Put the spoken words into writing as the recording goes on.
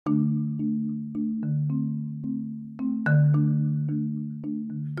All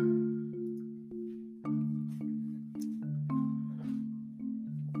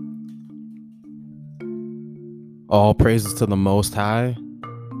praises to the Most High,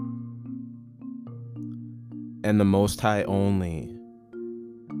 and the Most High only.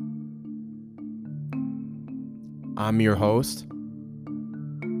 I'm your host,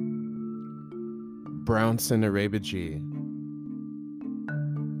 Brownson Arabaji.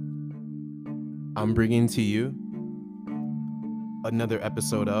 I'm bringing to you another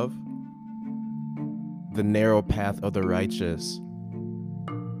episode of The Narrow Path of the Righteous.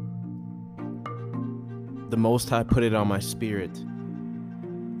 The Most High put it on my spirit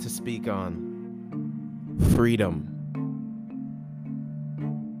to speak on freedom,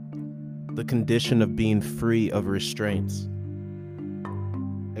 the condition of being free of restraints,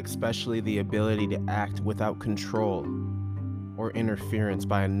 especially the ability to act without control or interference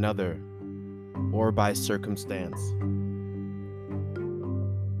by another or by circumstance.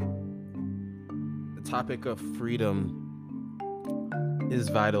 The topic of freedom is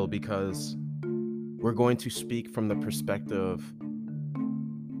vital because we're going to speak from the perspective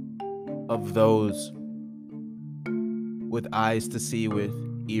of those with eyes to see with,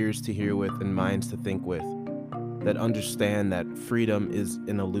 ears to hear with, and minds to think with, that understand that freedom is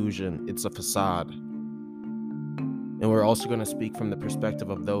an illusion, it's a facade. And we're also going to speak from the perspective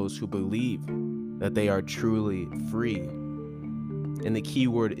of those who believe that they are truly free. And the key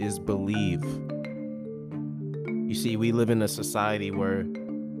word is believe. You see, we live in a society where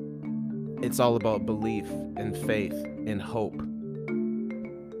it's all about belief and faith and hope.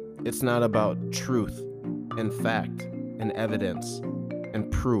 It's not about truth and fact and evidence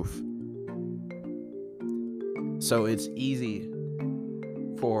and proof. So it's easy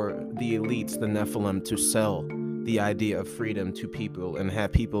for the elites, the Nephilim, to sell the idea of freedom to people and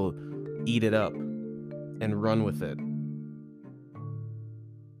have people eat it up and run with it.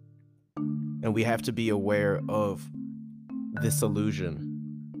 And we have to be aware of this illusion.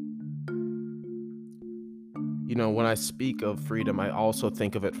 You know, when I speak of freedom, I also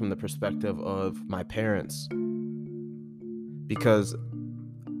think of it from the perspective of my parents, because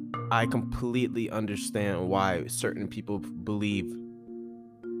I completely understand why certain people believe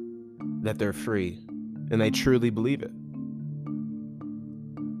that they're free, and they truly believe it.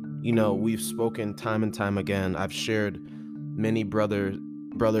 You know, we've spoken time and time again. I've shared many brother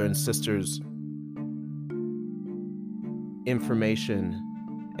and sisters information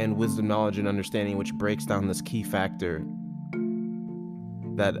and wisdom, knowledge, and understanding, which breaks down this key factor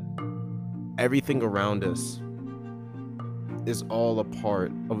that everything around us is all a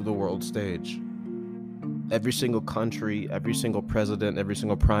part of the world stage. Every single country, every single president, every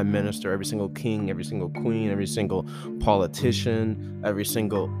single prime minister, every single king, every single queen, every single politician, every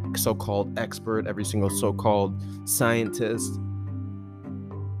single so-called expert, every single so-called scientist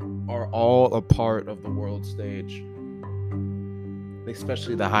are all a part of the world stage.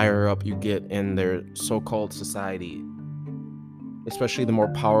 Especially the higher up you get in their so-called society, especially the more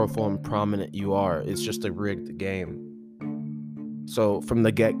powerful and prominent you are, it's just a rigged game. So from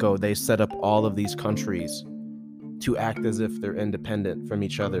the get-go, they set up all of these countries to act as if they're independent from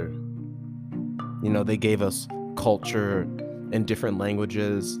each other. You know, they gave us culture and different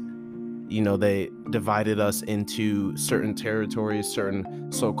languages. You know, they divided us into certain territories,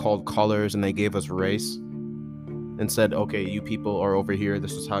 certain so-called colors, and they gave us race and said, okay, you people are over here,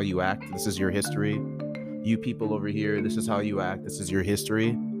 this is how you act, this is your history. You people over here, this is how you act, this is your history.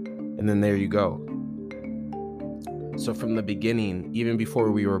 And then there you go. So from the beginning, even before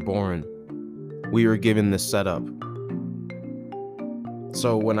we were born, we were given this setup.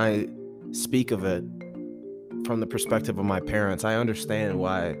 So when I speak of it from the perspective of my parents, I understand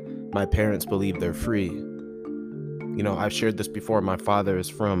why my parents believe they're free. You know, I've shared this before. My father is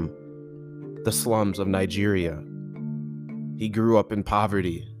from the slums of Nigeria. He grew up in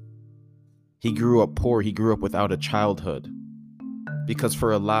poverty. He grew up poor. He grew up without a childhood. Because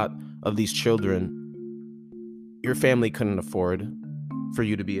for a lot of these children, your family couldn't afford for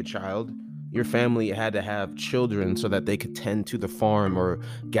you to be a child. Your family had to have children so that they could tend to the farm or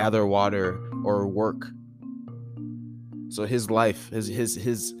gather water or work. So his life,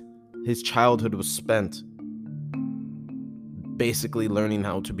 his childhood was spent basically learning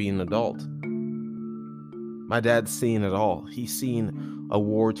how to be an adult. My dad's seen it all. He's seen a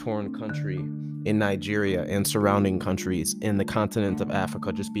war-torn country in Nigeria and surrounding countries in the continent of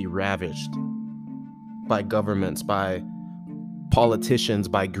Africa just be ravaged by governments, by politicians,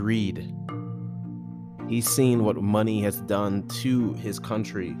 by greed. He's seen what money has done to his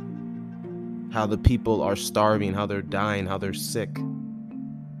country, how the people are starving, how they're dying, how they're sick.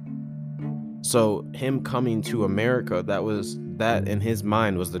 So him coming to America, that in his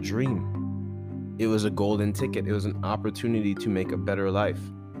mind was the dream. It was a golden ticket. It was an opportunity to make a better life.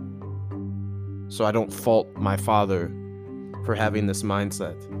 So I don't fault my father for having this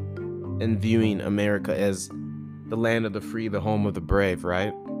mindset and viewing America as the land of the free, the home of the brave,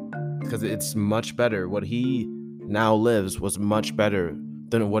 right? Because it's much better. What he now lives was much better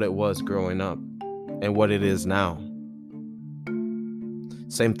than what it was growing up and what it is now.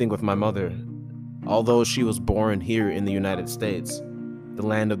 Same thing with my mother. Although she was born here in the United States, the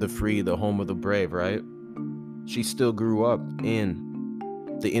land of the free, the home of the brave, right? She still grew up in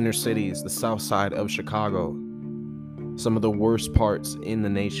the inner cities, the south side of Chicago, some of the worst parts in the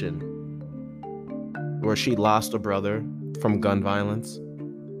nation, where she lost a brother from gun violence,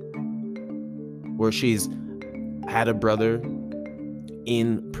 where she's had a brother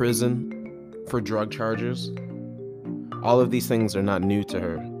in prison for drug charges. All of these things are not new to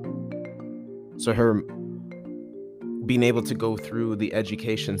her. So her being able to go through the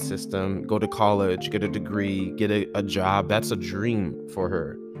education system, go to college, get a degree, get a job, that's a dream for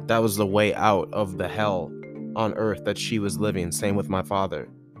her. That was the way out of the hell on earth that she was living. Same with my father.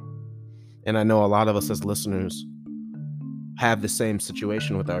 And I know a lot of us as listeners have the same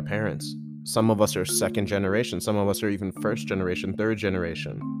situation with our parents. Some of us are second generation. Some of us are even first generation, third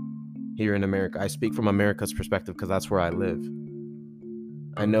generation here in America. I speak from America's perspective because that's where I live.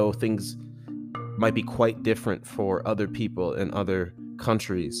 I know things might be quite different for other people in other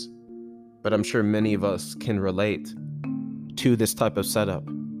countries, but I'm sure many of us can relate to this type of setup.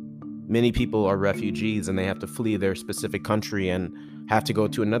 Many people are refugees and they have to flee their specific country and have to go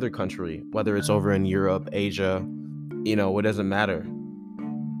to another country, whether it's over in Europe, Asia, it doesn't matter.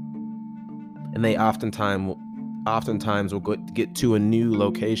 And they oftentimes will get to a new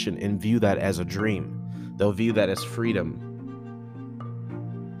location and view that as a dream. They'll view that as freedom.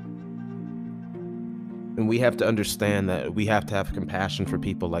 And we have to understand that we have to have compassion for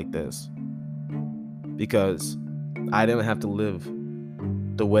people like this. Because I didn't have to live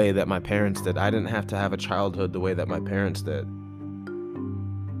the way that my parents did. I didn't have to have a childhood the way that my parents did.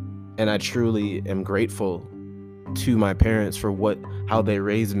 And I truly am grateful to my parents for how they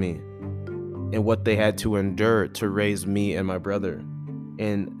raised me and what they had to endure to raise me and my brother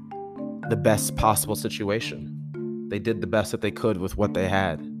in the best possible situation. They did the best that they could with what they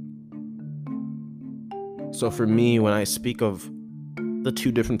had. So for me, when I speak of the two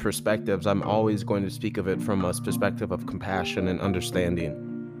different perspectives, I'm always going to speak of it from a perspective of compassion and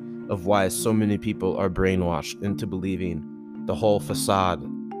understanding of why so many people are brainwashed into believing the whole facade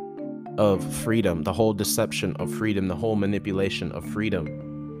of freedom, the whole deception of freedom, the whole manipulation of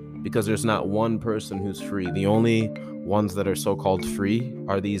freedom. Because there's not one person who's free. The only ones that are so-called free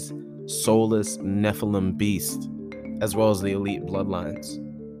are these soulless Nephilim beasts, as well as the elite bloodlines,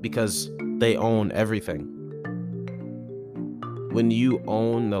 because they own everything. When you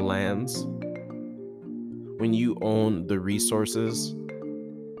own the lands, when you own the resources,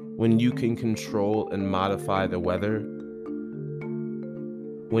 when you can control and modify the weather,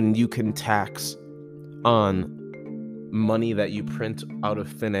 when you can tax on money that you print out of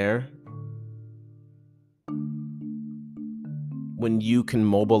thin air, when you can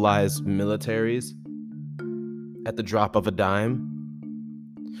mobilize militaries at the drop of a dime,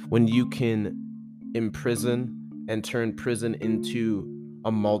 when you can imprison and turn prison into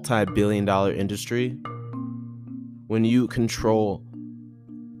a multi-billion-dollar industry, when you control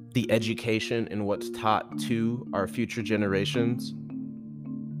the education and what's taught to our future generations,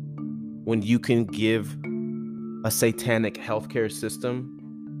 when you can give a satanic healthcare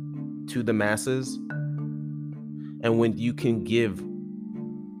system to the masses, and when you can give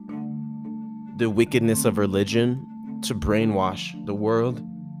the wickedness of religion to brainwash the world,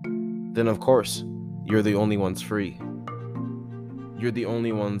 then of course, you're the only ones free. You're the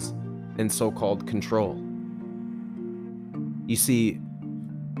only ones in so-called control. You see,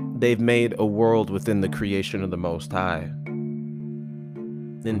 they've made a world within the creation of the Most High.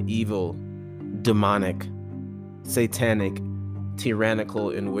 An evil, demonic, satanic, tyrannical,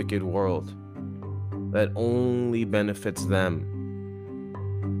 and wicked world that only benefits them.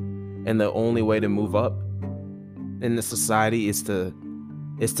 And the only way to move up in the society is to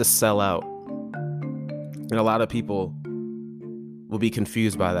sell out. And a lot of people will be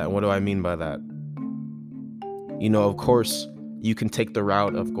confused by that. What do I mean by that? Of course, you can take the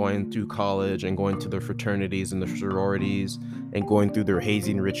route of going through college and going to the fraternities and the sororities and going through their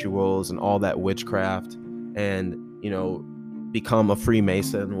hazing rituals and all that witchcraft and, become a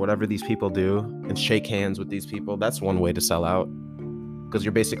Freemason, whatever these people do, and shake hands with these people. That's one way to sell out, because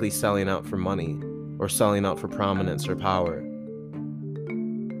you're basically selling out for money or selling out for prominence or power.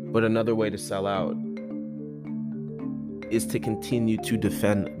 But another way to sell out is to continue to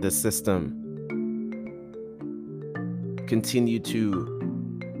defend the system, continue to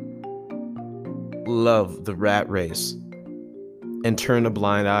love the rat race, and turn a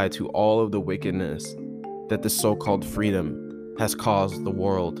blind eye to all of the wickedness that the so-called freedom has caused the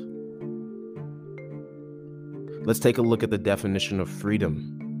world. Let's take a look at the definition of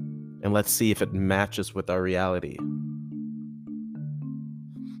freedom, and let's see if it matches with our reality.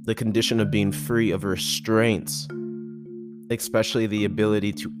 The condition of being free of restraints, especially the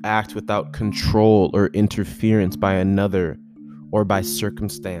ability to act without control or interference by another or by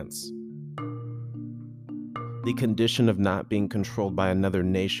circumstance. The condition of not being controlled by another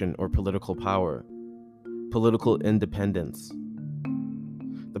nation or political power. Political independence.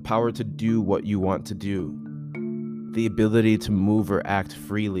 The power to do what you want to do. The ability to move or act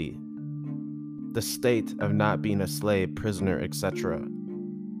freely. The state of not being a slave, prisoner, etc.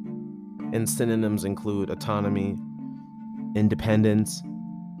 And synonyms include autonomy, independence,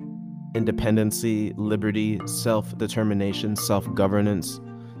 independency, liberty, self-determination, self-governance,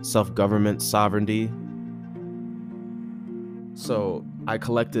 self-government, sovereignty. So I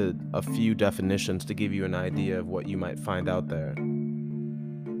collected a few definitions to give you an idea of what you might find out there.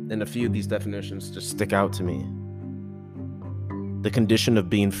 And a few of these definitions just stick out to me. The condition of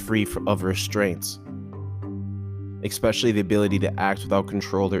being free of restraints, especially the ability to act without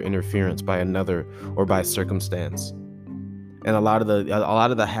control or interference by another or by circumstance. And a lot of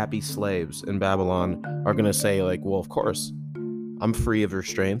the happy slaves in Babylon are going to say, like, well, of course, I'm free of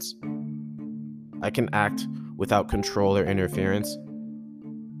restraints. I can act without control or interference.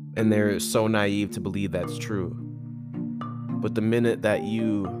 And they're so naive to believe that's true. But the minute that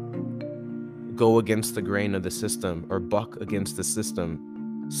you go against the grain of the system or buck against the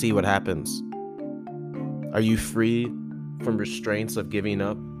system, see what happens. Are you free from restraints of giving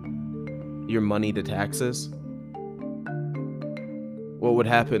up your money to taxes? What would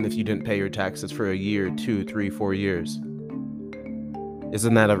happen if you didn't pay your taxes for a year, 2, 3, 4 years?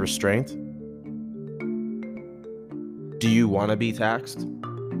 Isn't that a restraint? Do you want to be taxed?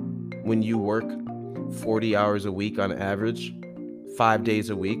 When you work 40 hours a week on average, 5 days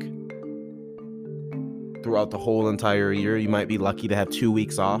a week, throughout the whole entire year, you might be lucky to have 2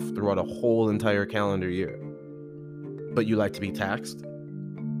 weeks off throughout a whole entire calendar year. But you like to be taxed?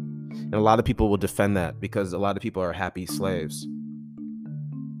 And a lot of people will defend that because a lot of people are happy slaves.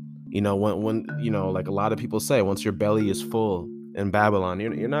 You know, when you know, like a lot of people say, once your belly is full in Babylon,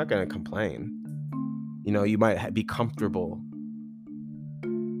 you're not going to complain. You know, you might be comfortable.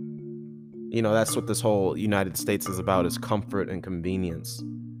 You know, that's what this whole United States is about, is comfort and convenience.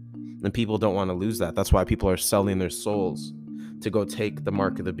 And people don't want to lose that. That's why people are selling their souls to go take the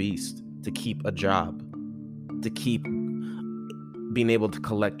mark of the beast, to keep a job, to keep being able to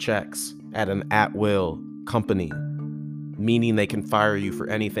collect checks at an at-will company, meaning they can fire you for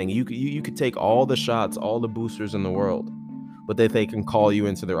anything. You could take all the shots, all the boosters in the world, but they can call you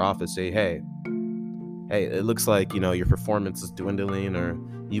into their office, say, hey, it looks like, you know, your performance is dwindling, or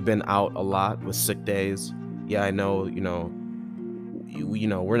you've been out a lot with sick days. Yeah, I know, you know,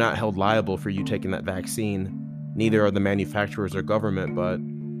 we're not held liable for you taking that vaccine. Neither are the manufacturers or government, but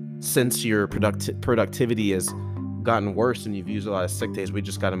since your productivity has gotten worse and you've used a lot of sick days, we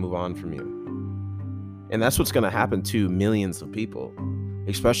just got to move on from you. And that's what's going to happen to millions of people,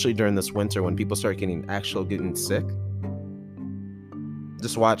 especially during this winter when people start getting sick.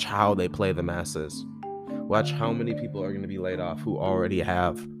 Just watch how they play the masses. Watch how many people are going to be laid off who already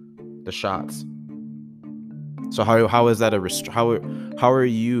have the shots. So how is that how are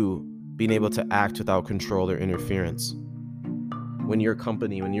you being able to act without control or interference? When your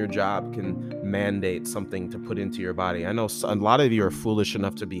company, when your job can mandate something to put into your body. I know a lot of you are foolish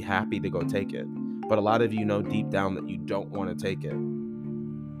enough to be happy to go take it, but a lot of you know deep down that you don't want to take it.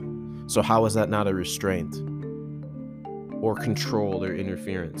 So how is that not a restraint or control or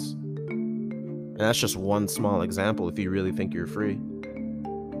interference? And that's just one small example if you really think you're free.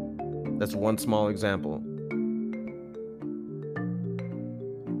 That's one small example.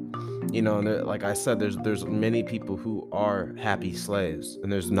 You know, and like I said, there's many people who are happy slaves, and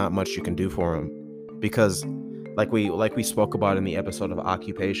there's not much you can do for them, because like we spoke about in the episode of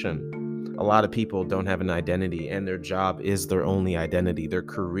occupation, a lot of people don't have an identity, and their job is their only identity, their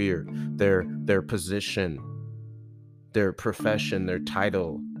career, their position, their profession, their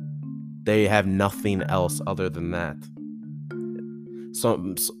title. They have nothing else other than that.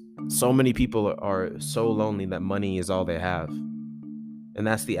 So many people are so lonely that money is all they have. And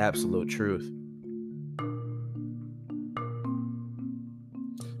that's the absolute truth.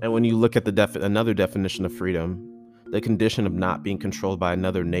 And when you look at another definition of freedom, the condition of not being controlled by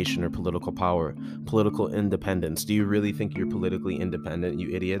another nation or political power, political independence. Do you really think you're politically independent,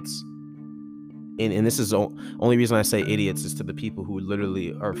 you idiots? And this is the only reason I say idiots is to the people who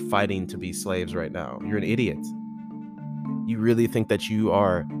literally are fighting to be slaves right now. You're an idiot. You really think that you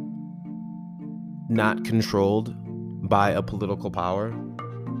are not controlled by a political power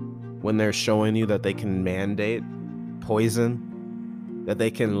when they're showing you that they can mandate poison, that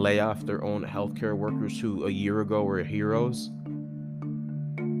they can lay off their own healthcare workers who a year ago were heroes,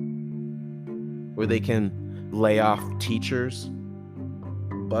 where they can lay off teachers,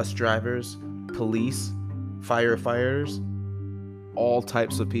 bus drivers, police, firefighters, all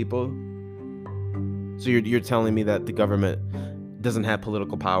types of people. So you're telling me that the government doesn't have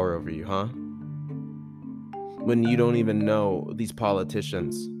political power over you, huh? When you don't even know these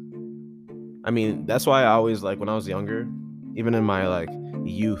politicians. I mean, that's why I always, like, when I was younger, even in my like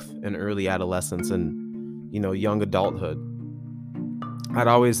youth and early adolescence and, you know, young adulthood, I'd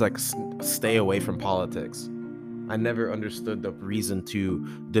always like stay away from politics. I never understood the reason to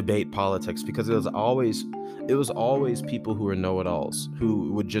debate politics because it was always people who were know-it-alls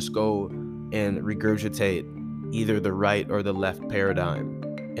who would just go and regurgitate either the right or the left paradigm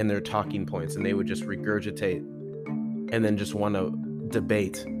and their talking points, and they would just regurgitate and then just want to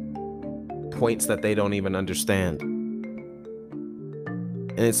debate points that they don't even understand. And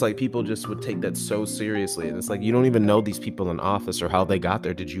it's like people just would take that so seriously. And it's like, you don't even know these people in office or how they got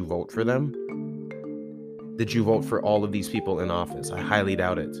there. Did you vote for them? Did you vote for all of these people in office? I highly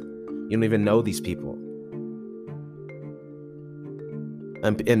doubt it. You don't even know these people.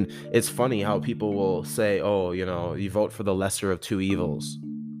 And it's funny how people will say, oh, you know, you vote for the lesser of two evils.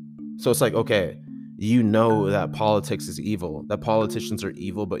 So it's like, okay, you know that politics is evil, that politicians are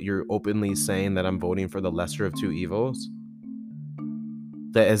evil, but you're openly saying that I'm voting for the lesser of two evils?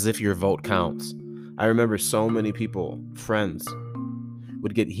 That as if your vote counts. I remember so many people, friends,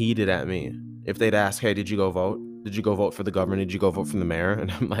 would get heated at me if they'd ask, hey, did you go vote? Did you go vote for the governor? Did you go vote for the mayor?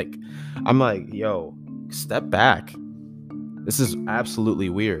 And I'm like, yo, step back. This is absolutely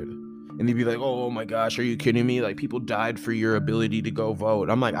weird. And they'd be like, oh my gosh, are you kidding me? Like, people died for your ability to go vote.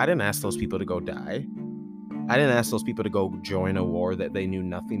 I'm like, I didn't ask those people to go die. I didn't ask those people to go join a war that they knew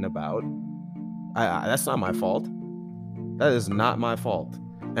nothing about. That's not my fault. That is not my fault.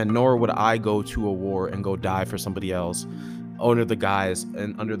 And nor would I go to a war and go die for somebody else under the guise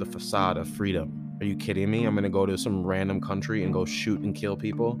and under the facade of freedom. Are you kidding me? I'm going to go to some random country and go shoot and kill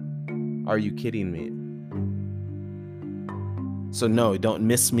people? Are you kidding me? So no, don't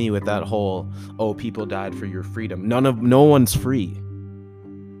miss me with that whole, oh, people died for your freedom. No one's free.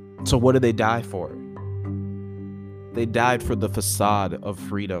 So what did they die for? They died for the facade of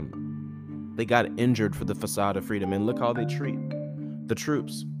freedom. They got injured for the facade of freedom. And look how they treat the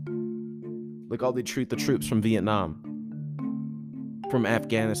troops. Look how they treat the troops from Vietnam, from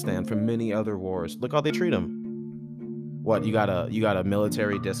Afghanistan, from many other wars. Look how they treat them. What, you got a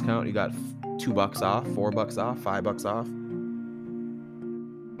military discount? You got $2 off, $4 off, $5 off?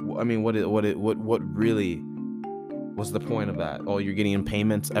 I mean, what really was the point of that? Oh, you're getting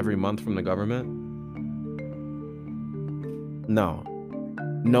payments every month from the government?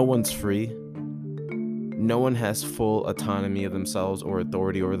 No one's free. No one has full autonomy of themselves or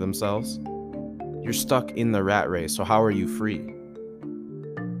authority over themselves. You're stuck in the rat race. So how are you free?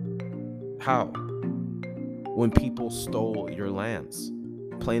 How? When people stole your lands,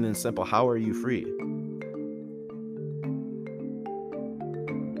 plain and simple, how are you free?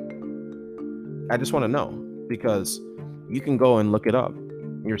 I just want to know, because you can go and look it up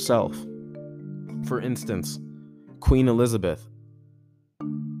yourself. For instance, Queen Elizabeth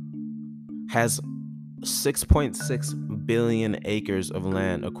has 6.6 billion acres of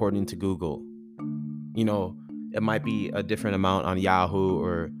land, according to Google. You know, it might be a different amount on Yahoo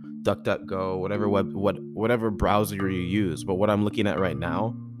or DuckDuckGo, whatever browser you use. But what I'm looking at right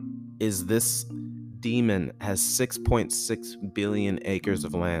now is this demon has 6.6 billion acres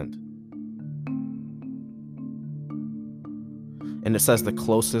of land. And it says the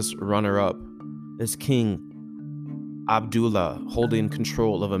closest runner-up is King Abdullah, holding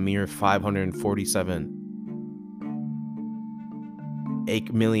control of a mere 547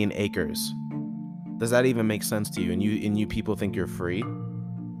 million acres. Does that even make sense to you? And you people think you're free?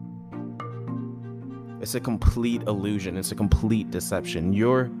 It's a complete illusion. It's a complete deception.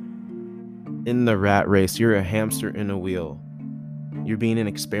 You're in the rat race. You're a hamster in a wheel. You're being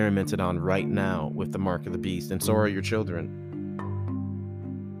experimented on right now with the mark of the beast, and so are your children.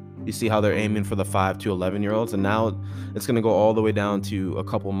 You see how they're aiming for the 5 to 11-year-olds, and now it's going to go all the way down to a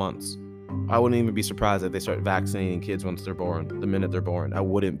couple months. I wouldn't even be surprised if they start vaccinating kids once they're born, the minute they're born. I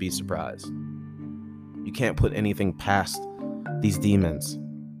wouldn't be surprised. You can't put anything past these demons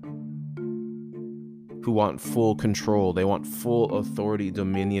who want full control. They want full authority,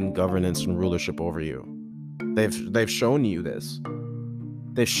 dominion, governance, and rulership over you. They've shown you this.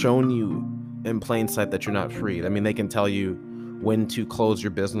 They've shown you in plain sight that you're not free. I mean, they can tell you when to close your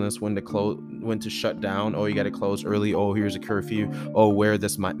business, when to shut down. Oh, you got to close early. Oh, here's a curfew. Oh, wear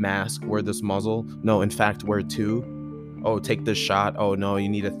this mask, wear this muzzle. No, in fact, wear two. Oh, take this shot. Oh no, you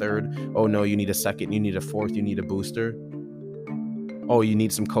need a third. Oh no, you need a second. You need a fourth. You need a booster. Oh, you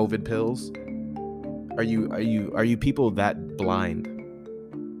need some COVID pills. Are you people that blind?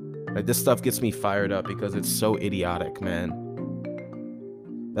 Like, this stuff gets me fired up because it's so idiotic, man.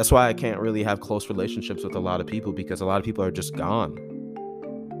 That's why I can't really have close relationships with a lot of people, because a lot of people are just gone.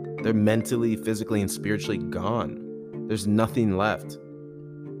 They're mentally, physically, and spiritually gone. There's nothing left.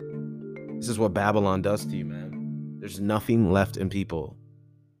 This is what Babylon does to you, man. There's nothing left in people.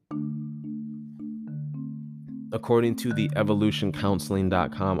 According to the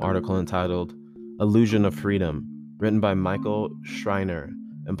evolutioncounseling.com article entitled Illusion of Freedom, written by Michael Schreiner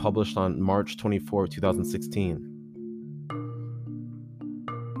and published on March 24, 2016.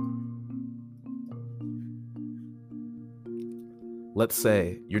 Let's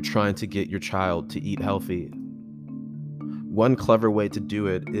say you're trying to get your child to eat healthy. One clever way to do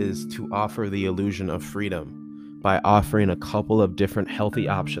it is to offer the illusion of freedom by offering a couple of different healthy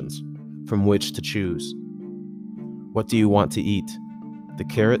options from which to choose. What do you want to eat? The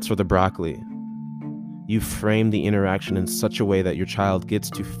carrots or the broccoli? You frame the interaction in such a way that your child gets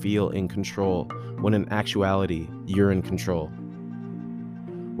to feel in control, when in actuality, you're in control.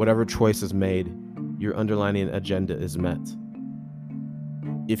 Whatever choice is made, your underlying agenda is met.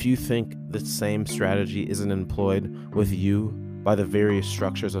 If you think the same strategy isn't employed with you by the various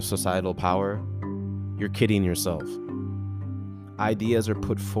structures of societal power, you're kidding yourself. Ideas are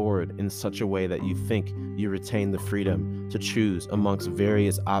put forward in such a way that you think you retain the freedom to choose amongst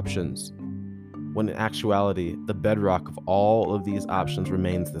various options, when in actuality, the bedrock of all of these options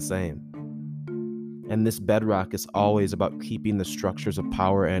remains the same. And this bedrock is always about keeping the structures of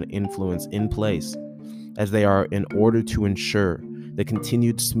power and influence in place, as they are, in order to ensure the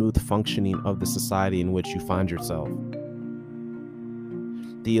continued smooth functioning of the society in which you find yourself.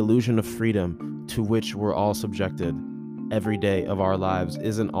 The illusion of freedom to which we're all subjected every day of our lives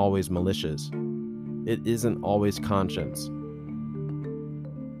isn't always malicious. It isn't always conscious.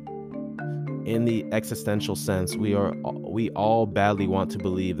 In the existential sense, we all badly want to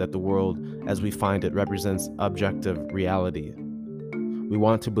believe that the world as we find it represents objective reality. We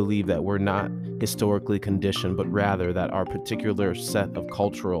want to believe that we're not historically conditioned, but rather that our particular set of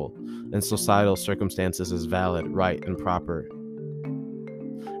cultural and societal circumstances is valid, right, and proper.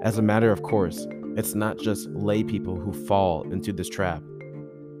 As a matter of course, it's not just lay people who fall into this trap.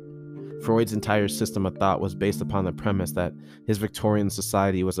 Freud's entire system of thought was based upon the premise that his Victorian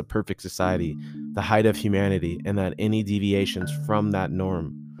society was a perfect society, the height of humanity, and that any deviations from that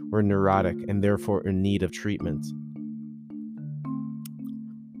norm were neurotic and therefore in need of treatment.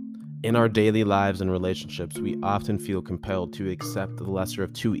 In our daily lives and relationships, we often feel compelled to accept the lesser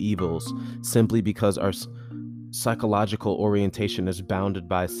of two evils simply because our psychological orientation is bounded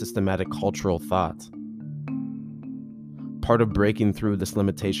by systematic cultural thought. Part of breaking through this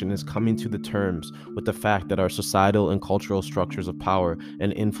limitation is coming to the terms with the fact that our societal and cultural structures of power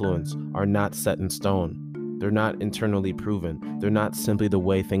and influence are not set in stone. They're not internally proven. They're not simply the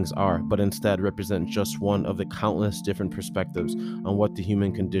way things are, but instead represent just one of the countless different perspectives on what the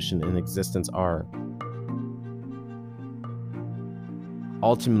human condition and existence are.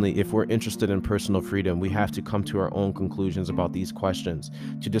 Ultimately, if we're interested in personal freedom, we have to come to our own conclusions about these questions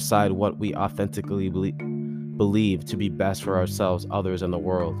to decide what we authentically believe to be best for ourselves, others, and the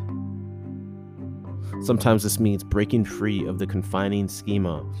world. Sometimes this means breaking free of the confining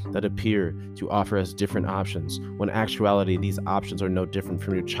schema that appear to offer us different options, when in actuality these options are no different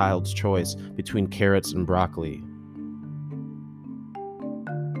from your child's choice between carrots and broccoli.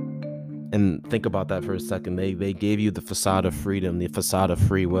 And think about that for a second. They gave you the facade of freedom, the facade of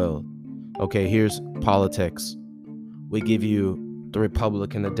free will. Okay, here's politics. We give you the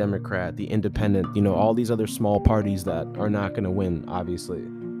Republican, the Democrat, the Independent, all these other small parties that are not going to win, obviously.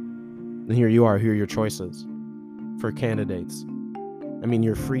 And here you are, here are your choices for candidates. I mean,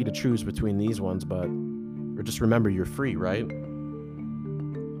 you're free to choose between these ones, but just remember, you're free, right?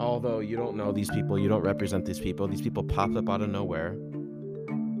 Although you don't know these people, you don't represent these people pop up out of nowhere,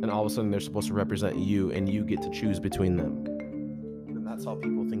 and all of a sudden they're supposed to represent you, and you get to choose between them. And that's how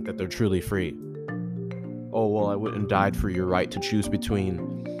people think that they're truly free. Oh, well, I wouldn't died for your right to choose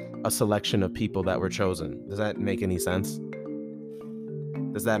between a selection of people that were chosen. Does that make any sense?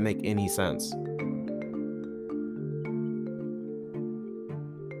 Does that make any sense?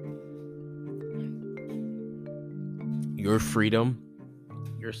 Your freedom,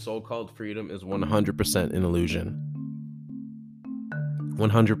 your so-called freedom, is 100% an illusion.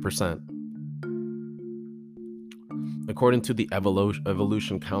 100%. According to the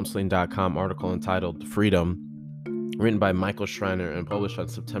evolutioncounseling.com article entitled Freedom, written by Michael Schreiner and published on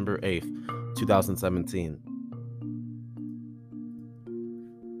September 8th, 2017.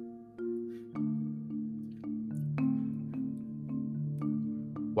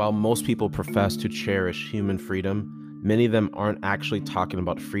 While most people profess to cherish human freedom, many of them aren't actually talking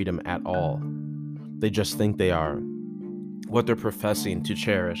about freedom at all. They just think they are. What they're professing to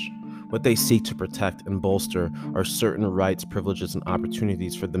cherish, what they seek to protect and bolster, are certain rights, privileges, and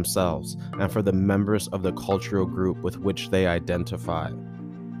opportunities for themselves and for the members of the cultural group with which they identify.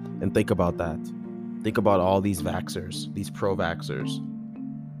 And think about that. Think about all these vaxxers, these pro-vaxxers.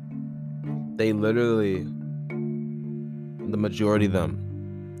 They literally, the majority of them,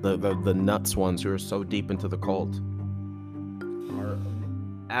 the nuts ones who are so deep into the cult, are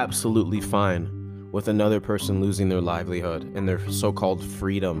absolutely fine with another person losing their livelihood and their so-called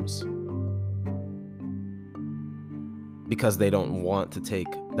freedoms because they don't want to take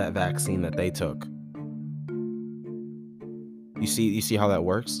that vaccine that they took. You see how that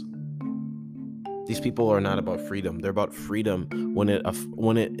works? These people are not about freedom. They're about freedom when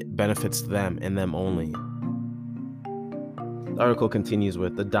it benefits them and them only. The article continues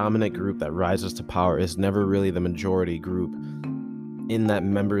with, the dominant group that rises to power is never really the majority group, in that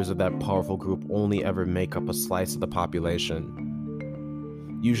members of that powerful group only ever make up a slice of the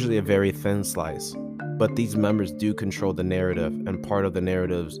population, usually a very thin slice. But these members do control the narrative, and part of the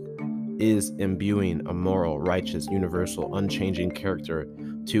narratives is imbuing a moral, righteous, universal, unchanging character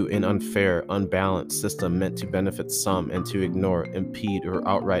to an unfair, unbalanced system meant to benefit some and to ignore, impede, or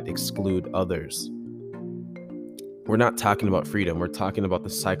outright exclude others. We're not talking about freedom. We're talking about the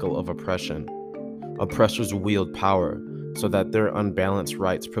cycle of oppression. Oppressors wield power so that their unbalanced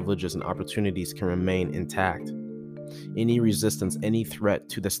rights, privileges, and opportunities can remain intact. Any resistance, any threat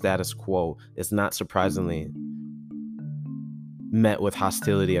to the status quo is not surprisingly met with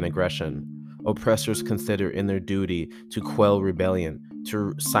hostility and aggression. Oppressors consider in their duty to quell rebellion,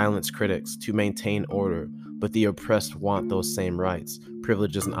 to silence critics, to maintain order, but the oppressed want those same rights,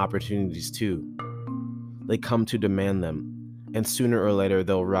 privileges, and opportunities too. They come to demand them, and sooner or later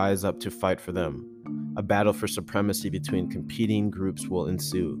they'll rise up to fight for them. A battle for supremacy between competing groups will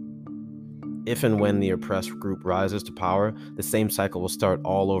ensue. If and when the oppressed group rises to power, the same cycle will start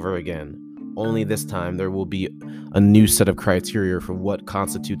all over again. Only this time there will be a new set of criteria for what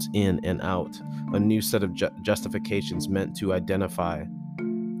constitutes in and out, a new set of justifications meant to identify,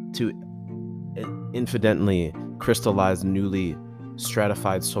 to infinitely crystallize newly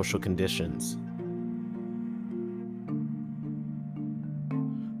stratified social conditions.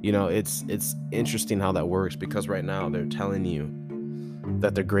 You know, it's interesting how that works, because right now they're telling you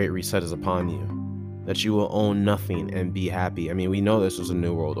that the Great Reset is upon you, that you will own nothing and be happy. I mean, we know this was a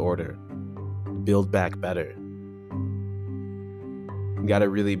New World Order. Build back better. You got to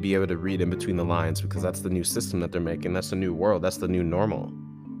really be able to read in between the lines, because that's the new system that they're making. That's the new world. That's the new normal.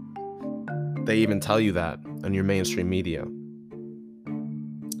 They even tell you that on your mainstream media.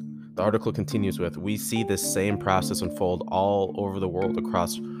 The article continues with, we see this same process unfold all over the world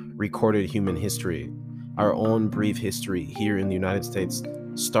across recorded human history. Our own brief history here in the United States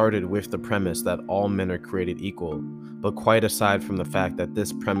started with the premise that all men are created equal, but quite aside from the fact that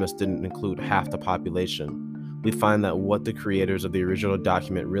this premise didn't include half the population, we find that what the creators of the original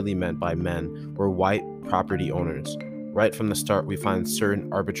document really meant by men were white property owners. Right from the start, we find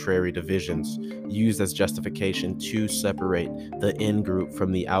certain arbitrary divisions used as justification to separate the in-group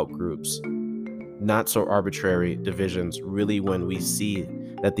from the out-groups. Not so arbitrary divisions, really, when we see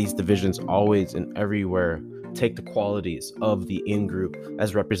that these divisions always and everywhere take the qualities of the in-group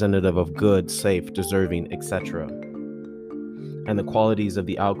as representative of good, safe, deserving, etc., and the qualities of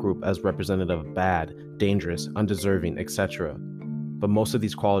the out-group as representative of bad, dangerous, undeserving, etc. But most of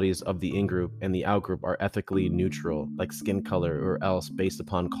these qualities of the in-group and the out-group are ethically neutral, like skin color or else, based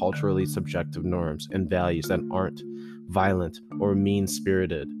upon culturally subjective norms and values that aren't violent or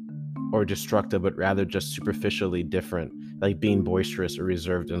mean-spirited or destructive, but rather just superficially different, like being boisterous or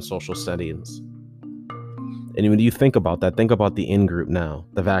reserved in social settings. And when you think about that, think about the in-group now,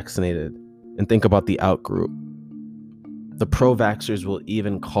 the vaccinated, and think about the out-group. The pro-vaxxers will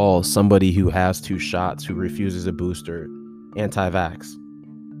even call somebody who has 2 shots, who refuses a booster, anti-vax.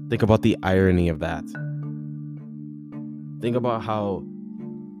 Think about the irony of that. Think about how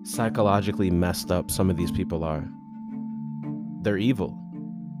psychologically messed up some of these people are. They're evil.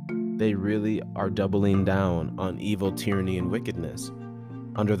 They really are doubling down on evil, tyranny, and wickedness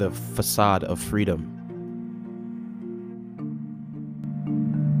under the facade of freedom.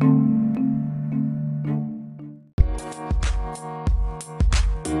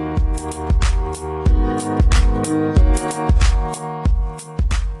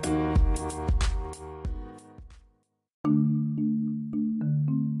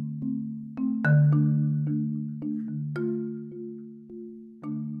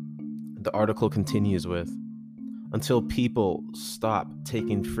 article continues with, until people stop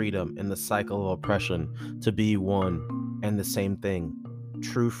taking freedom in the cycle of oppression to be one and the same thing,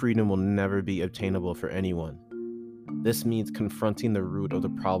 true freedom will never be obtainable for anyone. This means confronting the root of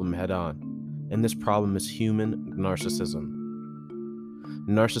the problem head on, and this problem is human narcissism.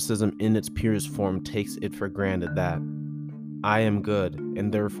 Narcissism in its purest form takes it for granted that I am good,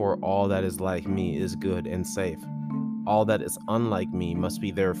 and therefore all that is like me is good and safe. All that is unlike me must be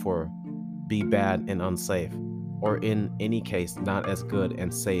therefore be bad and unsafe, or in any case not as good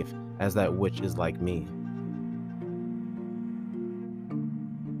and safe as that which is like me.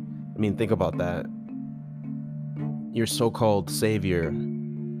 I mean, think about that. Your so-called savior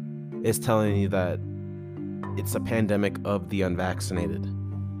is telling you that it's a pandemic of the unvaccinated.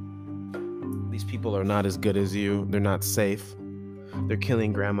 These people are not as good as you. They're not safe. They're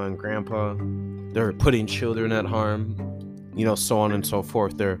killing grandma and grandpa. They're putting children at harm, so on and so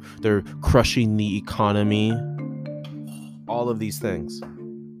forth. They're crushing the economy. All of these things.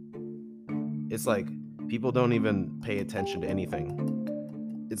 It's like people don't even pay attention to anything.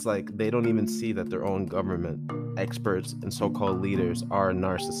 It's like they don't even see that their own government, experts, and so-called leaders are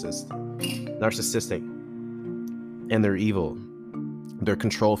narcissistic, and they're evil. They're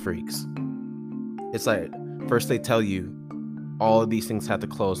control freaks. It's like, first they tell you all of these things have to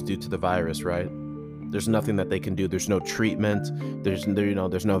close due to the virus, right? There's nothing that they can do. There's no treatment. There's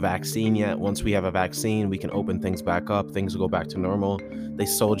no vaccine yet. Once we have a vaccine, we can open things back up. Things will go back to normal. They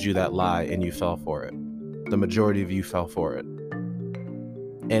sold you that lie and you fell for it. The majority of you fell for it.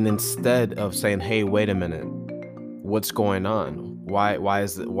 And instead of saying, hey, wait a minute, what's going on? Why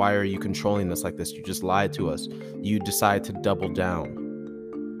are you controlling us like this? You just lied to us. You decide to double down.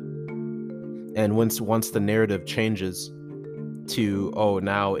 And once the narrative changes to, oh,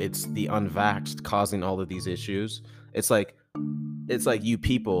 now it's the unvaxxed causing all of these issues, it's like you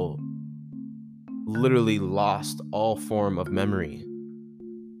people literally lost all form of memory,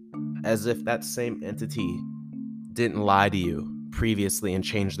 as if that same entity didn't lie to you previously and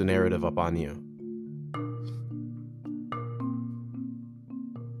change the narrative up on you.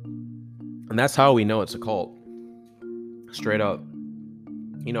 And that's how we know it's a cult. Straight up.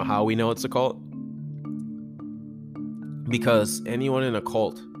 You know how we know it's a cult? Because anyone in a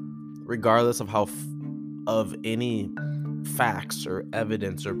cult, regardless of of any facts or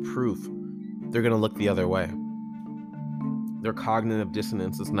evidence or proof, they're going to look the other way. Their cognitive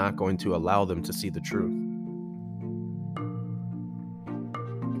dissonance is not going to allow them to see the truth.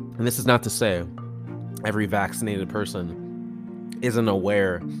 And this is not to say every vaccinated person isn't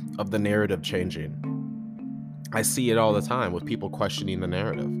aware of the narrative changing. I see it all the time with people questioning the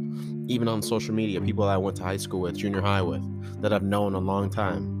narrative. Even on social media, people that I went to high school with, junior high with, that I've known a long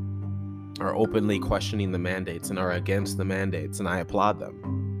time, are openly questioning the mandates and are against the mandates, and I applaud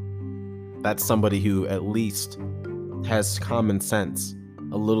them. That's somebody who at least has common sense,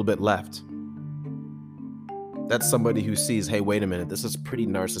 a little bit left. That's somebody who sees, hey, wait a minute, this is pretty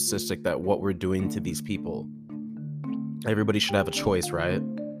narcissistic that what we're doing to these people. Everybody should have a choice, right?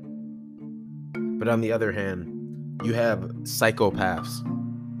 But on the other hand, you have psychopaths.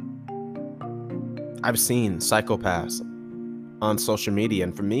 I've seen psychopaths on social media,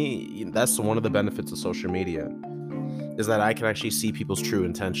 and for me, that's one of the benefits of social media, is that I can actually see people's true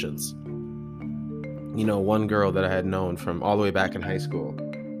intentions. One girl that I had known from all the way back in high school,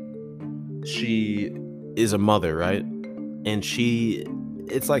 she is a mother, right? And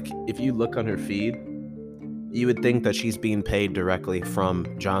it's like, if you look on her feed, you would think that she's being paid directly from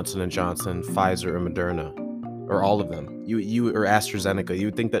Johnson & Johnson, Pfizer, or Moderna, or all of them. Or AstraZeneca. You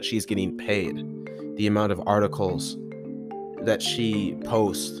would think that she's getting paid. The amount of articles that she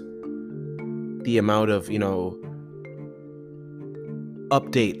posts, the amount of,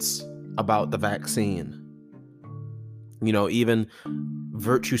 updates about the vaccine, even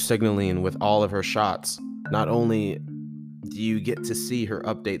virtue signaling with all of her shots. Not only do you get to see her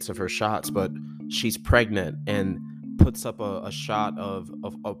updates of her shots, but she's pregnant and puts up a shot of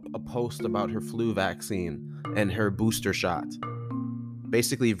a post about her flu vaccine and her booster shot.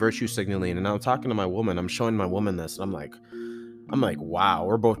 Basically virtue signaling. And I'm talking to my woman, I'm showing my woman this, and I'm like, wow,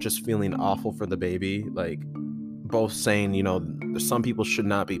 we're both just feeling awful for the baby. Like, both saying, some people should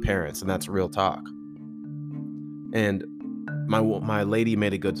not be parents, and that's real talk. And my lady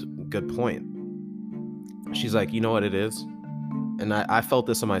made a good point. She's like, you know what it is? And I felt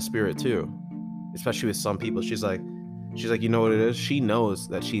this in my spirit too, especially with some people. She's like, you know what it is? She knows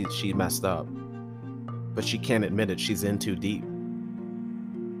that she messed up, but she can't admit it. She's in too deep.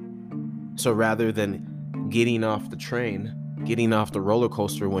 So rather than getting off the train, getting off the roller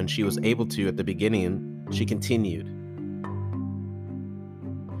coaster when she was able to at the beginning, she continued.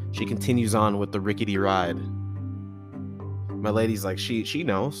 She continues on with the rickety ride. My lady's like, she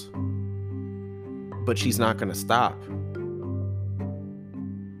knows, but she's not gonna stop.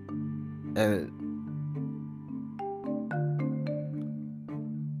 And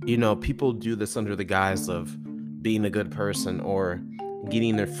people do this under the guise of being a good person or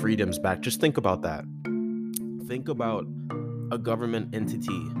getting their freedoms back. Just think about that. Think about a government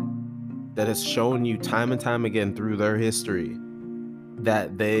entity that has shown you time and time again through their history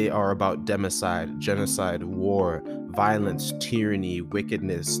that they are about democide, genocide, war, violence, tyranny,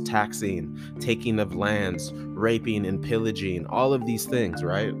 wickedness, taxing, taking of lands, raping and pillaging, all of these things,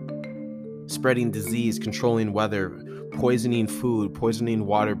 right? Spreading disease, controlling weather, poisoning food, poisoning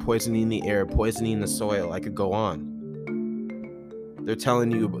water, poisoning the air, poisoning the soil. I could go on. They're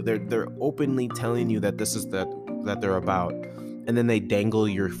telling you, they're openly telling you that this is that they're about, and then they dangle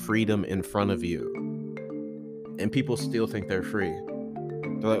your freedom in front of you, and people still think they're free.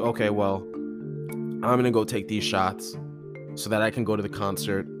 They're like, okay, well, I'm gonna go take these shots so that I can go to the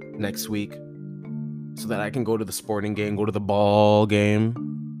concert next week, so that I can go to the sporting game, go to the ball game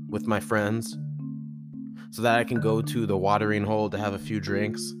with my friends, so that I can go to the watering hole to have a few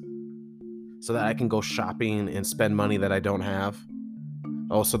drinks, so that I can go shopping and spend money that I don't have.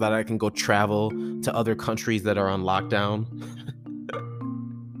 Oh, so that I can go travel to other countries that are on lockdown.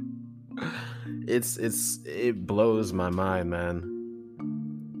 It blows my mind, man.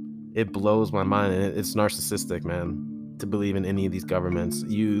 It blows my mind, and it's narcissistic, man, to believe in any of these governments.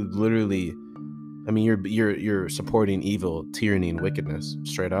 You literally, I mean, you're supporting evil, tyranny, and wickedness,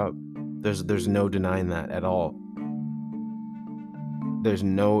 straight up. There's no denying that at all. There's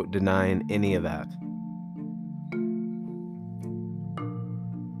no denying any of that.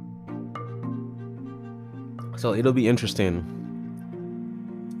 So it'll be interesting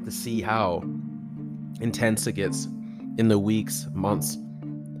to see how intense it gets in the weeks, months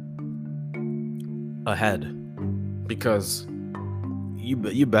ahead, because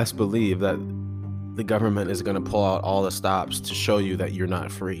you best believe that the government is going to pull out all the stops to show you that you're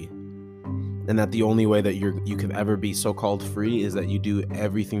not free, and that the only way that you can ever be so-called free is that you do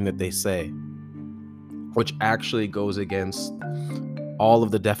everything that they say, which actually goes against all of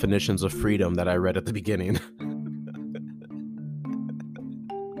the definitions of freedom that I read at the beginning.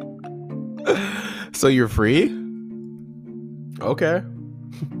 So you're free? Okay.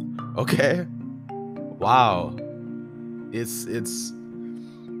 Okay. Wow. It's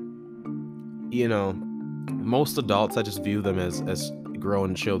most adults, I just view them as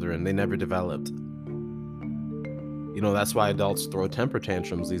grown children. They never developed. That's why adults throw temper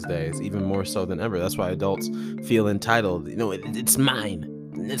tantrums these days, even more so than ever. That's why adults feel entitled. It's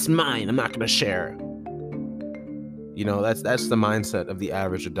mine. It's mine. I'm not going to share. That's the mindset of the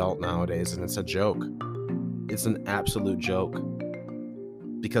average adult nowadays, and it's a joke. It's an absolute joke.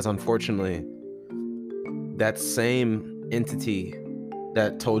 Because unfortunately, that same entity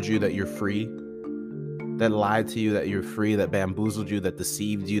that told you that you're free, that lied to you that you're free, that bamboozled you, that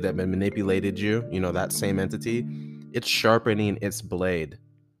deceived you, that manipulated you, that same entity, it's sharpening its blade.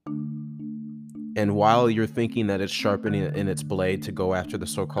 And while you're thinking that it's sharpening in its blade to go after the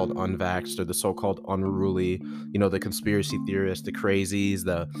so-called unvaxxed or the so-called unruly, the conspiracy theorists, the crazies,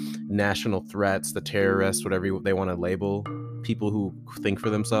 the national threats, the terrorists, whatever they want to label people who think for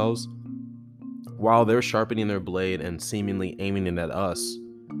themselves, while they're sharpening their blade and seemingly aiming it at us,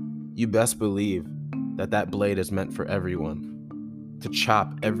 you best believe that blade is meant for everyone, to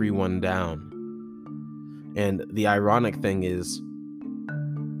chop everyone down. And the ironic thing is,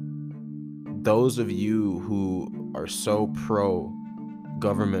 those of you who are so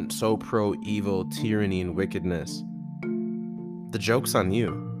pro-government, so pro-evil, tyranny, and wickedness, the joke's on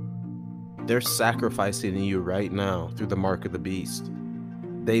you. They're sacrificing you right now through the mark of the beast.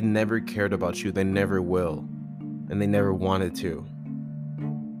 They never cared about you. They never will. And they never wanted to.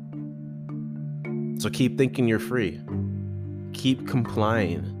 So keep thinking you're free. Keep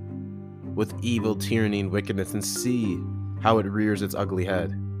complying with evil, tyranny, and wickedness, and see how it rears its ugly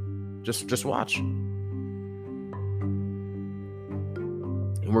head. Just watch. And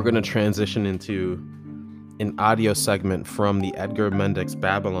we're going to transition into an audio segment from the Edgar Mendix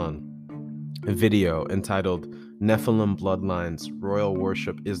Babylon video entitled Nephilim Bloodlines, Royal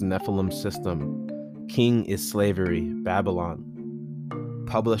Worship is Nephilim System, King is Slavery, Babylon,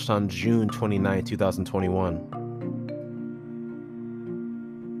 published on June 29, 2021.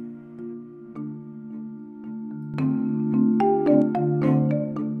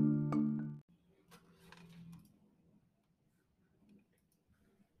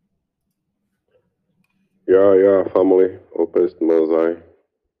 Yeah, family. All praise to the Most High.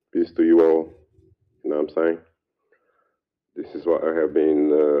 Peace to you all. You know what I'm saying? This is what I have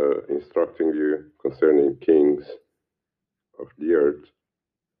been instructing you concerning kings of the earth,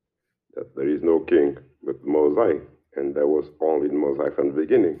 that there is no king but Mosai, and there was only Mosai from the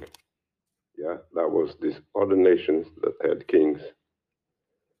beginning. Yeah, that was these other nations that had kings,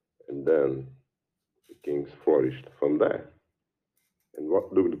 and then the kings flourished from there. And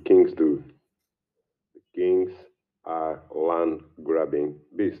what do the kings do? The kings are land-grabbing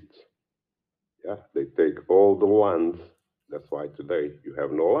beasts. Yeah, they take all the lands. That's why today you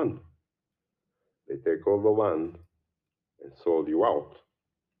have no land. They take all the land and sold you out.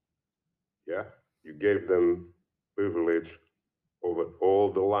 Yeah, you gave them privilege over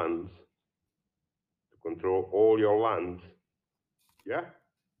all the lands, to control all your lands. Yeah,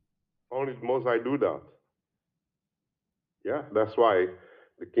 only Mosai do that. Yeah, that's why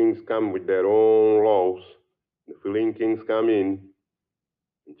the kings come with their own laws. The Philin kings come in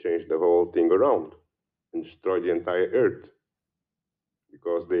and change the whole thing around and destroy the entire earth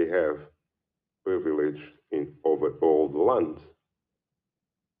because they have privilege in over all the lands.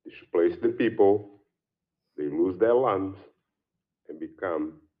 They displace the people, they lose their lands and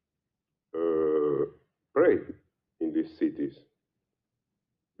become prey in these cities,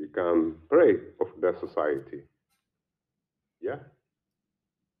 become prey of their society. Yeah,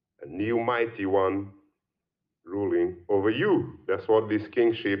 a new mighty one ruling over you. That's what these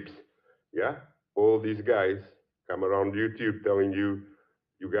kingships, yeah, all these guys come around YouTube telling you,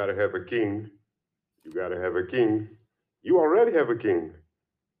 you gotta have a king, you gotta have a king. You already have a king.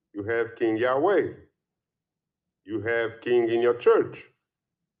 You have King Yahweh. You have king in your church.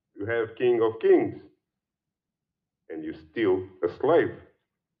 You have King of Kings. And you're still a slave.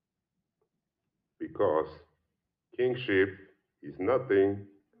 Because kingship is nothing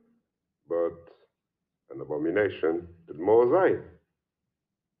but an abomination to the Most High.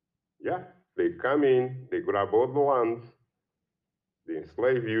 Yeah, they come in, they grab all the lands, they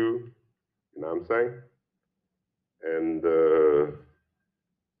enslave you, you know what I'm saying? And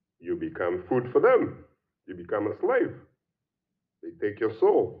you become food for them. You become a slave. They take your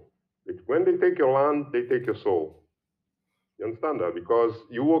soul. When they take your land, they take your soul. You understand that? Because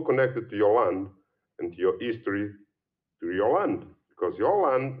you were connected to your land and to your history, to your land. Because your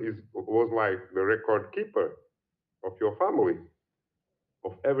land was like the record keeper of your family,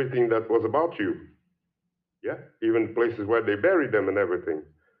 of everything that was about you. Yeah, even places where they buried them and everything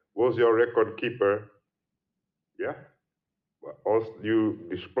was your record keeper. Yeah, but once you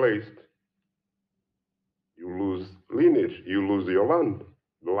displaced, you lose lineage, you lose your land.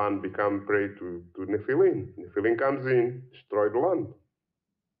 The land becomes prey to Nephilim. Nephilim comes in, destroy the land.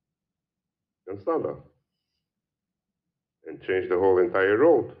 You understand that? And change the whole entire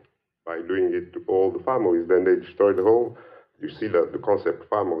road by doing it to all the families. Then they destroy the whole. You see that the concept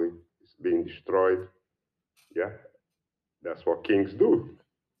family is being destroyed. Yeah, that's what kings do.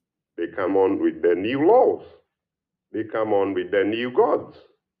 They come on with their new laws. They come on with their new gods.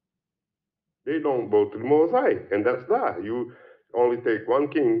 They don't bow to the Most High, and that's that. You only take one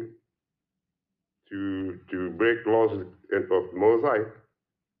king to break laws of the Most High,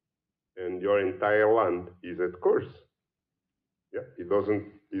 and your entire land is at curse. Yeah,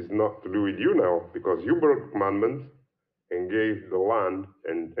 it's not to do with you now, because you broke commandments and gave the land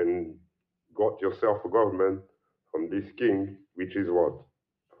and got yourself a government from this king, which is what?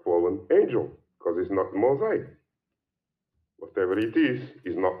 A fallen angel, because it's not the Most High. Whatever it is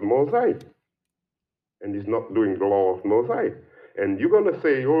not the Most High. And he's not doing the law of Most High. And you're going to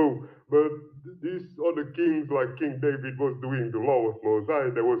say, oh, but these other kings, like King David was doing the law of Most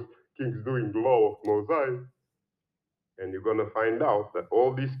High. There was kings doing the law of Most High. And you're going to find out that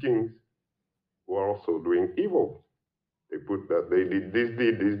all these kings were also doing evil. They put that, they did this,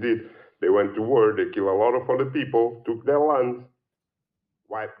 did this. They went to war, they killed a lot of other people, took their lands,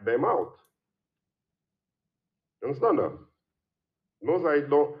 wiped them out. You understand that? Mosai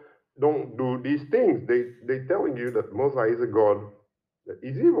don't do these things. They telling you that Mosai is a god that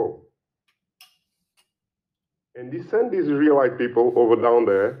is evil. And he sent these Israelite people over down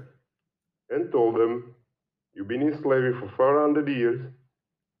there and told them, you've been in slavery for 400 years.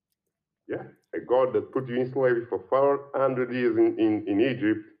 Yeah, a God that put you in slavery for 400 years in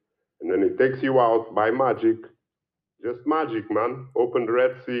Egypt, and then he takes you out by magic. Just magic, man. Open the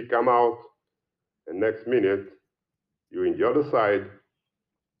Red Sea, come out, and next minute, you're in the other side.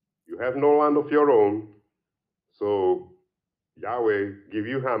 You have no land of your own, so Yahweh give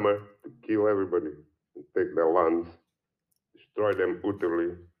you hammer to kill everybody and take their lands, destroy them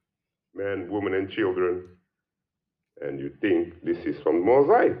utterly, men, women, and children. And you think this is from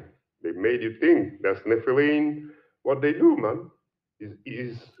Mosai. They made you think that's Nephilim. What they do, man,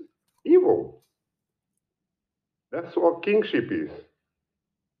 is evil. That's what kingship is.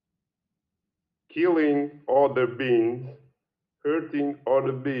 Killing other beings, hurting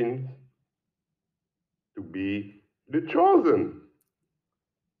other beings to be the chosen.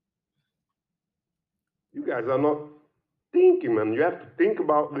 You guys are not thinking, man. You have to think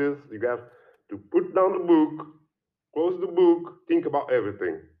about this. You have to put down the book, close the book, think about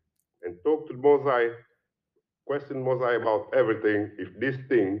everything, and talk to Mosai, question Mosai about everything. If this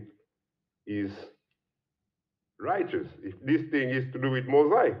thing is righteous, if this thing is to do with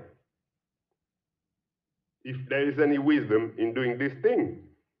Mosai, if there is any wisdom in doing this thing,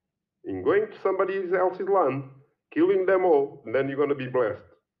 in going to somebody else's land, killing them all, then you're going to be blessed.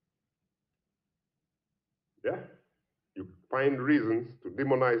 Yeah? You find reasons to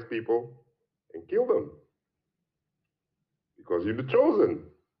demonize people and kill them because you're the chosen.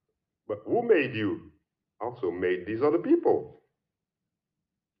 But who made you? Also made these other people.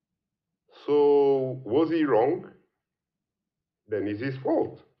 So was he wrong? Then it's his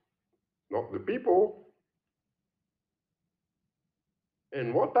fault, not the people.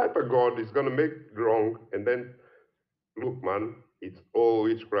 And what type of God is going to make wrong and then, look, man, it's all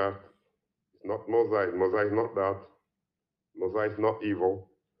witchcraft. It's not Mosai. Mosai is not that. Mosai is not evil.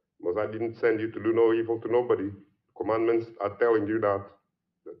 Mosai didn't send you to do no evil to nobody. Commandments are telling you that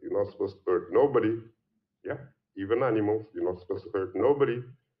you're not supposed to hurt nobody. Yeah, even animals. You're not supposed to hurt nobody.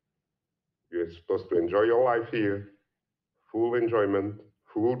 You're supposed to enjoy your life here, full enjoyment,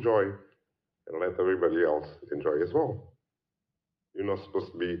 full joy, and let everybody else enjoy as well. You're not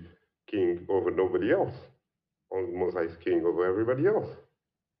supposed to be king over nobody else. Only Mosai is king over everybody else.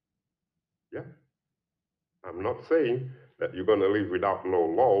 Yeah. I'm not saying that you're going to live without no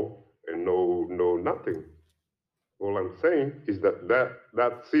law and no nothing. All I'm saying is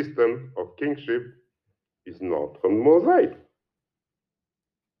that system of kingship is not from Mosai.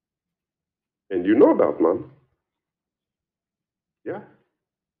 And you know that, man. Yeah?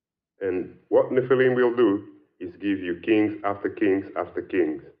 And what Nephilim will do is give you kings after kings after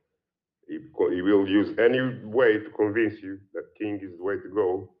kings. He will use any way to convince you that king is the way to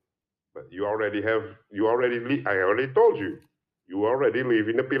go. But I already told you, you already live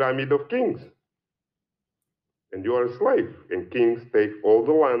in a pyramid of kings. And you are a slave. And kings take all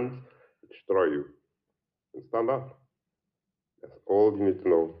the lands and destroy you. Understand that? That's all you need to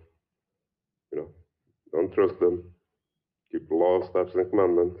know. You know, don't trust them. Keep the laws, statutes, and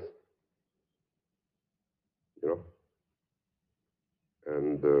commandments. You know,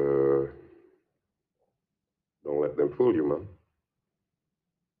 and don't let them fool you, man.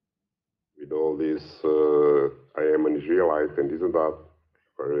 With all this, I am an Israelite and this and that.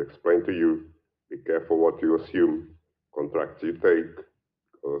 I explain to you, be careful what you assume, contracts you take,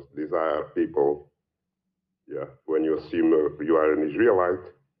 because these are people. Yeah, when you assume you are an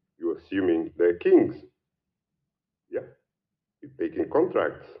Israelite, you're assuming they're kings. Yeah, you're taking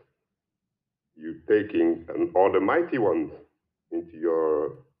contracts. You're taking an almighty ones into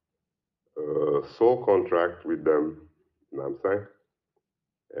your soul contract with them. You know what I'm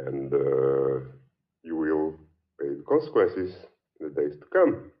saying? And you will pay the consequences in the days to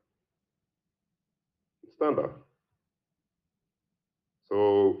come. Standard.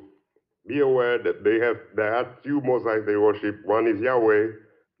 So be aware that there are two Mosaics they worship. One is Yahweh,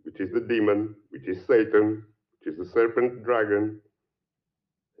 which is the demon, which is Satan, which is the serpent dragon.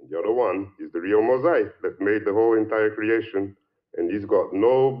 And the other one is the real Mosaic that made the whole entire creation. And he's got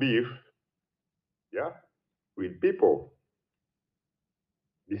no beef, yeah, with people.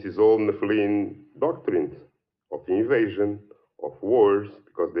 This is all Nephilim doctrines of invasion, of wars,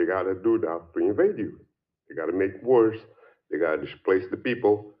 because they got to do that to invade you. They got to make wars. They got to displace the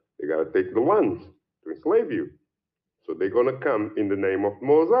people. They got to take the lands to enslave you. So they're going to come in the name of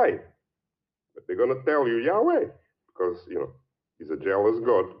Mosai. But they're going to tell you Yahweh, because, you know, he's a jealous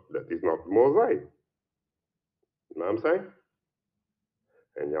God that is not Mosai. You know what I'm saying?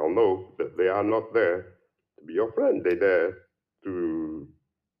 And y'all know that they are not there to be your friend. They're there to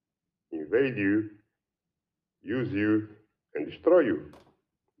invade you, use you, and destroy you.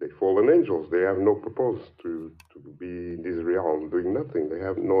 They fallen angels. They have no purpose to be in this realm doing nothing. They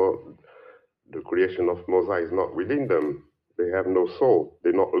have no, the creation of Mosai is not within them. They have no soul.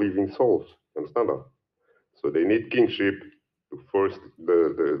 They're not living souls. Understand that? So they need kingship to force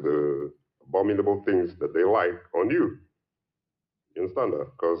the abominable things that they like on you. You understand that?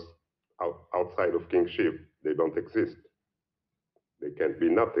 Because outside of kingship, they don't exist. They can't be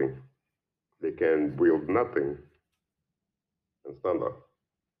nothing. They can wield nothing. Understand that?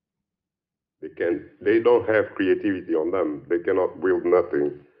 They don't have creativity on them. They cannot build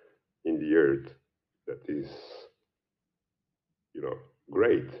nothing in the earth that is, you know,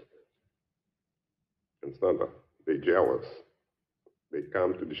 great. Understand that? They're jealous. They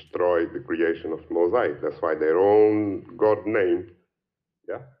come to destroy the creation of Mosaic. That's why their own God name,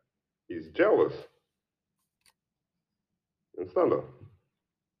 is jealous. Understand that?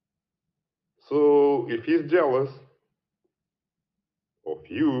 So if he's jealous of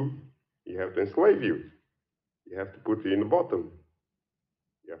you, he have to enslave you. He have to put you in the bottom.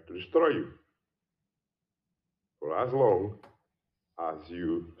 He have to destroy you. For as long as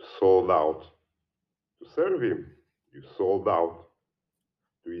you sold out to serve him, you sold out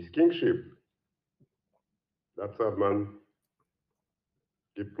to his kingship. That's it, man.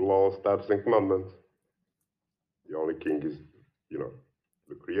 Keep laws, statutes, and commandments. The only king is,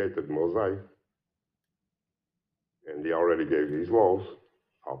 the created Mosaic. And he already gave you his laws,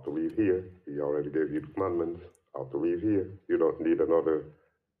 how to live here. He already gave you the commandments, how to live here. You don't need another,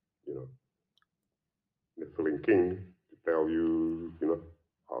 Nephilim king to tell you,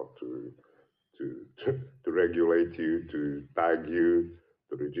 how to regulate you, to tag you,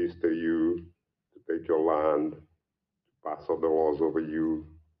 to register you, to take your land, to pass other laws over you,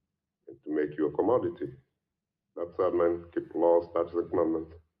 and to make you a commodity. That's it, man. Keep the laws, statutes, and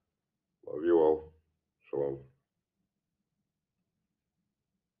commandments. Love you all. Shalom.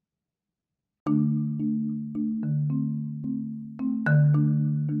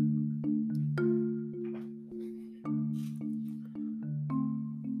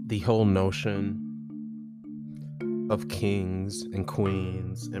 The whole notion of kings and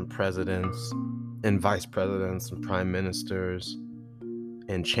queens and presidents and vice presidents and prime ministers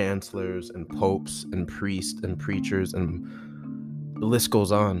and chancellors and popes and priests and preachers, and the list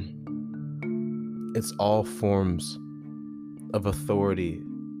goes on. It's all forms of authority,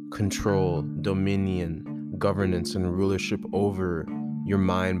 control, dominion, governance, and rulership over your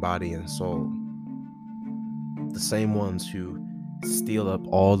mind, body, and soul. The same ones who steal up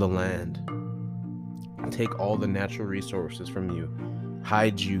all the land, take all the natural resources from you,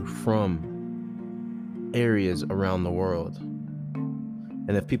 hide you from areas around the world.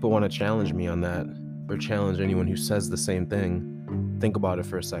 And if people want to challenge me on that, or challenge anyone who says the same thing, think about it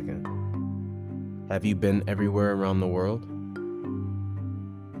for a second. Have you been everywhere around the world?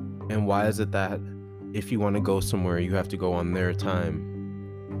 And why is it that if you want to go somewhere, you have to go on their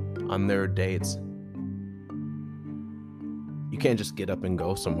time, on their dates? You can't just get up and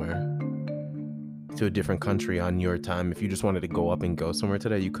go somewhere to a different country on your time. If you just wanted to go up and go somewhere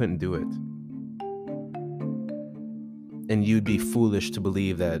today, you couldn't do it. And you'd be foolish to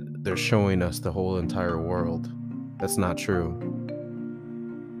believe that they're showing us the whole entire world. That's not true.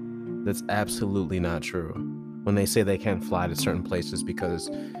 That's absolutely not true. When they say they can't fly to certain places because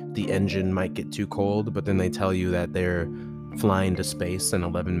the engine might get too cold, but then they tell you that they're flying to space in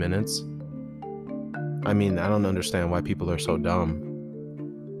 11 minutes. I mean, I don't understand why people are so dumb,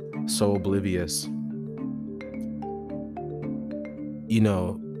 so oblivious.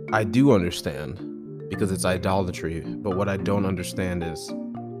 I do understand because it's idolatry, but what I don't understand is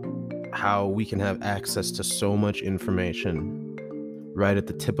how we can have access to so much information right at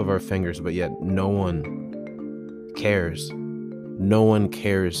the tip of our fingers, but yet no one cares. No one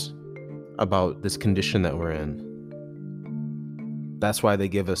cares about this condition that we're in. That's why they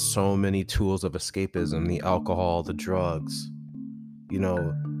give us so many tools of escapism: the alcohol, the drugs,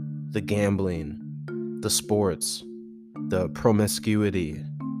 the gambling, the sports, the promiscuity,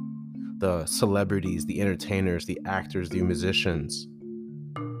 the celebrities, the entertainers, the actors, the musicians,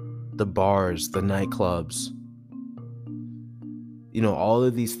 the bars, the nightclubs. All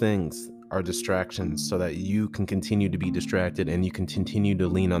of these things are distractions so that you can continue to be distracted and you can continue to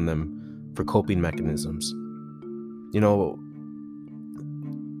lean on them for coping mechanisms.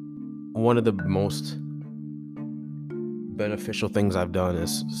 One of the most beneficial things I've done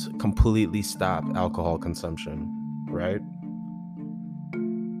is completely stop alcohol consumption, right?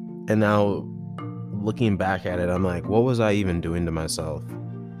 And now looking back at it, I'm like, what was I even doing to myself?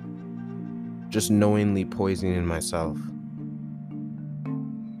 Just knowingly poisoning myself.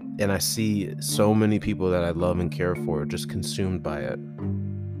 And I see so many people that I love and care for just consumed by it.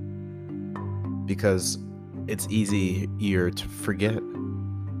 Because it's easier to forget.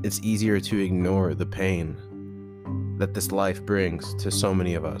 It's easier to ignore the pain that this life brings to so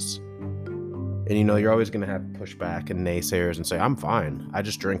many of us. And you're always going to have pushback and naysayers and say, I'm fine. I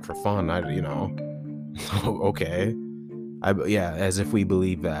just drink for fun. Okay. As if we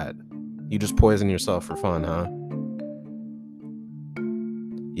believe that. You just poison yourself for fun, huh?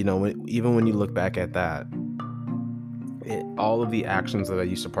 Even when you look back at that, all of the actions that I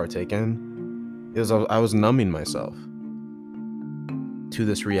used to partake in, I was numbing myself to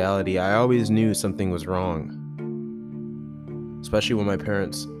this reality. I always knew something was wrong, especially when my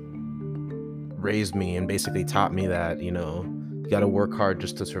parents raised me and basically taught me that, you know, you got to work hard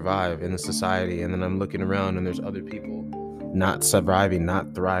just to survive in the society. And then I'm looking around and there's other people not surviving,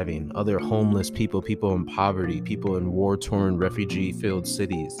 not thriving, other homeless people, people in poverty, people in war-torn, refugee-filled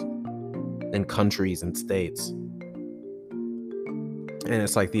cities and countries and states. And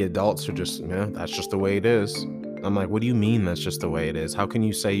it's like the adults are just, yeah, that's just the way it is. I'm like, what do you mean that's just the way it is? How can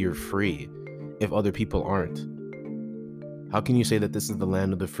you say you're free if other people aren't? How can you say that this is the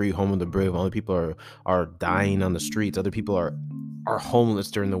land of the free, home of the brave? Other people are dying on the streets. Other people are homeless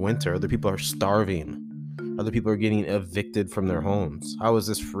during the winter. Other people are starving. Other people are getting evicted from their homes. How is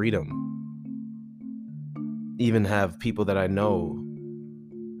this freedom? Even have people that I know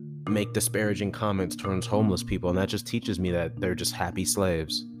make disparaging comments towards homeless people, and that just teaches me that they're just happy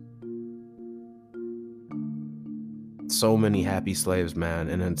slaves. So many happy slaves, man,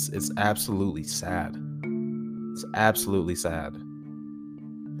 and it's absolutely sad. It's absolutely sad.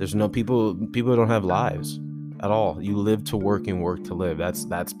 There's no people don't have lives at all. You live to work and work to live.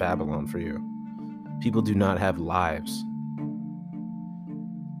 That's Babylon for you. People do not have lives.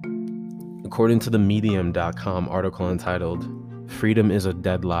 According to the Medium.com article entitled "Freedom is a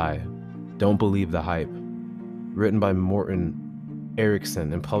Dead Lie. Don't Believe the Hype," written by Morten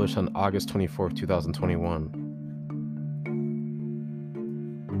Eriksson and published on August 24th, 2021.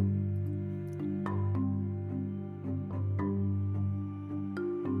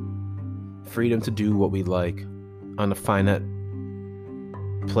 Freedom to do what we like on a finite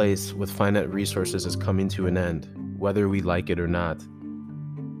place with finite resources is coming to an end, whether we like it or not.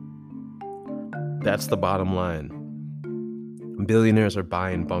 That's the bottom line. Billionaires are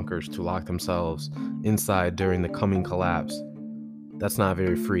buying bunkers to lock themselves inside during the coming collapse. That's not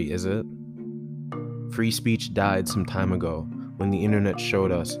very free, is it? Free speech died some time ago when the internet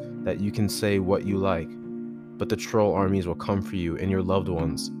showed us that you can say what you like, but the troll armies will come for you and your loved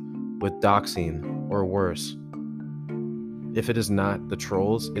ones with doxing or worse. If it is not the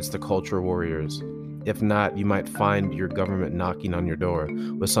trolls, it's the culture warriors. If not, you might find your government knocking on your door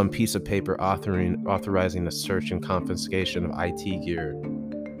with some piece of paper authorizing the search and confiscation of IT gear.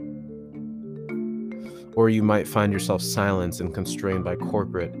 Or you might find yourself silenced and constrained by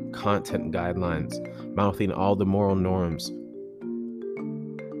corporate content guidelines, mouthing all the moral norms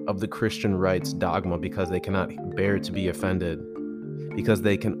of the Christian rights dogma because they cannot bear to be offended, because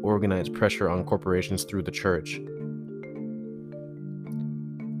they can organize pressure on corporations through the church.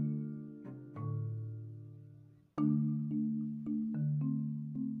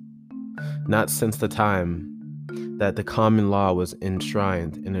 Not since the time that the common law was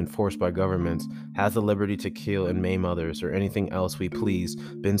enshrined and enforced by governments has the liberty to kill and maim others or anything else we please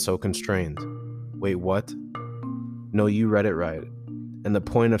been so constrained. Wait, what? No, you read it right. And the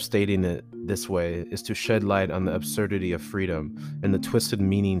point of stating it this way is to shed light on the absurdity of freedom and the twisted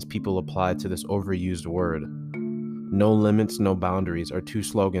meanings people apply to this overused word. No limits, no boundaries are two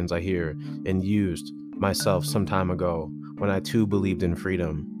slogans I hear and used myself some time ago when I too believed in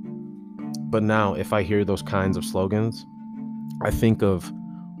freedom. But now, if I hear those kinds of slogans, I think of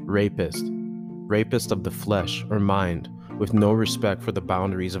rapist of the flesh or mind with no respect for the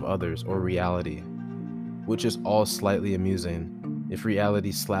boundaries of others or reality, which is all slightly amusing if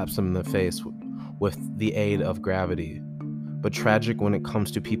reality slaps them in the face with the aid of gravity, but tragic when it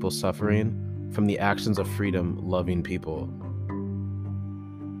comes to people suffering from the actions of freedom-loving people.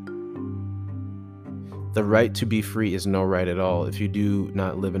 The right to be free is no right at all if you do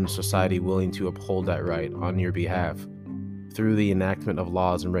not live in a society willing to uphold that right on your behalf through the enactment of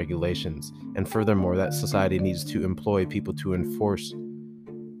laws and regulations. And furthermore, that society needs to employ people to enforce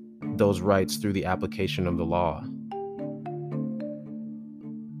those rights through the application of the law.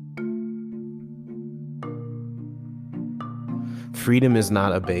 Freedom is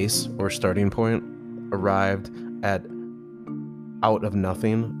not a base or starting point arrived at out of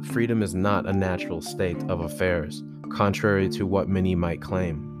nothing. Freedom is not a natural state of affairs, contrary to what many might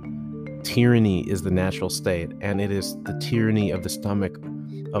claim. Tyranny is the natural state, and it is the tyranny of the stomach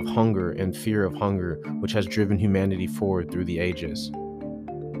of hunger and fear of hunger which has driven humanity forward through the ages.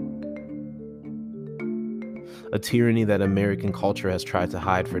 A tyranny that American culture has tried to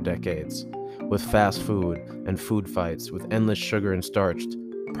hide for decades, with fast food and food fights, with endless sugar and starched,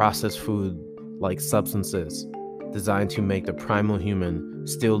 processed food-like substances, designed to make the primal human,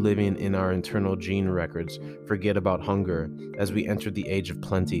 still living in our internal gene records, forget about hunger as we enter the age of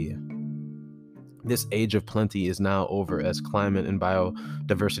plenty. This age of plenty is now over as climate and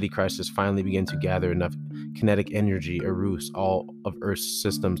biodiversity crisis finally begin to gather enough kinetic energy arouse all of Earth's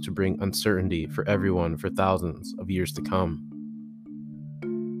systems to bring uncertainty for everyone for thousands of years to come.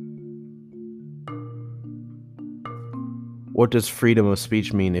 What does freedom of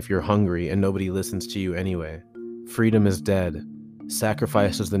speech mean if you're hungry and nobody listens to you anyway? Freedom is dead.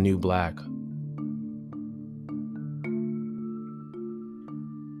 Sacrifice is the new black.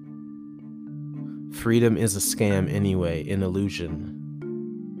 Freedom is a scam anyway, an illusion.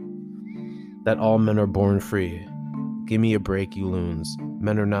 That all men are born free. Give me a break, you loons.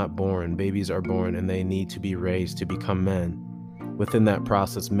 Men are not born, babies are born, and they need to be raised to become men. Within that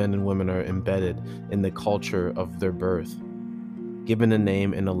process, men and women are embedded in the culture of their birth, given a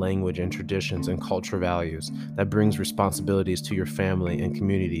name and a language and traditions and culture values that brings responsibilities to your family and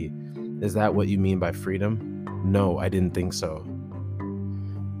community. Is that what you mean by freedom? No, I didn't think so.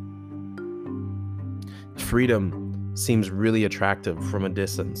 Freedom seems really attractive from a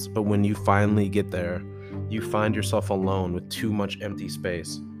distance, but when you finally get there, you find yourself alone with too much empty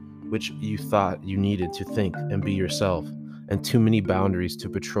space, which you thought you needed to think and be yourself, and too many boundaries to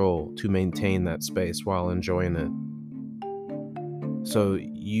patrol to maintain that space while enjoying it. So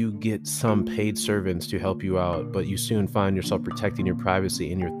you get some paid servants to help you out, but you soon find yourself protecting your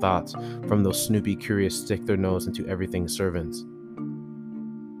privacy and your thoughts from those snoopy, curious, stick their nose into everything servants.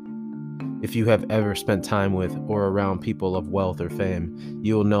 If you have ever spent time with or around people of wealth or fame,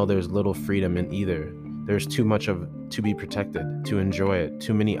 you will know there's little freedom in either. There's too much of to be protected, to enjoy it.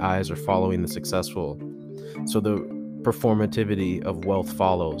 Too many eyes are following the successful. So the performativity of wealth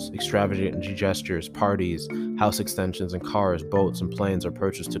follows. Extravagant gestures, parties, house extensions, and cars, boats, and planes are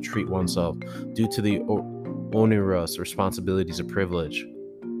purchased to treat oneself due to the onerous responsibilities of privilege.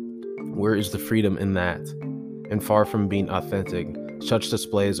 Where is the freedom in that? And far from being authentic, such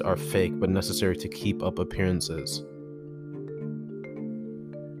displays are fake but necessary to keep up appearances.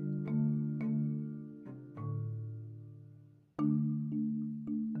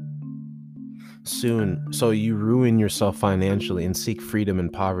 Soon, so you ruin yourself financially and seek freedom in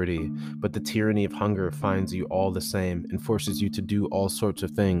poverty, but the tyranny of hunger finds you all the same and forces you to do all sorts of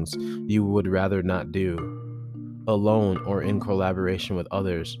things you would rather not do, alone or in collaboration with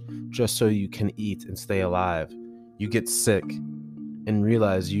others, just so you can eat and stay alive. You get sick and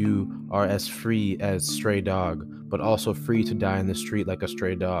realize you are as free as stray dog, but also free to die in the street like a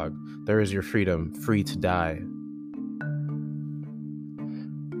stray dog. There is your freedom, free to die.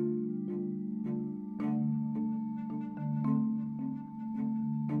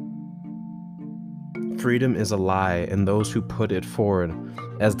 Freedom is a lie, and those who put it forward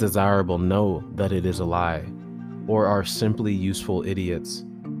as desirable know that it is a lie, or are simply useful idiots.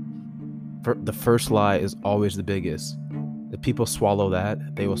 The first lie is always the biggest. If people swallow that,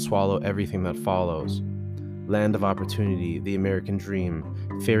 they will swallow everything that follows. Land of opportunity, the American dream,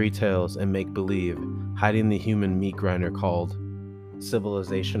 fairy tales, and make-believe, hiding the human meat grinder called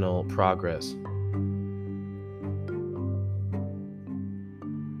civilizational progress.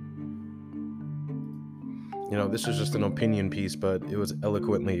 You know, this is just an opinion piece, but it was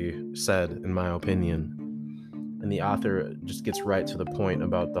eloquently said, in my opinion. And the author just gets right to the point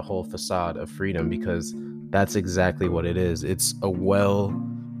about the whole facade of freedom, because that's exactly what it is. It's a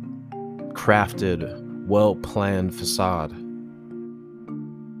well-crafted, well-planned facade.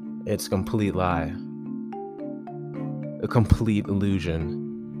 It's a complete lie. A complete illusion.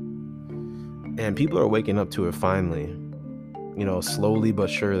 And people are waking up to it finally. You know, slowly but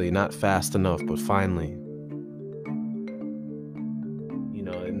surely, not fast enough, but finally.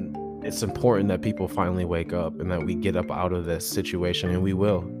 It's important that people finally wake up and that we get up out of this situation, and we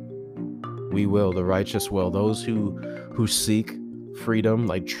will. We will. The righteous will. Those who seek freedom,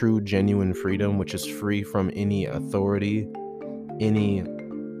 like true, genuine freedom, which is free from any authority, any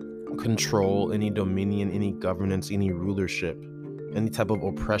control, any dominion, any governance, any rulership, any type of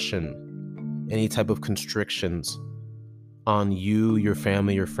oppression, any type of constrictions on you, your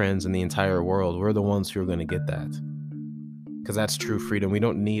family, your friends, and the entire world. We're the ones who are going to get that. Because that's true freedom. We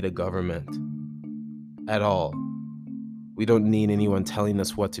don't need a government at all. We don't need anyone telling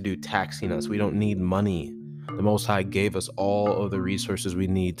us what to do, taxing us. We don't need money. The Most High gave us all of the resources we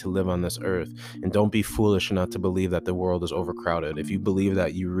need to live on this earth. And don't be foolish enough to believe that the world is overcrowded. If you believe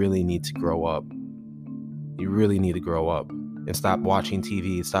that, you really need to grow up. You really need to grow up and stop watching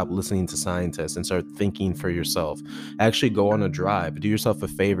TV, stop listening to scientists, and start thinking for yourself. Actually go on a drive. Do yourself a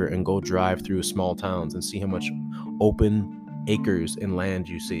favor and go drive through small towns and see how much open acres in land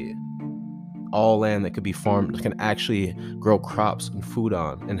you see. All land that could be farmed, that can actually grow crops and food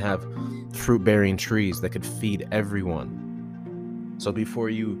on, and have fruit-bearing trees that could feed everyone. So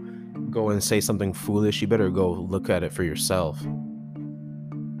before you go and say something foolish, you better go look at it for yourself.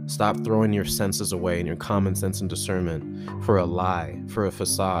 Stop throwing your senses away and your common sense and discernment for a lie, for a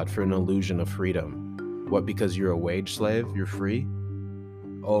facade, for an illusion of freedom. What, because you're a wage slave, you're free?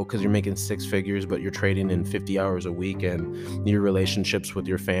 Oh, because you're making six figures, but you're trading in 50 hours a week and your relationships with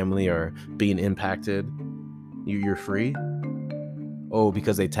your family are being impacted. You're free? Oh,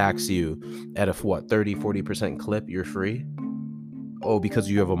 because they tax you at a what, 30, 40% clip, you're free? Oh, because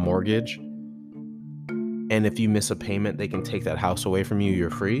you have a mortgage? And if you miss a payment, they can take that house away from you,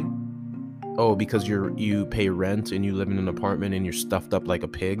 you're free? Oh, because you pay rent and you live in an apartment and you're stuffed up like a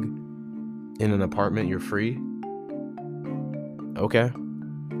pig in an apartment, you're free? Okay.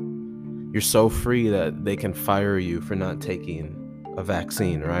 You're so free that they can fire you for not taking a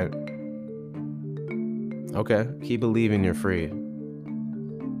vaccine, right? Okay, keep believing you're free.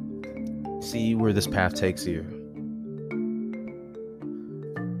 See where this path takes you.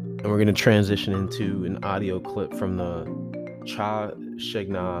 And we're going to transition into an audio clip from the Cha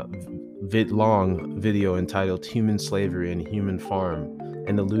Shegna Long video entitled Human Slavery and Human Farm: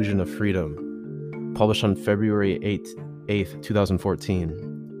 An Illusion of Freedom, published on February 8th, 2014.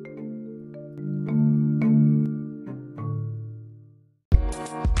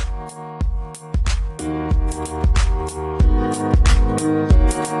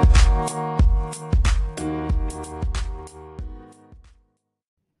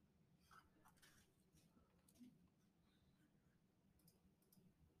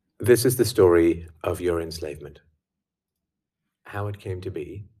 This is the story of your enslavement, how it came to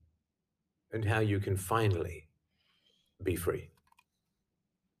be, and how you can finally be free.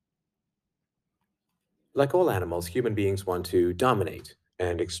 Like all animals, human beings want to dominate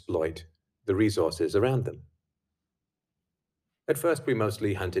and exploit the resources around them. At first, we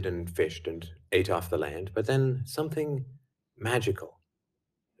mostly hunted and fished and ate off the land, but then something magical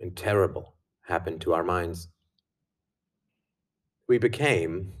and terrible happened to our minds. We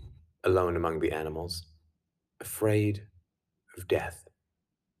became, alone among the animals, afraid of death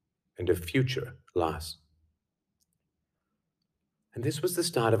and of future loss. And this was the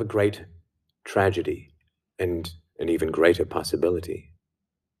start of a great tragedy and an even greater possibility.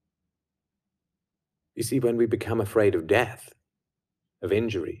 You see, when we become afraid of death, of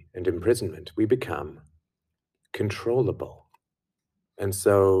injury and imprisonment, we become controllable and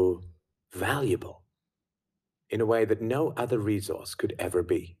so valuable in a way that no other resource could ever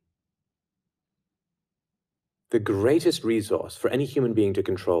be. The greatest resource for any human being to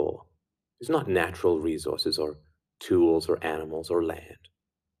control is not natural resources or tools or animals or land,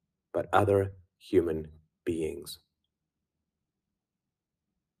 but other human beings.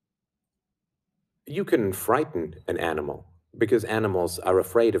 You can frighten an animal because animals are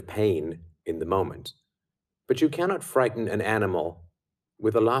afraid of pain in the moment, but you cannot frighten an animal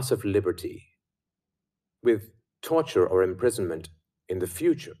with a loss of liberty, with torture or imprisonment in the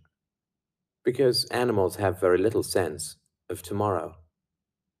future, because animals have very little sense of tomorrow.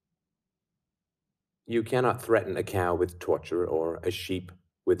 You cannot threaten a cow with torture or a sheep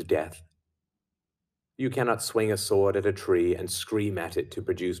with death. You cannot swing a sword at a tree and scream at it to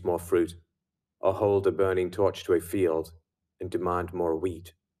produce more fruit, or hold a burning torch to a field and demand more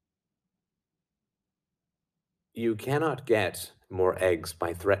wheat. You cannot get more eggs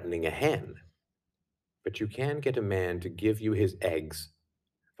by threatening a hen, but you can get a man to give you his eggs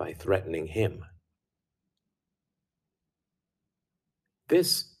by threatening him.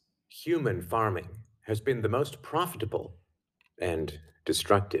 This human farming has been the most profitable and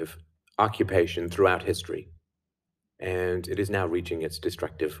destructive occupation throughout history, and it is now reaching its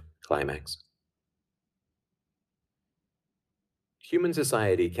destructive climax. Human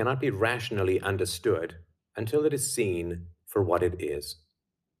society cannot be rationally understood until it is seen for what it is: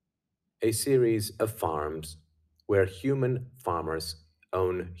 a series of farms where human farmers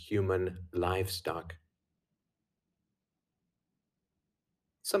own human livestock.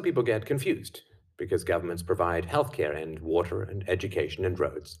 Some people get confused because governments provide healthcare and water and education and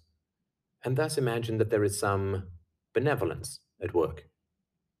roads, and thus imagine that there is some benevolence at work.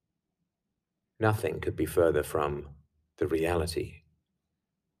 Nothing could be further from the reality.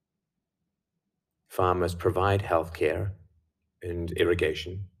 Farmers provide healthcare and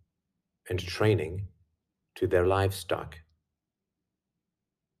irrigation and training to their livestock.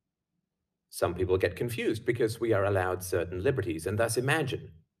 Some people get confused because we are allowed certain liberties and thus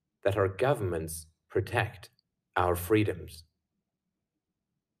imagine that our governments protect our freedoms.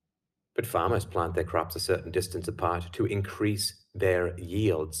 But farmers plant their crops a certain distance apart to increase their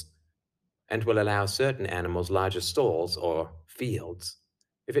yields, and will allow certain animals larger stalls or fields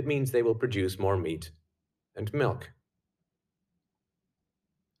if it means they will produce more meat and milk.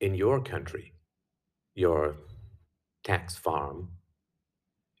 In your country, your tax farm,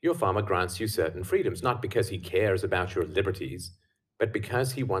 your farmer grants you certain freedoms, not because he cares about your liberties, but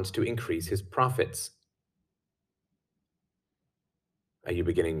because he wants to increase his profits. Are you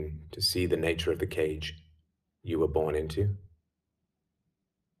beginning to see the nature of the cage you were born into?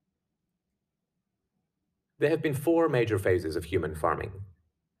 There have been 4 major phases of human farming.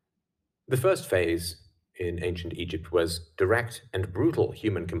 The first phase in ancient Egypt was direct and brutal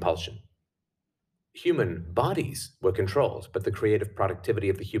human compulsion. Human bodies were controlled, but the creative productivity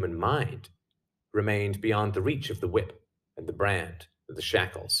of the human mind remained beyond the reach of the whip and the brand and the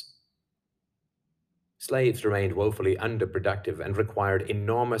shackles. Slaves remained woefully underproductive and required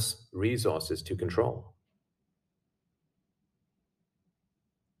enormous resources to control.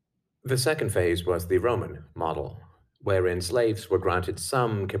 The second phase was the Roman model, wherein slaves were granted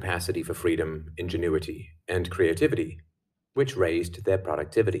some capacity for freedom, ingenuity, and creativity, which raised their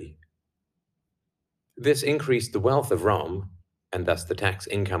productivity. This increased the wealth of Rome, and thus the tax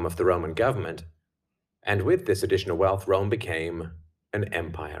income of the Roman government, and with this additional wealth, Rome became an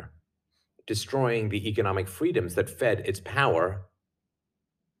empire, destroying the economic freedoms that fed its power,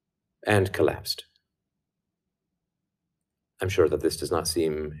 and collapsed. I'm sure that this does not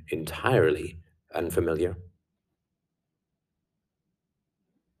seem entirely unfamiliar.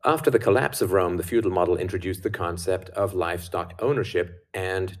 After the collapse of Rome, the feudal model introduced the concept of livestock ownership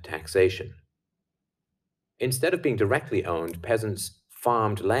and taxation. Instead of being directly owned, peasants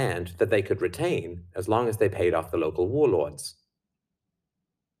farmed land that they could retain as long as they paid off the local warlords.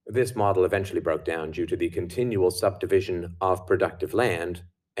 This model eventually broke down due to the continual subdivision of productive land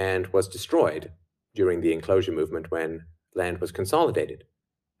and was destroyed during the enclosure movement when land was consolidated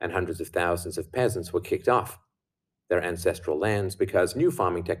and hundreds of thousands of peasants were kicked off their ancestral lands because new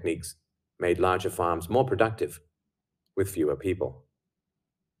farming techniques made larger farms more productive with fewer people.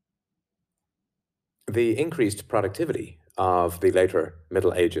 The increased productivity of the later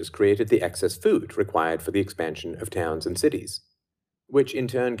Middle Ages created the excess food required for the expansion of towns and cities, which in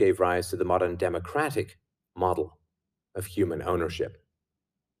turn gave rise to the modern democratic model of human ownership.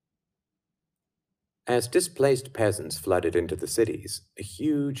 As displaced peasants flooded into the cities, a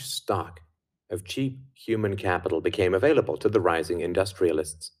huge stock of cheap human capital became available to the rising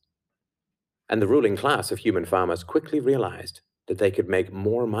industrialists. And the ruling class of human farmers quickly realized that they could make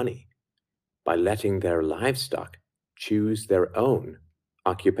more money by letting their livestock choose their own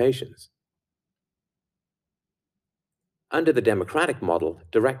occupations. Under the democratic model,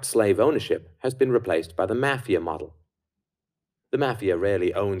 direct slave ownership has been replaced by the mafia model. The mafia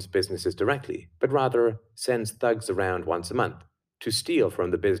rarely owns businesses directly, but rather sends thugs around once a month to steal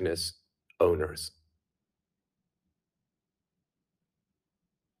from the business owners.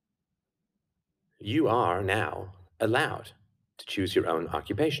 You are now allowed to choose your own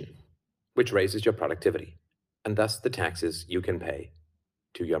occupation, which raises your productivity, and thus the taxes you can pay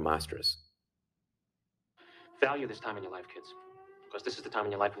to your masters. Value this time in your life, kids, because this is the time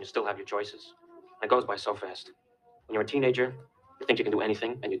in your life when you still have your choices. And it goes by so fast. When you're a teenager, you think you can do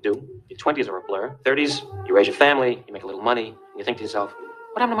anything, and you do. Your 20s are a blur. 30s, you raise your family, you make a little money, and you think to yourself,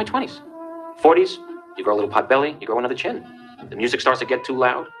 what happened to my 20s? 40s, you grow a little pot belly, you grow another chin. The music starts to get too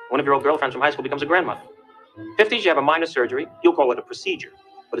loud. One of your old girlfriends from high school becomes a grandmother. 50s, you have a minor surgery. You'll call it a procedure,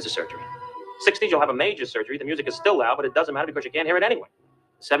 but it's a surgery. 60s, you'll have a major surgery. The music is still loud, but it doesn't matter because you can't hear it anyway.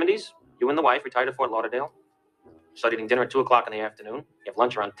 70s, you and the wife retire to Fort Lauderdale. Start eating dinner at 2 o'clock in the afternoon. You have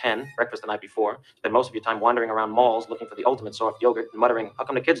lunch around 10, breakfast the night before. Spend most of your time wandering around malls looking for the ultimate soft yogurt and muttering, how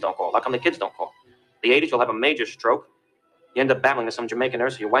come the kids don't call? How come the kids don't call? The 80s, you'll have a major stroke. You end up battling with some Jamaican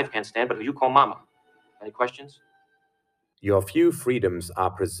nurse who your wife can't stand, but who you call mama. Any questions? Your few freedoms are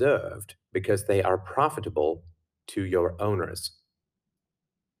preserved because they are profitable to your owners.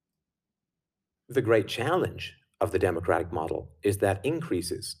 The great challenge of the democratic model is that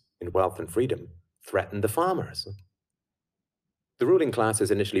increases in wealth and freedom threaten the farmers. The ruling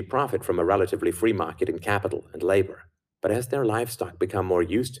classes initially profit from a relatively free market in capital and labor, but as their livestock become more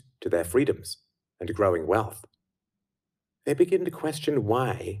used to their freedoms and growing wealth, they begin to question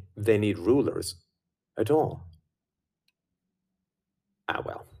why they need rulers at all.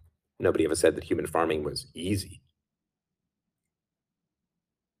 Well, nobody ever said that human farming was easy.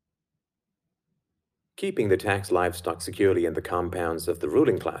 Keeping the taxed livestock securely in the compounds of the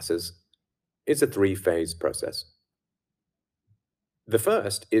ruling classes is a 3-phase process. The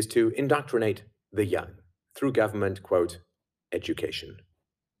first is to indoctrinate the young through government, quote, education.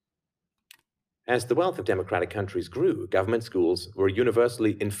 As the wealth of democratic countries grew, government schools were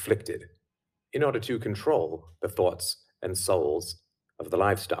universally inflicted in order to control the thoughts and souls of the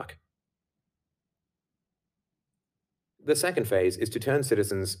livestock. The second phase is to turn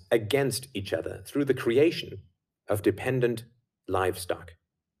citizens against each other through the creation of dependent livestock.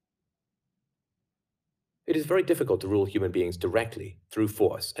 It is very difficult to rule human beings directly through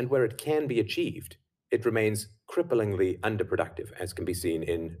force, and where it can be achieved, it remains cripplingly underproductive, as can be seen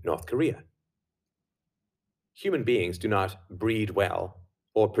in North Korea. Human beings do not breed well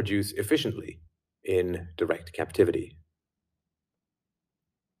or produce efficiently in direct captivity.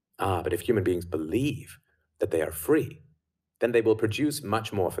 But if human beings believe that they are free, then they will produce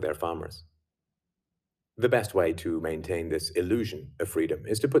much more for their farmers. The best way to maintain this illusion of freedom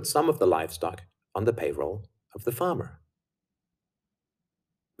is to put some of the livestock on the payroll of the farmer.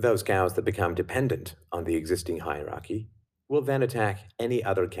 Those cows that become dependent on the existing hierarchy will then attack any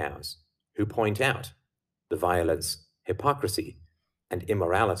other cows who point out the violence, hypocrisy, and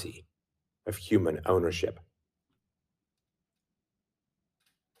immorality of human ownership.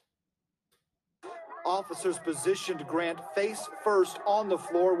 Officers positioned Grant face first on the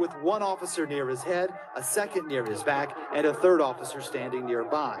floor with one officer near his head, a second near his back, and a third officer standing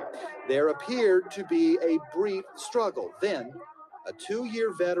nearby. There appeared to be a brief struggle. Then, a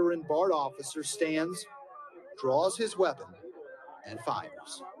 2-year veteran BART officer stands, draws his weapon, and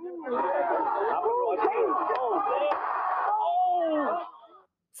fires.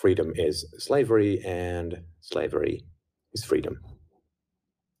 Freedom is slavery, and slavery is freedom.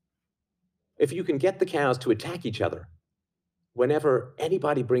 If you can get the cows to attack each other whenever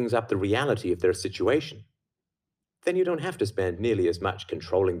anybody brings up the reality of their situation, then you don't have to spend nearly as much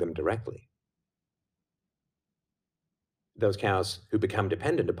controlling them directly. Those cows who become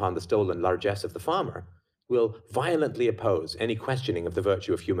dependent upon the stolen largesse of the farmer will violently oppose any questioning of the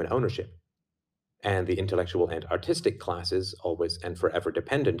virtue of human ownership. And the intellectual and artistic classes, always and forever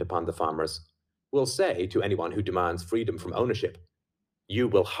dependent upon the farmers, will say to anyone who demands freedom from ownership, "You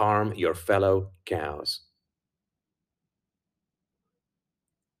will harm your fellow cows."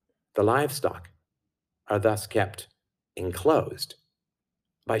 The livestock are thus kept enclosed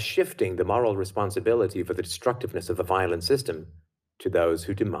by shifting the moral responsibility for the destructiveness of the violent system to those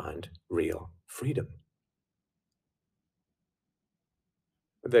who demand real freedom.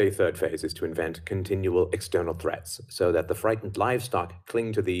 The third phase is to invent continual external threats so that the frightened livestock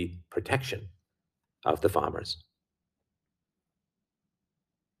cling to the protection of the farmers.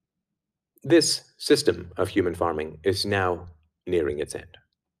 This system of human farming is now nearing its end.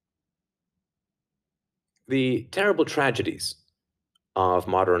 The terrible tragedies of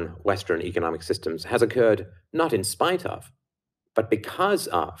modern Western economic systems has occurred not in spite of, but because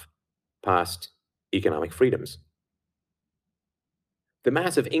of past economic freedoms. The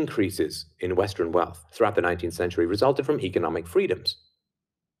massive increases in Western wealth throughout the 19th century resulted from economic freedoms.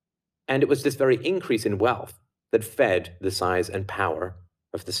 And it was this very increase in wealth that fed the size and power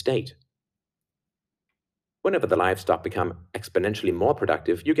of the state. Whenever the livestock become exponentially more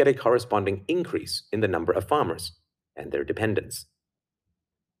productive, you get a corresponding increase in the number of farmers and their dependents.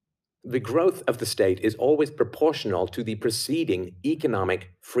 The growth of the state is always proportional to the preceding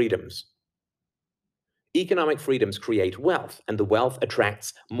economic freedoms. Economic freedoms create wealth, and the wealth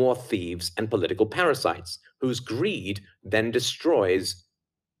attracts more thieves and political parasites, whose greed then destroys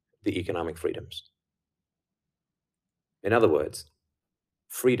the economic freedoms. In other words,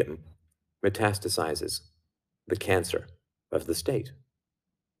 freedom metastasizes the cancer of the state.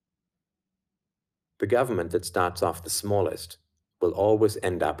 The government that starts off the smallest will always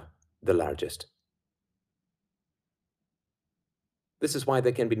end up the largest. This is why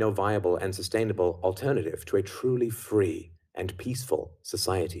there can be no viable and sustainable alternative to a truly free and peaceful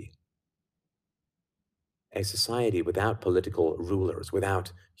society. A society without political rulers,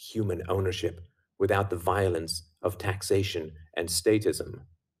 without human ownership, without the violence of taxation and statism.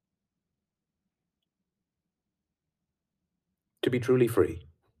 To be truly free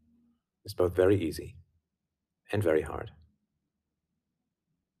is both very easy and very hard.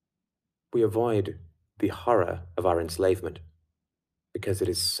 We avoid the horror of our enslavement because it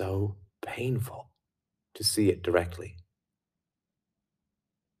is so painful to see it directly.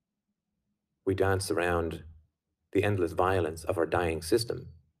 We dance around the endless violence of our dying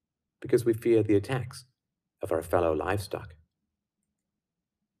system because we fear the attacks of our fellow livestock.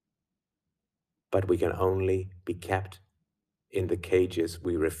 But we can only be kept in the cages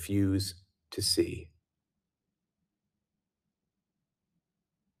we refuse to see.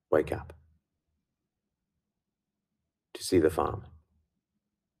 Wake up. To see the farm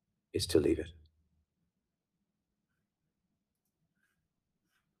is to leave it.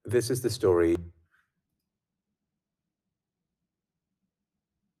 This is the story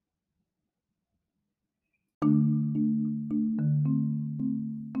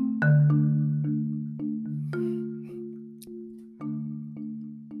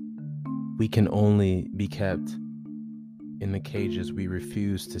We can only be kept in the cages we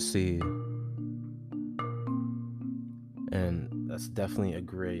refuse to see. And that's definitely a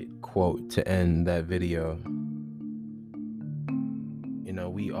great quote to end that video.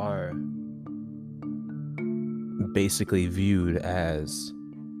 We are basically viewed as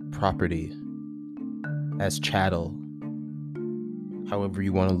property, as chattel, however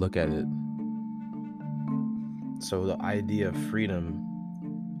you want to look at it. So the idea of freedom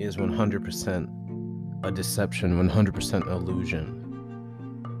is 100% a deception, 100% illusion.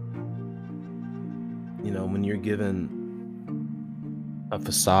 When you're given a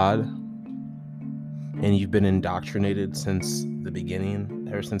facade and you've been indoctrinated since the beginning,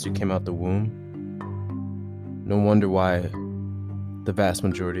 ever since you came out the womb, no wonder why the vast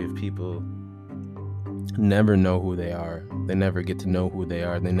majority of people never know who they are. They never get to know who they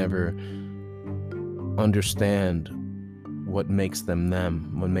are. They never understand what makes them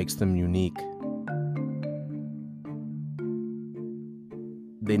them, what makes them unique.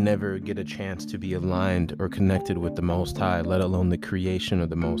 They never get a chance to be aligned or connected with the Most High, let alone the creation of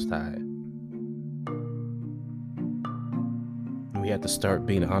the Most High. We have to start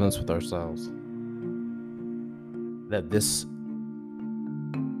being honest with ourselves that this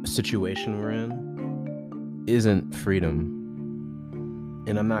situation we're in isn't freedom.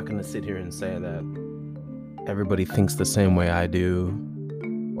 And I'm not going to sit here and say that everybody thinks the same way I do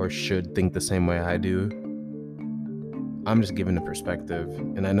or should think the same way I do. I'm just giving a perspective,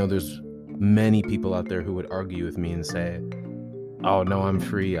 and I know there's many people out there who would argue with me and say, oh no, I'm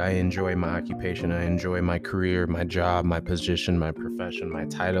free, I enjoy my occupation, I enjoy my career, my job, my position, my profession, my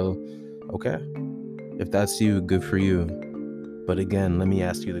title. Okay, if that's you, good for you. But again, let me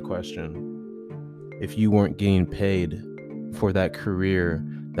ask you the question. If you weren't getting paid for that career,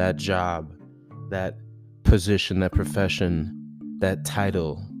 that job, that position, that profession, that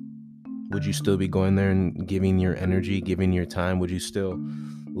title, would you still be going there and giving your energy, giving your time? Would you still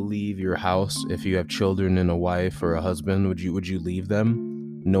leave your house if you have children and a wife or a husband? Would you leave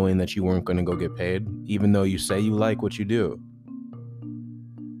them knowing that you weren't going to go get paid, even though you say you like what you do?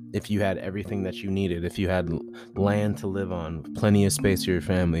 If you had everything that you needed, if you had land to live on, plenty of space for your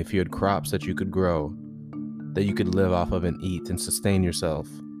family, if you had crops that you could grow, that you could live off of and eat and sustain yourself,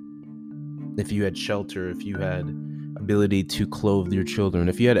 if you had shelter, if you had ability to clothe your children,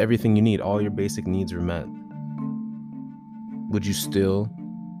 if you had everything you need, all your basic needs were met, would you still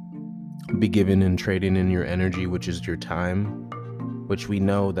be giving and trading in your energy, which is your time, which we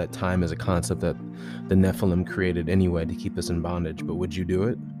know that time is a concept that the Nephilim created anyway to keep us in bondage, but would you do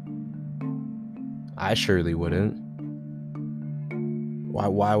it? I surely wouldn't.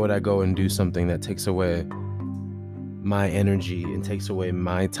 Why would I go and do something that takes away my energy and takes away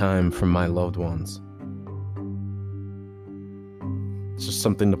my time from my loved ones? It's just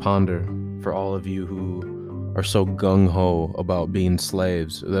something to ponder for all of you who are so gung-ho about being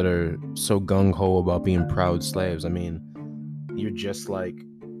slaves, that are so gung-ho about being proud slaves. I mean, you're just like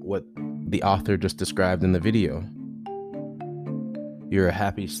what the author just described in the video. You're a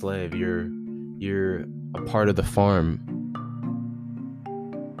happy slave. You're a part of the farm.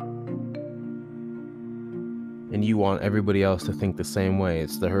 And you want everybody else to think the same way.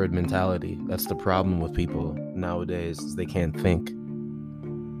 It's the herd mentality. That's the problem with people nowadays, is they can't think.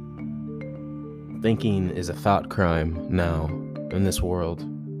 Thinking is a thought crime now in this world.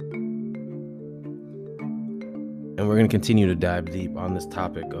 And we're going to continue to dive deep on this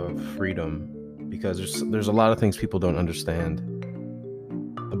topic of freedom, because there's a lot of things people don't understand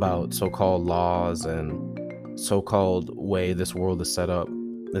about so-called laws and so-called way this world is set up.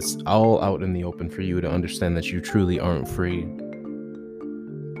 It's all out in the open for you to understand that you truly aren't free.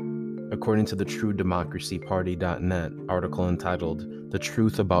 According to the TrueDemocracyParty.net article entitled "The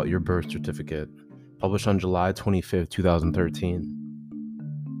Truth About Your Birth Certificate," published on July 25th, 2013.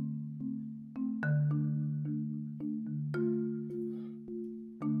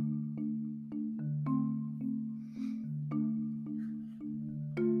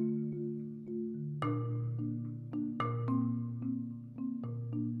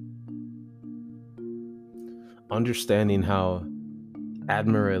 Understanding how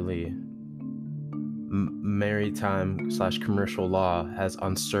admirably maritime/commercial law has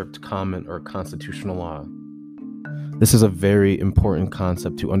usurped common or constitutional law. This is a very important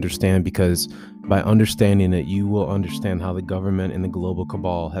concept to understand, because by understanding it, you will understand how the government and the global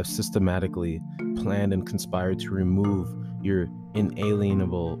cabal have systematically planned and conspired to remove your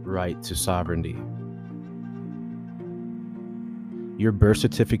inalienable right to sovereignty. Your birth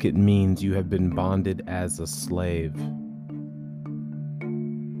certificate means you have been bonded as a slave.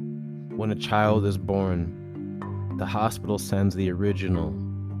 When a child is born, the hospital sends the original,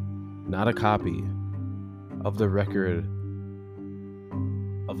 not a copy, of the record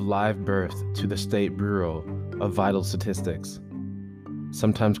of live birth to the State Bureau of Vital Statistics,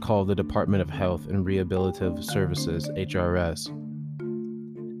 sometimes called the Department of Health and Rehabilitative Services, HRS.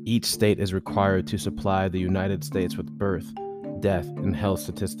 Each state is required to supply the United States with birth, death, and health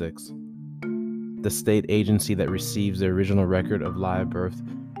statistics. The state agency that receives the original record of live birth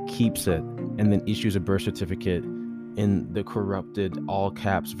keeps it and then issues a birth certificate in the corrupted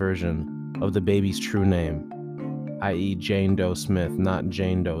all-caps version of the baby's true name, i.e. Jane Doe Smith, not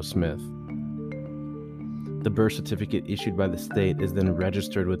Jane Doe Smith. The birth certificate issued by the state is then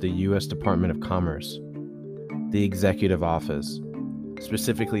registered with the U.S. Department of Commerce, the executive office,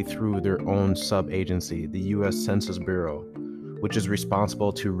 specifically through their own sub-agency, the U.S. Census Bureau, which is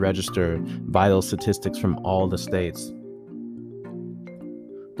responsible to register vital statistics from all the states.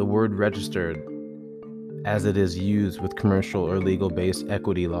 The word registered, as it is used with commercial or legal-based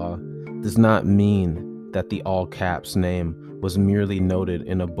equity law, does not mean that the all-caps name was merely noted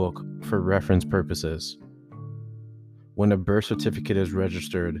in a book for reference purposes. When a birth certificate is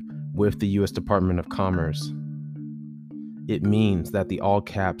registered with the U.S. Department of Commerce, it means that the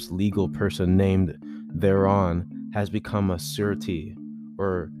all-caps legal person named thereon has become a surety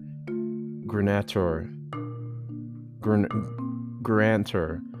or grantor,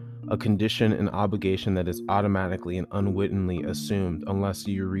 a condition and obligation that is automatically and unwittingly assumed unless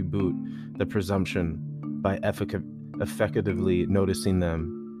you reboot the presumption by effectively noticing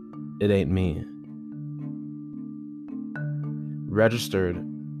them. It ain't me. Registered,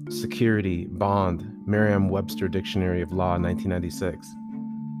 security, bond, Merriam-Webster Dictionary of Law, 1996.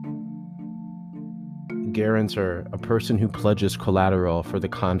 Guarantor, a person who pledges collateral for the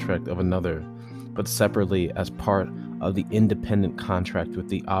contract of another, but separately as part of the independent contract with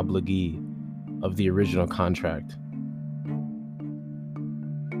the obligee of the original contract.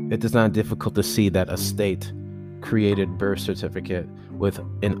 It is not difficult to see that a state-created birth certificate with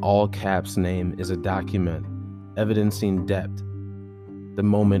an all-caps name is a document evidencing debt the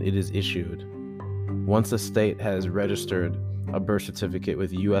moment it is issued. Once a state has registered a birth certificate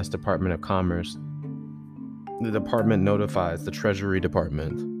with the U.S. Department of Commerce, the department notifies the Treasury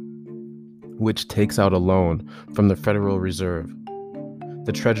Department, which takes out a loan from the Federal Reserve.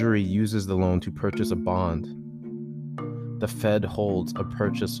 The Treasury uses the loan to purchase a bond. The Fed holds a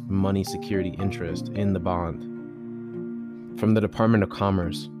purchase money security interest in the bond from the Department of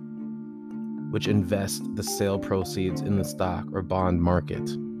Commerce, which invests the sale proceeds in the stock or bond market.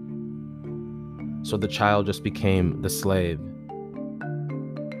 So the child just became the slave.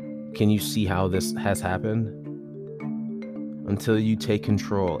 Can you see how this has happened? Until you take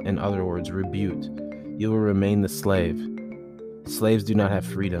control, in other words, rebuke, you will remain the slave. Slaves do not have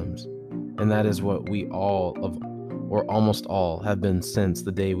freedoms, and that is what we all or almost all have been since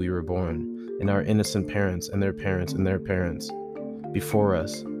the day we were born, and our innocent parents and their parents and their parents before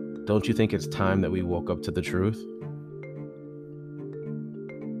us. Don't you think it's time that we woke up to the truth?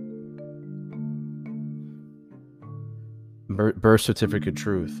 Birth certificate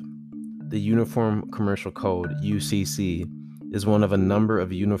truth. The Uniform Commercial Code, UCC, is one of a number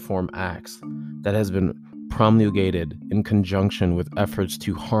of uniform acts that has been promulgated in conjunction with efforts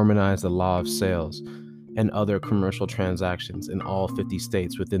to harmonize the law of sales and other commercial transactions in all 50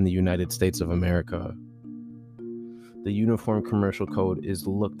 states within the United States of America. The Uniform Commercial Code is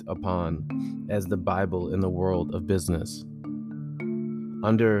looked upon as the Bible in the world of business.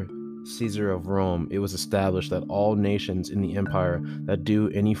 Under Caesar of Rome, it was established that all nations in the empire that do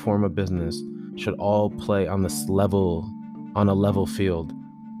any form of business should all play on a level field.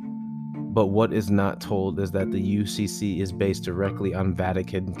 But what is not told is that the UCC is based directly on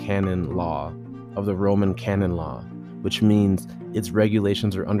Vatican canon law of the Roman canon law, which means its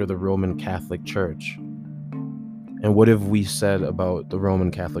regulations are under the Roman Catholic Church. And what have we said about the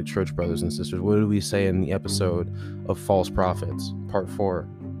Roman Catholic Church, brothers and sisters? What did we say in the episode of False Prophets, Part 4?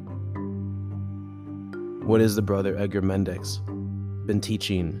 What is the brother Edgar Mendix been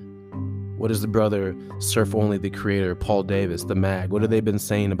teaching? What is the brother Surf Only the Creator, Paul Davis, the Mag? What have they been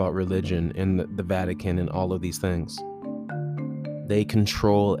saying about religion and the Vatican and all of these things? They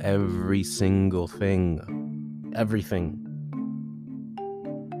control every single thing. Everything.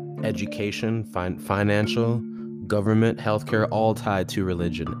 Education, financial, government, healthcare, all tied to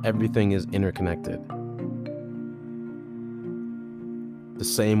religion. Everything is interconnected. The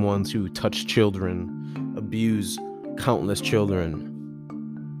same ones who touch children, abuse countless children,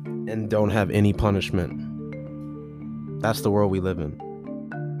 and don't have any punishment. That's the world we live in.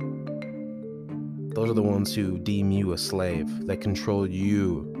 Those are the ones who deem you a slave, that control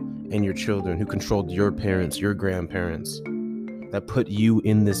you and your children, who controlled your parents, your grandparents, that put you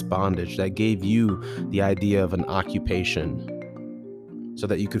in this bondage, that gave you the idea of an occupation so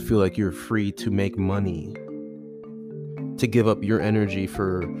that you could feel like you're free to make money, to give up your energy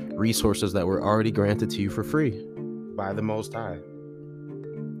for resources that were already granted to you for free by the Most High.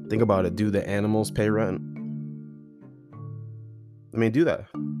 Think about it. Do the animals pay rent? I mean, do that.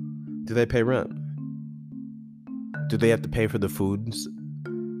 Do they pay rent? Do they have to pay for the foods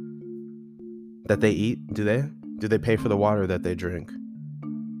that they eat? Do they? Do they pay for the water that they drink?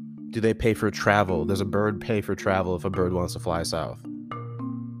 Do they pay for travel? Does a bird pay for travel if a bird wants to fly south?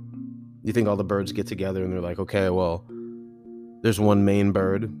 You think all the birds get together and they're like, okay, well, there's one main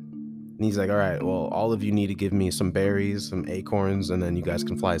bird. And he's like, all right, well, all of you need to give me some berries, some acorns, and then you guys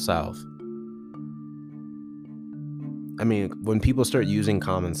can fly south. I mean, when people start using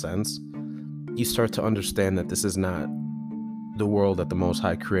common sense, you start to understand that this is not the world that the Most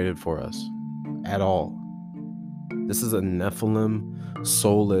High created for us at all. This is a Nephilim,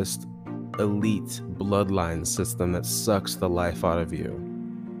 soulless, elite bloodline system that sucks the life out of you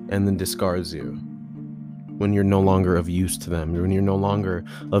and then discards you when you're no longer of use to them, when you're no longer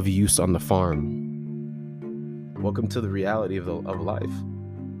of use on the farm. Welcome to the reality of life.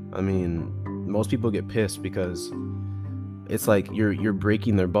 I mean, most people get pissed because it's like you're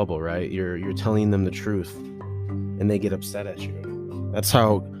breaking their bubble, right? You're telling them the truth and they get upset at you. That's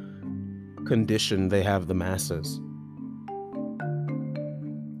how conditioned they have the masses.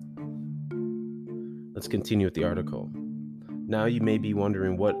 Let's continue with the article. Now you may be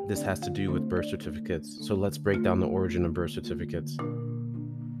wondering what this has to do with birth certificates, so let's break down the origin of birth certificates.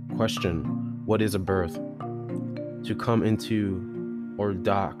 Question: what is a birth? To come into or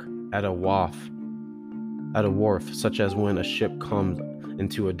dock at a wharf, such as when a ship comes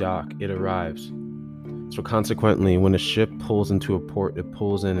into a dock, it arrives. So consequently, when a ship pulls into a port, it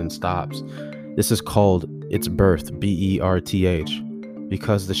pulls in and stops. This is called its berth, B-E-R-T-H,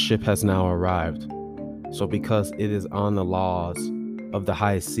 because the ship has now arrived. So because it is on the laws of the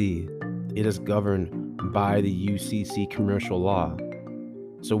high sea, it is governed by the UCC commercial law.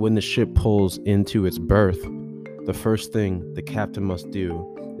 So when the ship pulls into its berth, the first thing the captain must do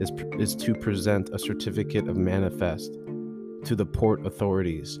is to present a certificate of manifest to the port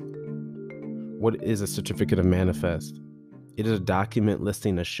authorities. What is a certificate of manifest? It is a document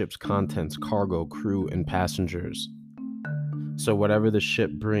listing a ship's contents, cargo, crew, and passengers. So whatever the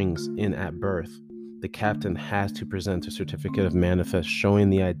ship brings in at berth, the captain has to present a certificate of manifest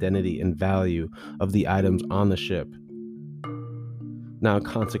showing the identity and value of the items on the ship. Now,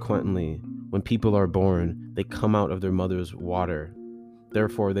 consequently, when people are born, they come out of their mother's water.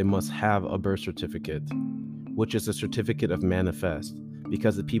 Therefore, they must have a birth certificate, which is a certificate of manifest,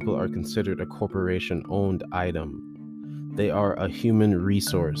 because the people are considered a corporation-owned item. They are a human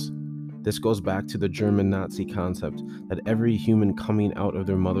resource. This goes back to the German Nazi concept that every human coming out of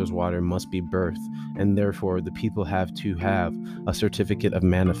their mother's water must be birthed, and therefore the people have to have a certificate of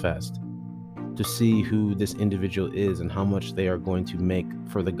manifest to see who this individual is and how much they are going to make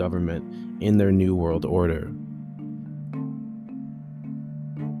for the government in their new world order.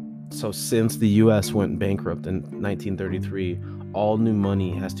 So since the US went bankrupt in 1933, all new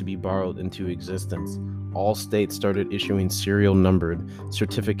money has to be borrowed into existence. All states started issuing serial numbered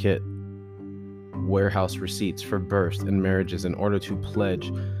certificate warehouse receipts for births and marriages in order to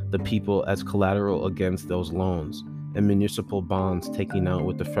pledge the people as collateral against those loans, and municipal bonds taken out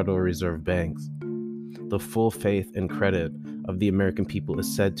with the Federal Reserve banks. The full faith and credit of the American people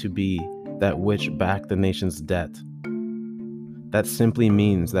is said to be that which backed the nation's debt. That simply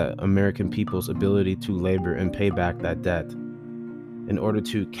means that American people's ability to labor and pay back that debt. In order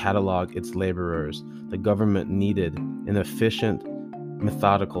to catalog its laborers, the government needed an efficient,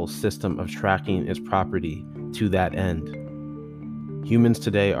 methodical system of tracking its property to that end. Humans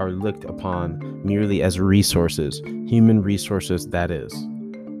today are looked upon merely as resources, human resources, that is.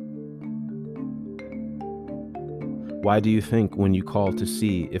 Why do you think when you call to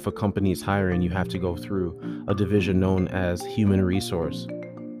see if a company is hiring, you have to go through a division known as human resource?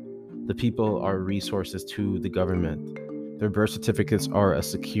 The people are resources to the government. Their birth certificates are a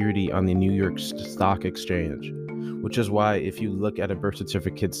security on the New York Stock Exchange, which is why if you look at a birth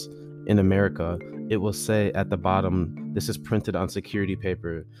certificates in America, it will say at the bottom, this is printed on security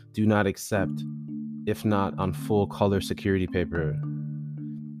paper. Do not accept, if not on full color security paper.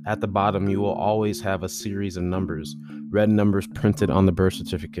 At the bottom, you will always have a series of numbers, red numbers printed on the birth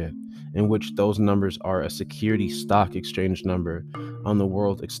certificate, in which those numbers are a security stock exchange number on the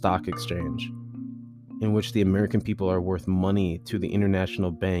World Stock Exchange, in which the American people are worth money to the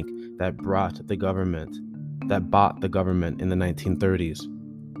international bank that bought the government in the 1930s.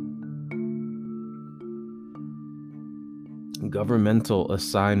 Governmental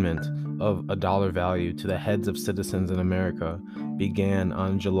assignment of a dollar value to the heads of citizens in America began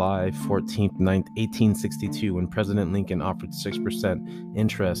on July 14, 1862, when President Lincoln offered 6%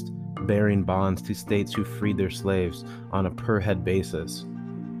 interest bearing bonds to states who freed their slaves on a per head basis.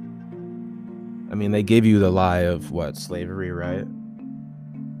 I mean, they gave you the lie of what, slavery, right?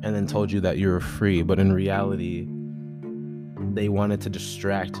 And then told you that you were free, but in reality, they wanted to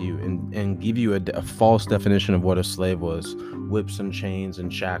distract you and give you a false definition of what a slave was: whips and chains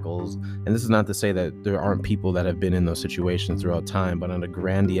and shackles. And this is not to say that there aren't people that have been in those situations throughout time, but on a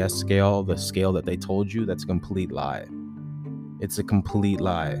grandiose scale, the scale that they told you, that's a complete lie. It's a complete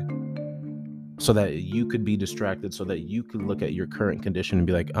lie. So that you could be distracted, so that you could look at your current condition and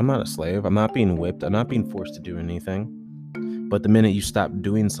be like, I'm not a slave, I'm not being whipped, I'm not being forced to do anything. But the minute you stop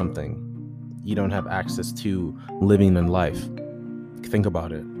doing something, you don't have access to living in life. Think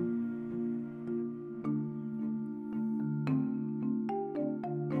about it.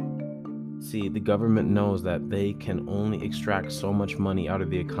 See, the government knows that they can only extract so much money out of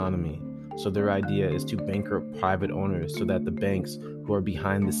the economy. So their idea is to bankrupt private owners so that the banks who are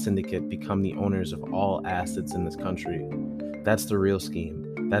behind the syndicate become the owners of all assets in this country. That's the real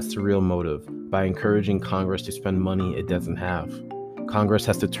scheme. That's the real motive. By encouraging Congress to spend money it doesn't have. Congress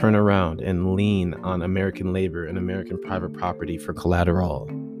has to turn around and lean on American labor and American private property for collateral.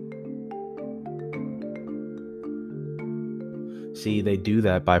 See, they do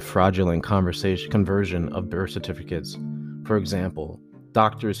that by fraudulent conversion of birth certificates. For example,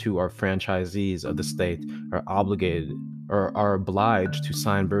 doctors who are franchisees of the state are obligated or are obliged to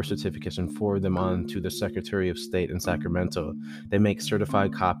sign birth certificates and forward them on to the Secretary of State in Sacramento. They make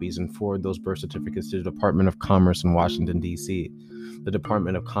certified copies and forward those birth certificates to the Department of Commerce in Washington, D.C. The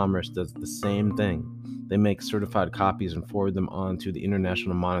Department of Commerce does the same thing. They make certified copies and forward them on to the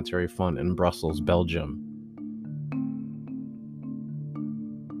International Monetary Fund in Brussels, Belgium.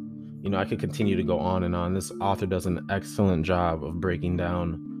 You know, I could continue to go on and on. This author does an excellent job of breaking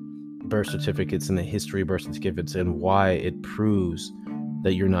down birth certificates and the history of birth certificates and why it proves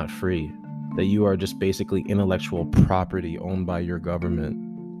that you're not free, that you are just basically intellectual property owned by your government.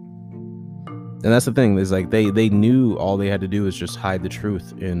 And that's the thing, is like they knew all they had to do was just hide the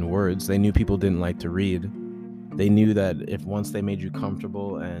truth in words. They knew people didn't like to read. They knew that if once they made you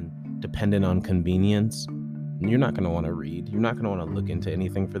comfortable and dependent on convenience, you're not going to want to read. You're not going to want to look into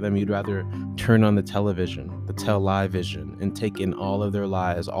anything for them. You'd rather turn on the television, the tell-lie-vision, and take in all of their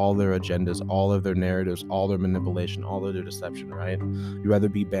lies, all their agendas, all of their narratives, all their manipulation, all of their deception, right? You'd rather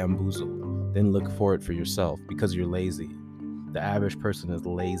be bamboozled than look for it for yourself because you're lazy. The average person is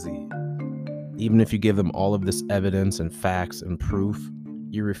lazy. Even if you give them all of this evidence and facts and proof,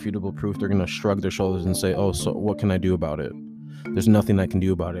 irrefutable proof, they're going to shrug their shoulders and say, oh, so what can I do about it? There's nothing I can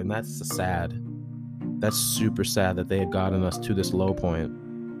do about it. And that's sad. That's super sad that they have gotten us to this low point.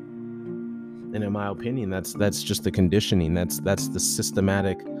 And in my opinion, that's just the conditioning. That's the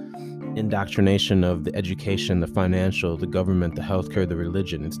systematic indoctrination of the education, the financial, the government, the healthcare, the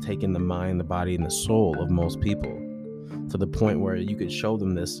religion. It's taken the mind, the body, and the soul of most people to the point where you could show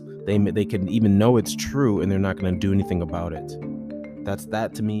them this. They can even know it's true and they're not going to do anything about it.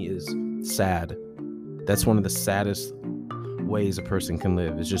 That to me is sad. That's one of the saddest ways a person can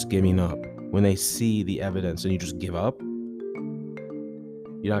live, is just giving up. When they see the evidence and you just give up,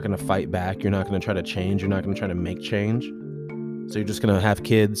 you're not going to fight back. You're not going to try to change. You're not going to try to make change. So you're just going to have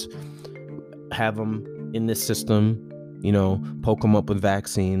kids, have them in this system, you know, poke them up with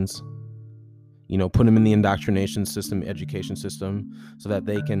vaccines, you know, put them in the indoctrination system, education system, so that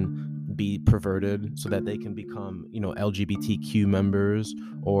they can be perverted, so that they can become, you know, LGBTQ members,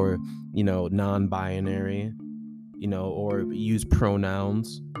 or, you know, non-binary, you know, or use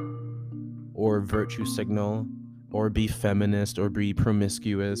pronouns, or virtue signal, or be feminist, or be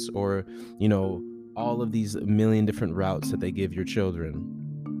promiscuous, or, you know, all of these million different routes that they give your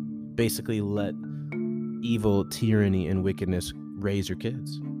children. Basically let evil, tyranny, and wickedness raise your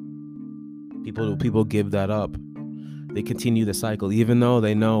kids. People give that up. They continue the cycle, even though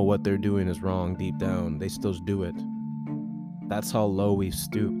they know what they're doing is wrong deep down. They still do it. That's how low we've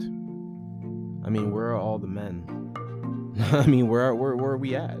stooped. I mean, where are all the men? I mean, where are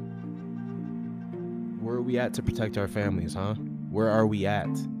we at? Where are we at to protect our families, huh? Where are we at?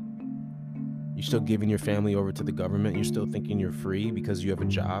 You're still giving your family over to the government. You're still thinking you're free because you have a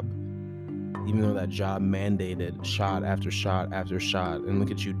job, even though that job mandated shot after shot after shot. And look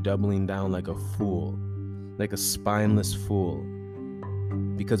at you doubling down like a fool, like a spineless fool,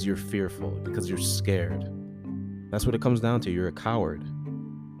 because you're fearful, because you're scared. That's what it comes down to. You're a coward.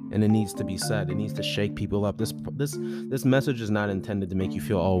 And it needs to be said. It needs to shake people up. This message is not intended to make you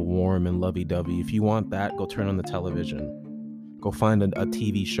feel all warm and lovey-dovey. If you want that, go turn on the television. Go find a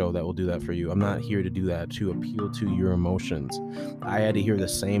TV show that will do that for you. I'm not here to do that, to appeal to your emotions. I had to hear the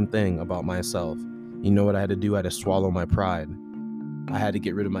same thing about myself. You know what I had to do? I had to swallow my pride. I had to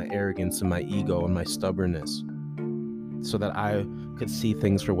get rid of my arrogance and my ego and my stubbornness. so that I could see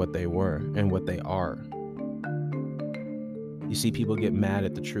things for what they were and what they are. You see people get mad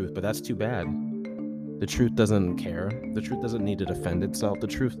at the truth, but that's too bad. The truth doesn't care. The truth doesn't need to defend itself. The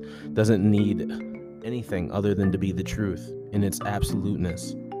truth doesn't need anything other than to be the truth in its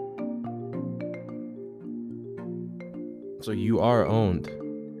absoluteness. So you are owned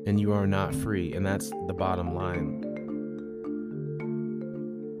and you are not free, and that's the bottom line.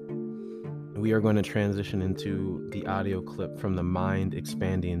 We are going to transition into the audio clip from the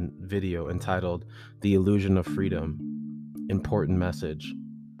mind-expanding video entitled The Illusion of Freedom, Important Message,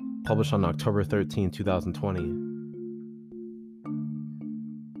 published on October 13, 2020.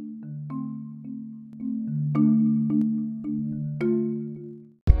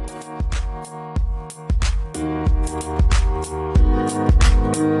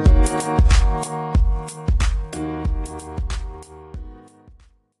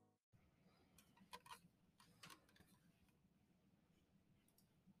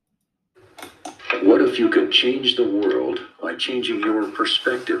 What if you could change the world by changing your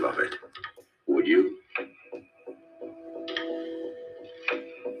perspective of it? Would you?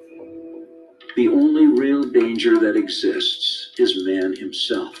 The only real danger that exists is man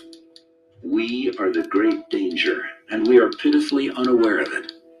himself. We are the great danger, and we are pitifully unaware of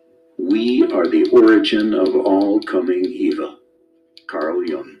it. We are the origin of all coming evil. Carl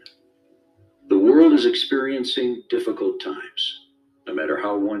Jung. The world is experiencing difficult times. No matter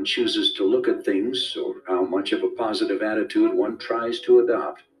how one chooses to look at things or how much of a positive attitude one tries to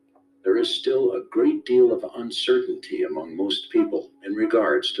adopt, there is still a great deal of uncertainty among most people in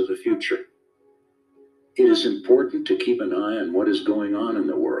regards to the future. It is important to keep an eye on what is going on in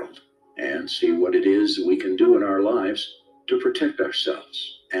the world and see what it is we can do in our lives to protect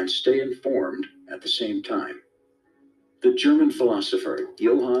ourselves and stay informed at the same time. The German philosopher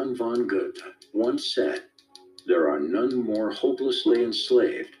Johann von Goethe once said, "There are none more hopelessly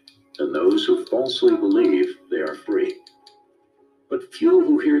enslaved than those who falsely believe they are free." But few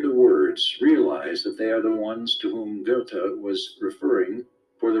who hear the words realize that they are the ones to whom Goethe was referring,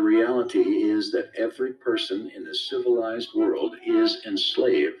 for the reality is that every person in the civilized world is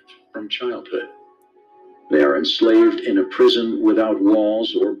enslaved from childhood. They are enslaved in a prison without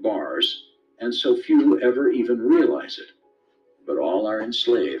walls or bars, and so few ever even realize it. But all are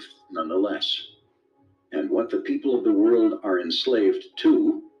enslaved nonetheless. And what the people of the world are enslaved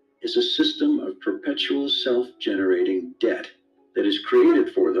to is a system of perpetual self-generating debt that is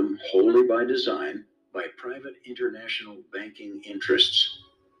created for them wholly by design by private international banking interests.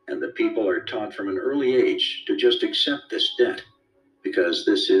 And the people are taught from an early age to just accept this debt, because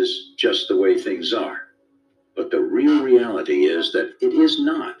this is just the way things are. But the real reality is that it is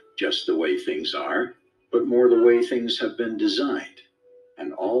not just the way things are, but more the way things have been designed.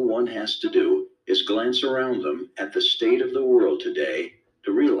 And all one has to do is glance around them at the state of the world today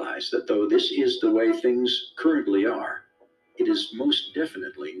to realize that though this is the way things currently are, it is most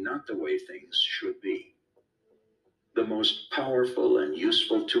definitely not the way things should be. The most powerful and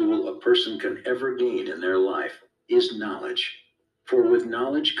useful tool a person can ever gain in their life is knowledge. For with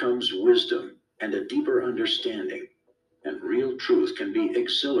knowledge comes wisdom and a deeper understanding, and real truth can be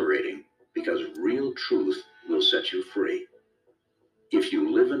exhilarating because real truth will set you free. If you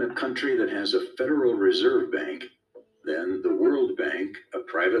live in a country that has a Federal Reserve Bank, then the World Bank, a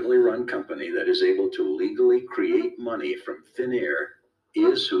privately run company that is able to legally create money from thin air,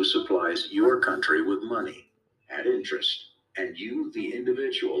 is who supplies your country with money at interest. And you, the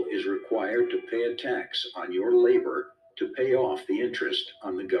individual, is required to pay a tax on your labor to pay off the interest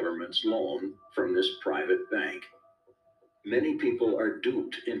on the government's loan from this private bank. Many people are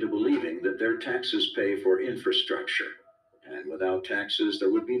duped into believing that their taxes pay for infrastructure. And without taxes,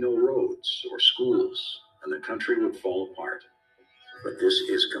 there would be no roads or schools, and the country would fall apart. But this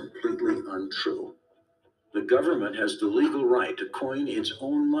is completely untrue. The government has the legal right to coin its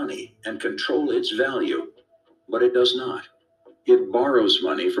own money and control its value, but it does not. It borrows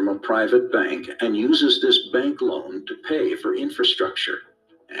money from a private bank and uses this bank loan to pay for infrastructure,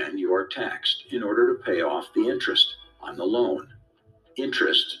 and you are taxed in order to pay off the interest on the loan.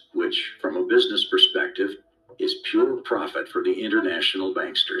 Interest, which, from a business perspective, is pure profit for the international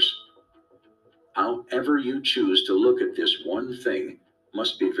banksters. However you choose to look at this one thing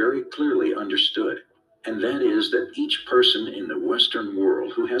must be very clearly understood, and that is that each person in the Western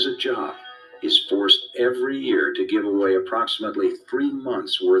world who has a job is forced every year to give away approximately 3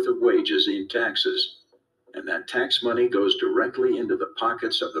 months' worth of wages in taxes, and that tax money goes directly into the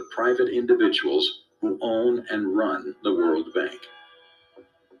pockets of the private individuals who own and run the World Bank.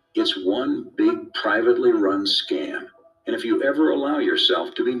 It's one big privately run scam, and if you ever allow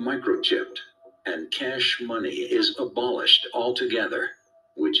yourself to be microchipped, and cash money is abolished altogether,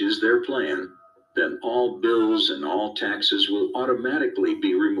 which is their plan, then all bills and all taxes will automatically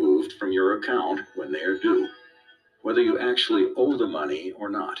be removed from your account when they are due, whether you actually owe the money or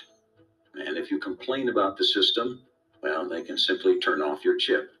not. And if you complain about the system, well, they can simply turn off your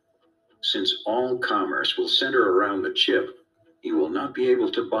chip. Since all commerce will center around the chip, you will not be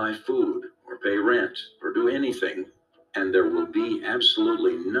able to buy food or pay rent or do anything, and there will be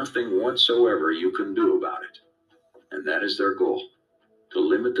absolutely nothing whatsoever you can do about it. And that is their goal, to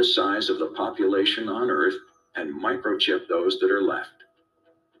limit the size of the population on Earth and microchip those that are left.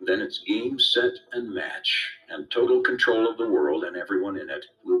 Then it's game, set, and match, and total control of the world and everyone in it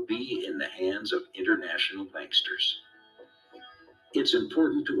will be in the hands of international banksters. It's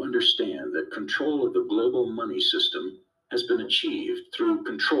important to understand that control of the global money system has been achieved through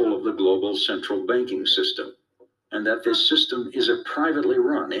control of the global central banking system, and that this system is a privately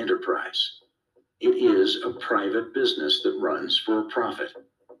run enterprise. It is a private business that runs for a profit.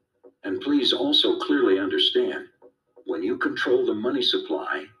 And please also clearly understand, when you control the money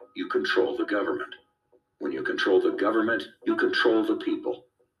supply, you control the government. When you control the government, you control the people.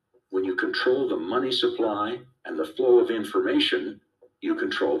 When you control the money supply and the flow of information, you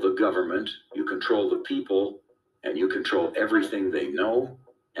control the government, you control the people, and you control everything they know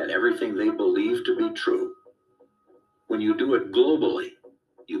and everything they believe to be true. When you do it globally,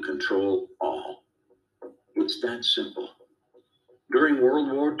 you control all. It's that simple. During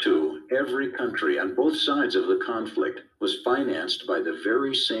World War II, every country on both sides of the conflict was financed by the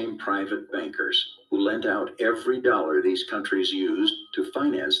very same private bankers who lent out every dollar these countries used to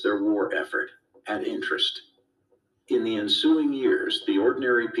finance their war effort at interest. In the ensuing years, the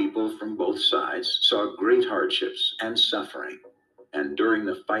ordinary people from both sides saw great hardships and suffering, and during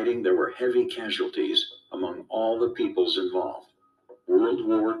the fighting there were heavy casualties among all the peoples involved. World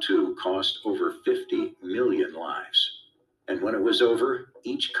War II cost over 50 million lives. And when it was over,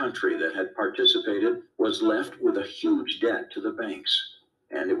 each country that had participated was left with a huge debt to the banks.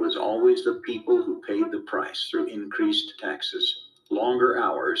 And it was always the people who paid the price through increased taxes, longer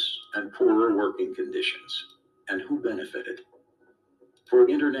hours, and poorer working conditions. And who benefited? For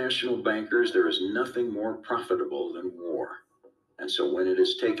international bankers, there is nothing more profitable than war. And so when it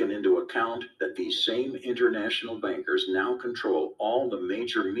is taken into account that these same international bankers now control all the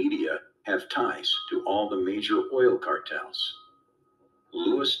major media, have ties to all the major oil cartels.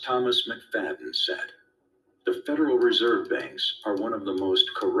 Lewis Thomas McFadden said, "The Federal Reserve banks are one of the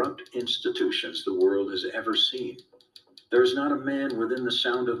most corrupt institutions the world has ever seen. There is not a man within the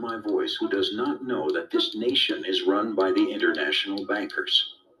sound of my voice who does not know that this nation is run by the international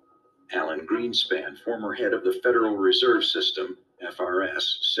bankers." Alan Greenspan, former head of the Federal Reserve System,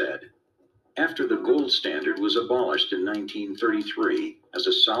 FRS, said, "After the gold standard was abolished in 1933 as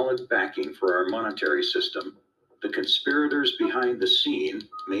a solid backing for our monetary system, the conspirators behind the scene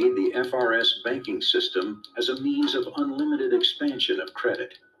made the FRS banking system as a means of unlimited expansion of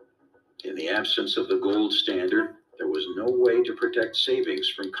credit. In the absence of the gold standard, there was no way to protect savings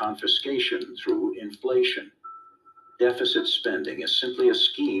from confiscation through inflation. Deficit spending is simply a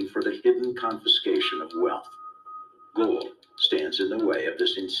scheme for the hidden confiscation of wealth. Gold stands in the way of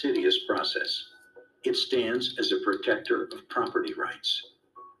this insidious process. It stands as a protector of property rights.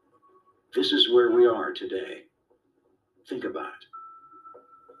 This is where we are today. Think about it.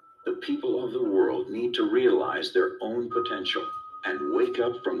 The people of the world need to realize their own potential and wake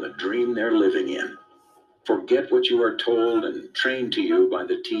up from the dream they're living in. Forget what you are told and trained to you by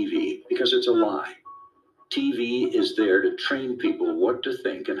the TV, because it's a lie. TV is there to train people what to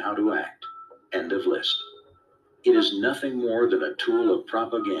think and how to act. End of list. It is nothing more than a tool of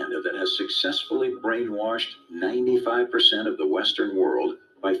propaganda that has successfully brainwashed 95% of the Western world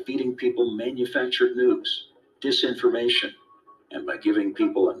by feeding people manufactured news, disinformation, and by giving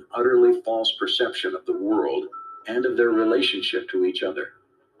people an utterly false perception of the world and of their relationship to each other.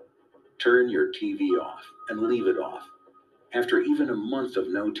 Turn your TV off and leave it off. After even a month of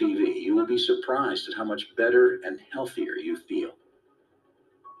no TV, you will be surprised at how much better and healthier you feel.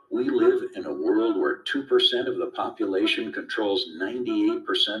 We live in a world where 2% of the population controls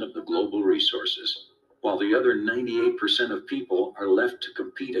 98% of the global resources, while the other 98% of people are left to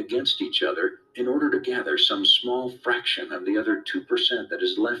compete against each other in order to gather some small fraction of the other 2% that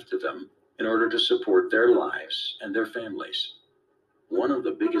is left to them in order to support their lives and their families. One of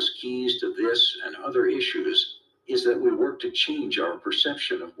the biggest keys to this and other issues is that we work to change our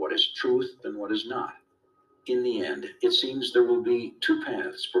perception of what is truth and what is not. In the end, it seems there will be two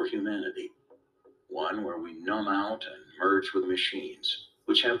paths for humanity. One where we numb out and merge with machines,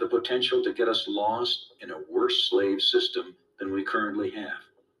 which have the potential to get us lost in a worse slave system than we currently have.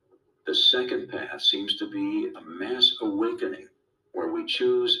 The second path seems to be a mass awakening, where we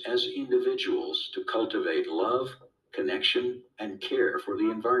choose as individuals to cultivate love, connection, and care for the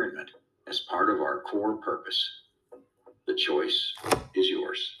environment as part of our core purpose. The choice is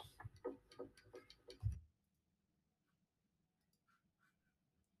yours.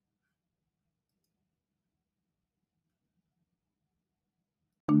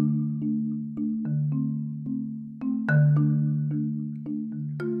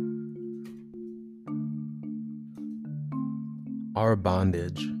 Our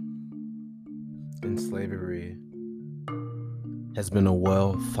bondage in slavery has been a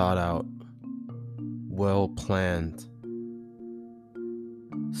well thought out, well planned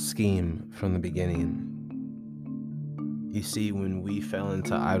scheme from the beginning. You see, when we fell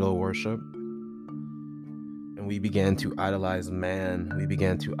into idol worship and we began to idolize man, we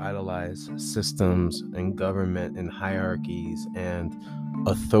began to idolize systems and government and hierarchies and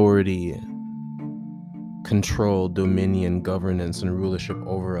authority, control, dominion, governance, and rulership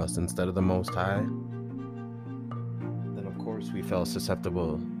over us instead of the Most High, then of course we felt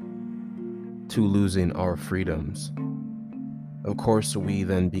susceptible to losing our freedoms. Of course we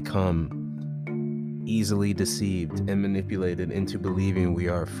then become easily deceived and manipulated into believing we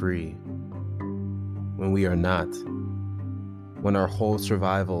are free when we are not. When our whole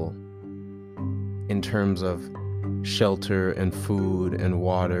survival in terms of shelter and food and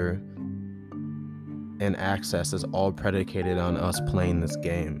water and access is all predicated on us playing this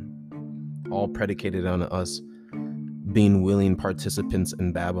game, all predicated on us being willing participants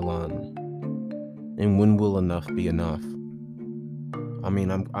in Babylon. And when will enough be enough? I mean,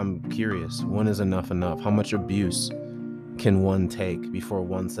 I'm curious. When is enough enough? How much abuse can one take before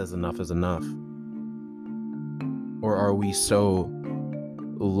one says enough is enough? Or are we so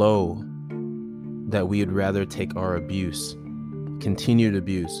low that we would rather take our abuse, continued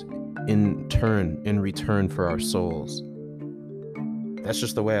abuse, in return for our souls? That's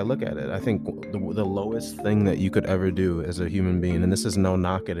just the way I look at it. I think the lowest thing that you could ever do as a human being, and this is no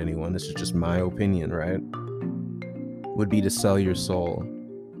knock at anyone, this is just my opinion, right, would be to sell your soul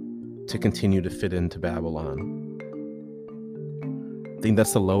to continue to fit into Babylon. I think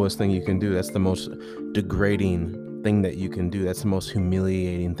that's the lowest thing you can do. That's the most degrading thing that you can do. That's the most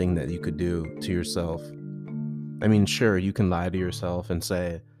humiliating thing that you could do to yourself. I mean, sure, you can lie to yourself and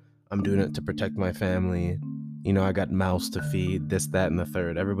say, I'm doing it to protect my family. You know, I got mouths to feed, this, that, and the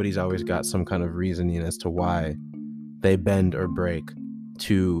third. Everybody's always got some kind of reasoning as to why they bend or break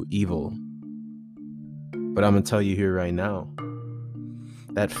to evil. But I'm going to tell you here right now,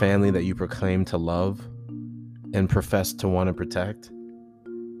 that family that you proclaim to love and profess to want to protect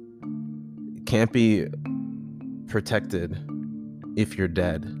can't be protected if you're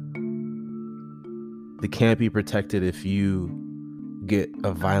dead. They can't be protected if you get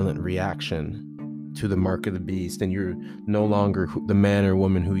a violent reaction to the mark of the beast and you're no longer the man or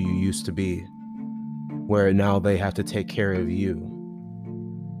woman who you used to be, where now they have to take care of you.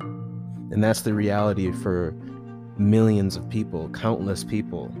 And that's the reality for millions of people, countless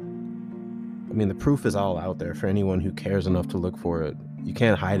people. I mean, the proof is all out there for anyone who cares enough to look for it. You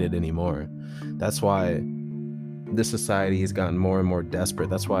can't hide it anymore. That's why this society has gotten more and more desperate.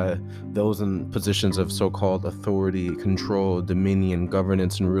 That's why those in positions of so-called authority, control, dominion,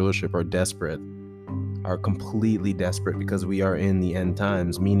 governance, and rulership are desperate, are completely desperate, because we are in the end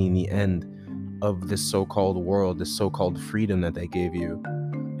times, meaning the end of this so-called world, this so-called freedom that they gave you.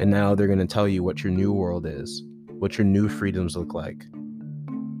 And now they're going to tell you what your new world is, what your new freedoms look like.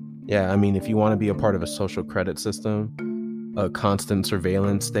 Yeah, I mean, if you want to be a part of a social credit system, a constant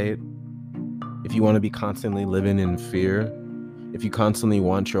surveillance state, if you want to be constantly living in fear, if you constantly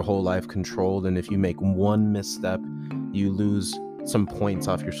want your whole life controlled, and if you make one misstep, you lose some points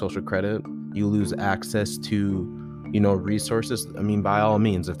off your social credit, you lose access to, resources. I mean, by all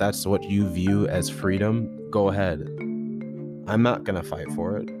means, if that's what you view as freedom, go ahead. I'm not going to fight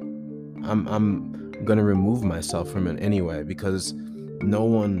for it. I'm going to remove myself from it anyway, because no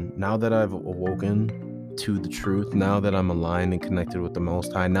one, now that I've awoken to the truth, now that I'm aligned and connected with the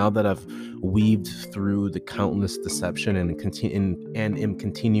Most High, now that I've weaved through the countless deception and am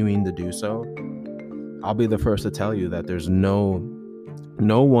continuing to do so, I'll be the first to tell you that there's no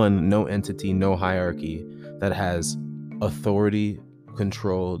one, no entity, no hierarchy that has authority,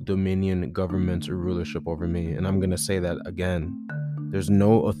 control, dominion, government, or rulership over me. And I'm going to say that again. There's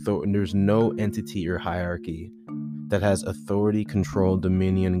no entity or hierarchy that has authority, control,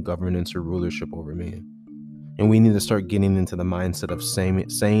 dominion, governance, or rulership over me. And we need to start getting into the mindset of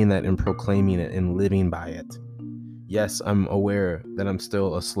saying that and proclaiming it and living by it. Yes, I'm aware that I'm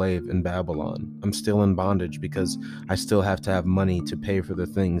still a slave in Babylon. I'm still in bondage because I still have to have money to pay for the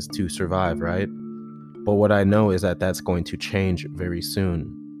things to survive, right? But what I know is that that's going to change very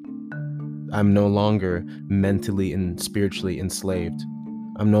soon. I'm no longer mentally and spiritually enslaved.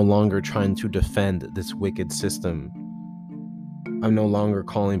 I'm no longer trying to defend this wicked system. I'm no longer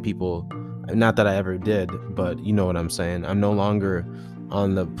calling people, not that I ever did, but you know what I'm saying. I'm no longer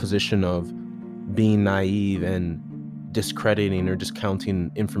on the position of being naive and discrediting or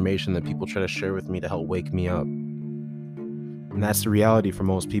discounting information that people try to share with me to help wake me up. And that's the reality for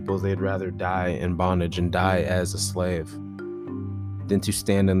most people. They'd rather die in bondage and die as a slave than to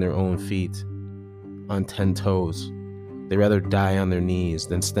stand on their own feet on 10 toes. They'd rather die on their knees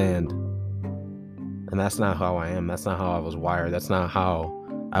than stand. And that's not how I am. That's not how I was wired. That's not how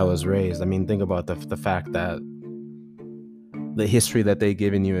I was raised. I mean, think about the fact that the history that they've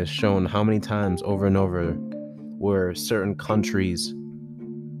given you has shown how many times over and over where certain countries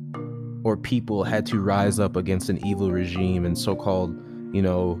or people had to rise up against an evil regime and so-called,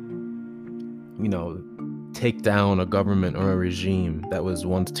 take down a government or a regime that was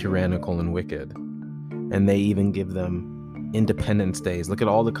once tyrannical and wicked. And they even give them Independence Days. Look at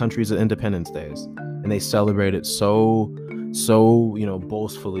all the countries with Independence Days. And they celebrate it so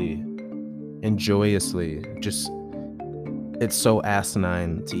boastfully and joyously. Just, it's so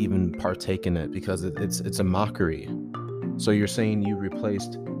asinine to even partake in it because it's a mockery. So you're saying you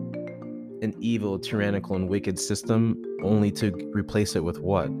replaced an evil, tyrannical, and wicked system only to replace it with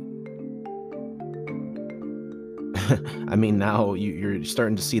what? I mean, now you're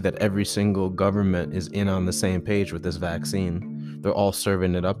starting to see that every single government is in on the same page with this vaccine. They're all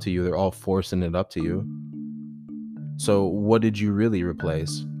serving it up to you. They're all forcing it up to you. So what did you really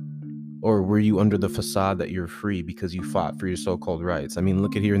replace? Or were you under the facade that you're free because you fought for your so-called rights? I mean,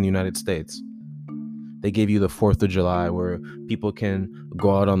 look at here in the United States. They gave you the 4th of July where people can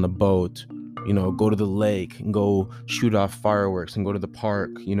go out on the boat, go to the lake and go shoot off fireworks and go to the park,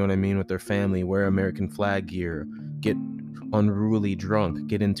 you know what I mean, with their family, wear American flag gear, get unruly drunk,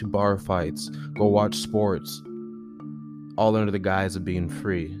 get into bar fights, go watch sports, all under the guise of being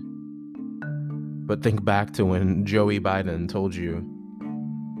free. But think back to when Joey Biden told you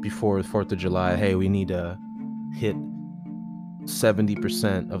before the 4th of July, hey, we need to hit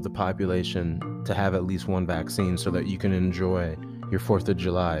 70% of the population to have at least one vaccine so that you can enjoy your 4th of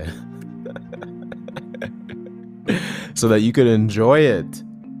July. So that you could enjoy it.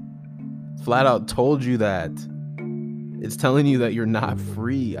 Flat out told you that. It's telling you that you're not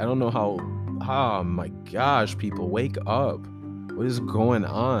free. I don't know how. Oh my gosh, people, wake up. What is going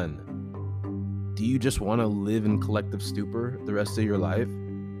on? Do you just want to live in collective stupor the rest of your life?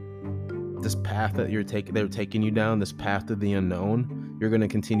 This path that they're taking you down, this path to the unknown, you're going to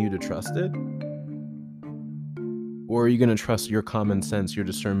continue to trust it? Or are you going to trust your common sense, your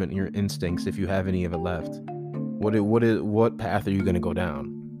discernment, and your instincts if you have any of it left? What path are you going to go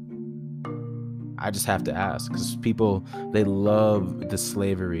down? I just have to ask, because people, they love the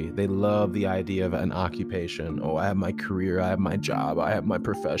slavery. They love the idea of an occupation. Oh, I have my career, I have my job, I have my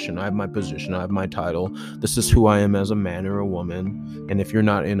profession, I have my position, I have my title. This is who I am as a man or a woman. And if you're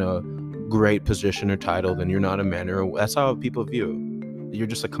not in a great position or title, then you're not a man that's how people view. You're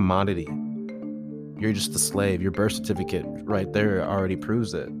just a commodity. You're just a slave. Your birth certificate right there already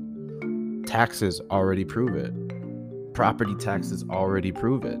proves it. Taxes already prove it. Property taxes already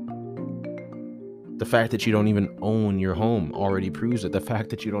prove it. The fact that you don't even own your home already proves it. The fact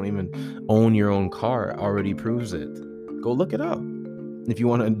that you don't even own your own car already proves it. Go look it up. If you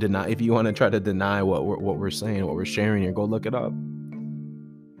want to try to deny what we're saying, what we're sharing here, go look it up.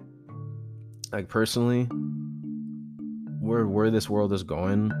 Like, personally, where this world is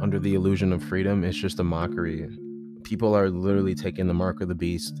going under the illusion of freedom is just a mockery. People are literally taking the mark of the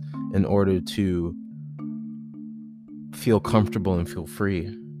beast in order to feel comfortable and feel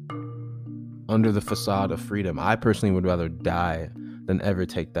free under the facade of freedom. I personally would rather die than ever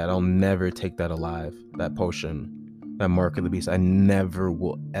take that. I'll never take that alive, that potion, that mark of the beast. I never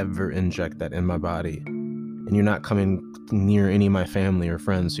will ever inject that in my body. And you're not coming near any of my family or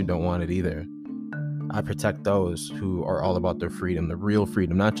friends who don't want it either. I protect those who are all about their freedom, the real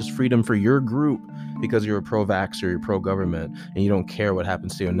freedom, not just freedom for your group because you're a pro-vaxxer, you're pro-government, and you don't care what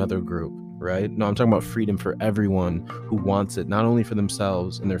happens to another group, right? No, I'm talking about freedom for everyone who wants it, not only for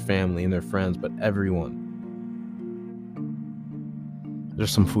themselves and their family and their friends, but everyone.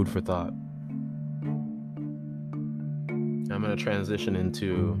 There's some food for thought. I'm going to transition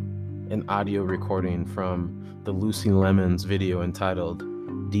into an audio recording from the Lucy Lemons video entitled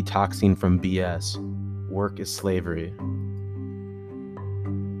Detoxing from BS. Work is slavery.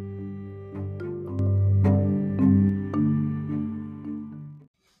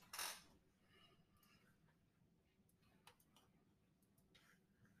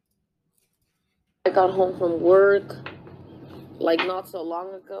 got home from work like not so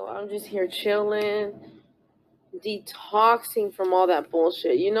long ago. I'm just here chilling, detoxing from all that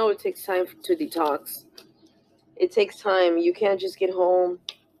bullshit. You know, it takes time to detox. It takes time. You can't just get home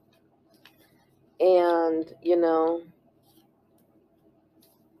and, you know,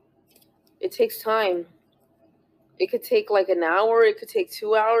 it takes time. It could take like an hour, it could take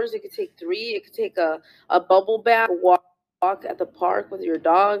 2 hours, it could take 3, it could take a bubble bath, walk at the park with your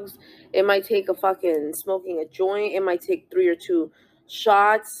dogs. It might take a fucking smoking a joint. It might take 3 or 2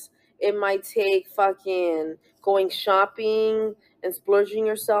 shots. It might take fucking going shopping and splurging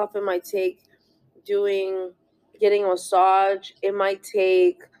yourself. It might take getting a massage. It might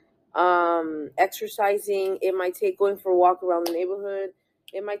take exercising. It might take going for a walk around the neighborhood.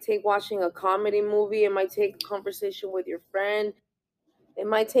 It might take watching a comedy movie. It might take a conversation with your friend. It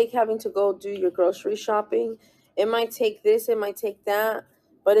might take having to go do your grocery shopping. It might take this. It might take that.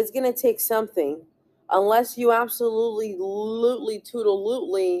 But it's going to take something. Unless you absolutely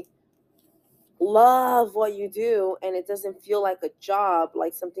love what you do and it doesn't feel like a job,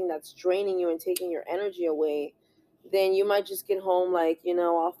 like something that's draining you and taking your energy away, then you might just get home like, you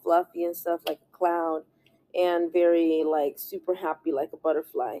know, all fluffy and stuff like a cloud and very like super happy like a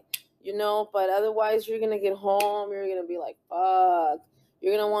butterfly, you know. But otherwise you're gonna get home, you're gonna be like, fuck.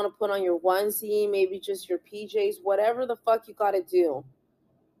 You're gonna want to put on your onesie, maybe just your PJs, whatever the fuck you gotta do.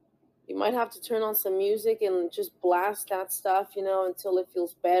 You might have to turn on some music and just blast that stuff, you know, until it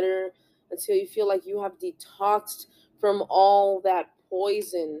feels better, until you feel like you have detoxed from all that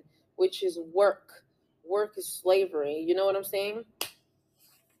poison, which is work. Work is slavery. You know what I'm saying?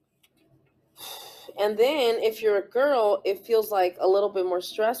 And then if you're a girl, it feels like a little bit more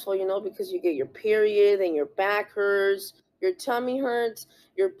stressful, you know, because you get your period and your back hurts, your tummy hurts,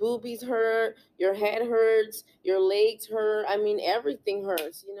 your boobies hurt, your head hurts, your legs hurt. I mean, everything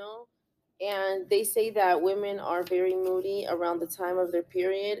hurts, you know? And they say that women are very moody around the time of their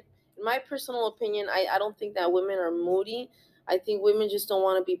period. In my personal opinion, I don't think that women are moody. I think women just don't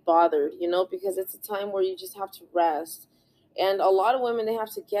want to be bothered, you know, because it's a time where you just have to rest. And a lot of women, they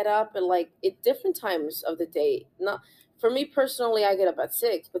have to get up at like at different times of the day. Not for me personally, I get up at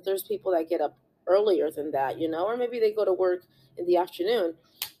 6, but there's people that get up earlier than that, you know, or maybe they go to work in the afternoon.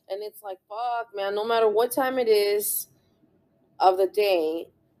 And it's like, fuck, man, no matter what time it is of the day,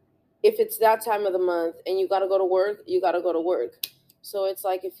 if it's that time of the month and you got to go to work, you got to go to work. So it's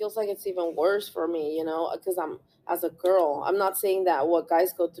like, it feels like it's even worse for me, you know, because I'm, as a girl, I'm not saying that what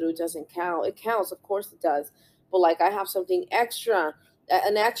guys go through doesn't count. It counts, of course it does. But like, I have something extra,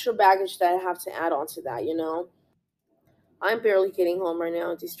 an extra baggage that I have to add on to that, you know. I'm barely getting home right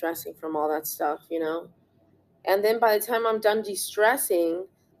now, de-stressing from all that stuff, you know. And then by the time I'm done de-stressing,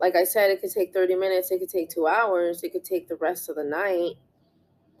 like I said, it could take 30 minutes, it could take 2 hours, it could take the rest of the night.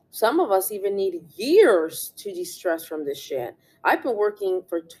 Some of us even need years to de-stress from this shit. I've been working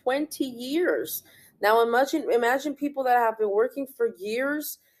for 20 years. Now imagine people that have been working for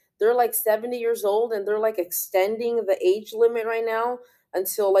years. They're like 70 years old and they're like extending the age limit right now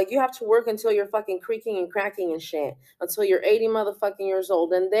until like you have to work until you're fucking creaking and cracking and shit. Until you're 80 motherfucking years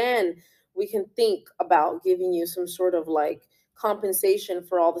old. And then we can think about giving you some sort of like compensation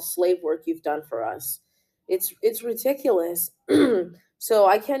for all the slave work you've done for us. It's ridiculous. So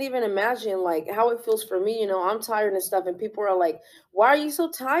I can't even imagine like how it feels for me. You know, I'm tired and stuff, and people are like, "Why are you so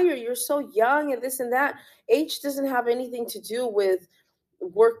tired? You're so young," and this and that. Age doesn't have anything to do with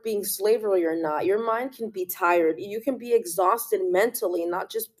work being slavery or not. Your mind can be tired. You can be exhausted mentally, not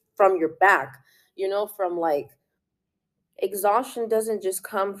just from your back. You know, from like exhaustion doesn't just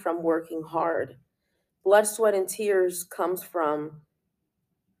come from working hard. Blood, sweat, and tears comes from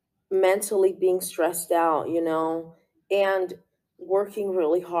mentally being stressed out, you know, and working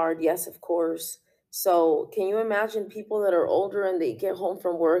really hard. Yes, of course. So, can you imagine people that are older and they get home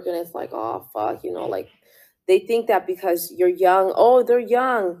from work and it's like, oh, fuck, you know, like they think that because you're young, oh, they're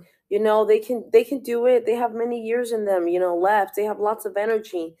young, you know, they can do it. They have many years in them, you know, left. They have lots of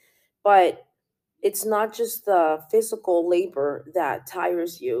energy. But it's not just the physical labor that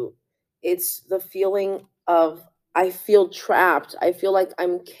tires you. It's the feeling of I feel trapped. I feel like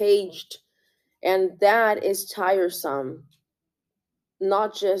I'm caged. And that is tiresome,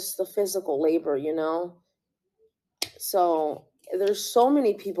 not just the physical labor, you know? So there's so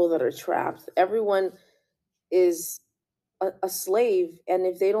many people that are trapped. Everyone is a slave. And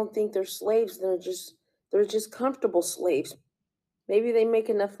if they don't think they're slaves, they're just comfortable slaves. Maybe they make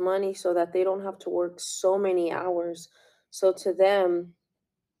enough money so that they don't have to work so many hours. So to them,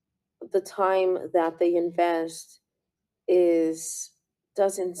 the time that they invest is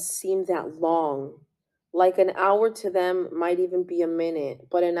doesn't seem that long. Like an hour to them might even be a minute,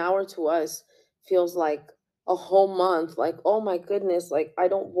 but an hour to us feels like a whole month. Like, oh my goodness, like I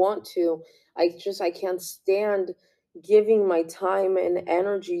don't want to. I can't stand giving my time and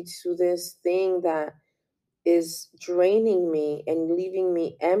energy to this thing that is draining me and leaving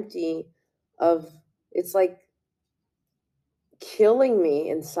me empty of, it's like killing me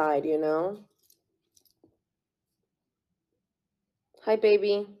inside, you know? Hi,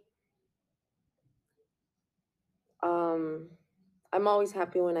 baby. Um, I'm always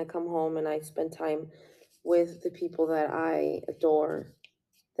happy when I come home and I spend time with the people that I adore,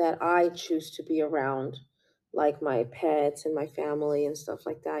 that I choose to be around, like my pets and my family and stuff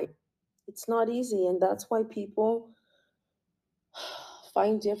like that. It's not easy, and that's why people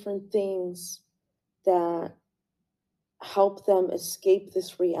find different things that help them escape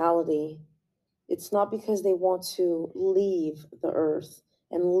this reality. It's not because they want to leave the earth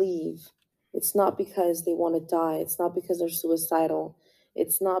and leave. It's not because they want to die. It's not because they're suicidal.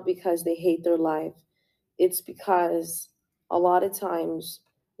 It's not because they hate their life. It's because a lot of times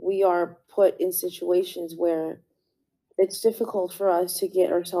we are put in situations where it's difficult for us to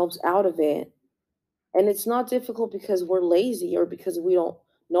get ourselves out of it. And it's not difficult because we're lazy or because we don't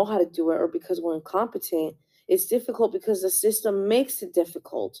know how to do it or because we're incompetent. It's difficult because the system makes it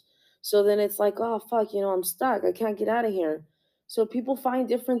difficult. So then it's like, oh, fuck, I'm stuck. I can't get out of here. So people find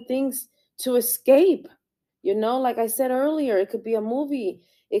different things to escape. Like I said earlier, it could be a movie.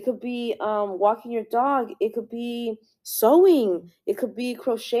 It could be walking your dog. It could be sewing. It could be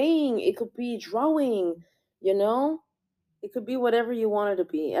crocheting. It could be drawing, you know? It could be whatever you want it to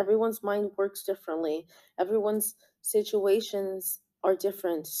be. Everyone's mind works differently. Everyone's situations are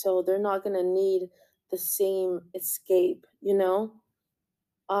different. So they're not going to need the same escape.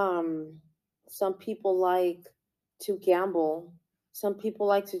 Um some people like to gamble. Some people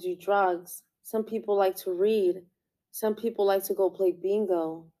like to do drugs. Some people like to read. Some people like to go play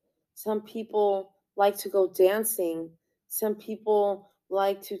bingo. Some people like to go dancing. Some people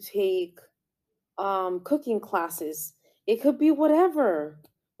like to take cooking classes. It could be whatever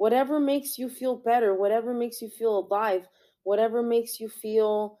makes you feel better, whatever makes you feel alive, whatever makes you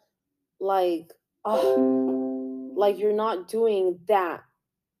feel like, like you're not doing that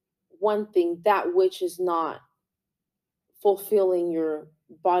one thing, that which is not fulfilling your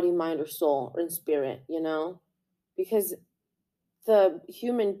body, mind, or soul or in spirit. Because the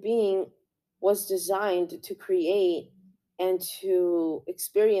human being was designed to create and to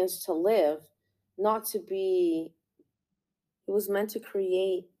experience, to live, not to be. It was meant to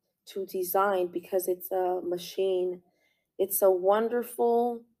create, to design, because it's a machine. It's a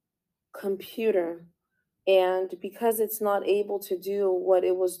wonderful computer. And because it's not able to do what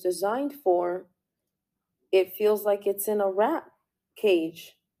it was designed for, it feels like it's in a rat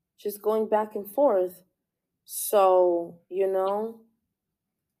cage, just going back and forth. So,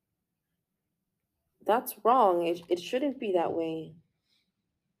 that's wrong. It shouldn't be that way.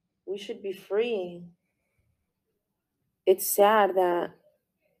 We should be free. It's sad that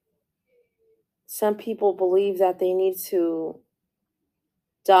some people believe that they need to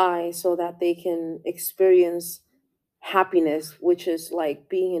die so that they can experience happiness, which is like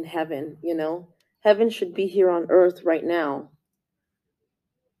being in heaven. Heaven should be here on earth right now.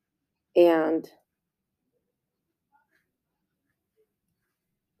 And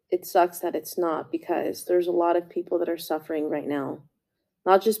it sucks that it's not, because there's a lot of people that are suffering right now,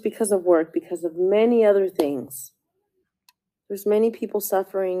 not just because of work, because of many other things. There's many people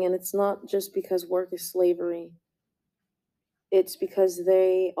suffering, and it's not just because work is slavery. It's because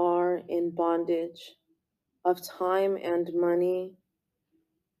they are in bondage of time and money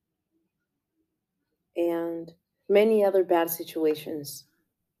and many other bad situations.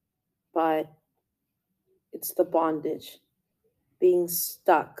 But it's the bondage, being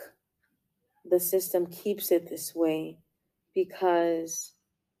stuck. The system keeps it this way because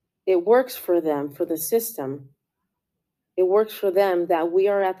it works for them, for the system. It works for them that we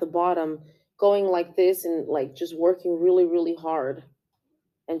are at the bottom going like this and like just working really, really hard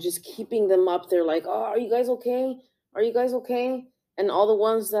and just keeping them up there like, oh, are you guys okay? Are you guys okay? And all the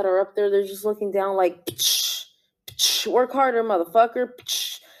ones that are up there, they're just looking down like, psh, psh, work harder, motherfucker.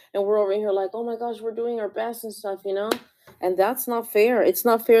 Psh. And we're over here like, oh my gosh, we're doing our best and stuff. And that's not fair. It's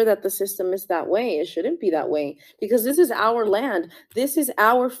not fair that the system is that way. It shouldn't be that way, because this is our land. This is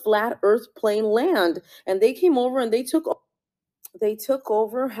our flat earth plane land. And they came over and they took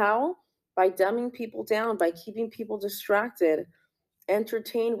over. How? By dumbing people down, by keeping people distracted,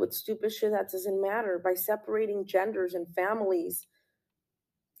 entertained with stupid shit that doesn't matter, by separating genders and families,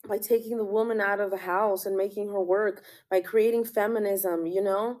 by taking the woman out of the house and making her work, by creating feminism,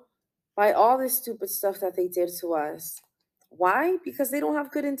 by all this stupid stuff that they did to us. Why? Because they don't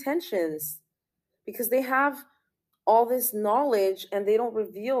have good intentions. because they have all this knowledge and they don't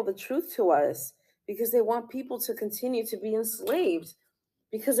reveal the truth to us because they want people to continue to be enslaved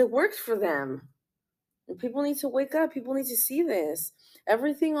because it works for them. And people need to wake up. People need to see this.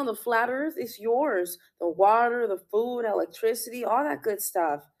 Everything on the flat earth is yours. The water, the food, electricity, all that good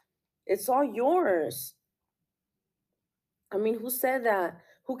stuff. It's all yours. I mean, who said that?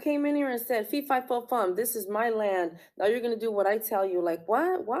 Who came in here and said, fee, fi, fo, fum, this is my land. Now you're going to do what I tell you. Like,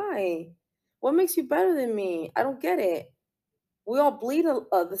 what? Why? What makes you better than me? I don't get it. We all bleed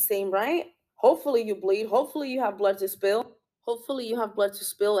the same, right? Hopefully you bleed. Hopefully you have blood to spill. Hopefully you have blood to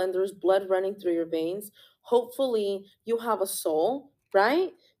spill and there's blood running through your veins. Hopefully you have a soul, right?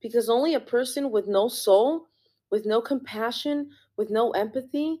 Because only a person with no soul, with no compassion, with no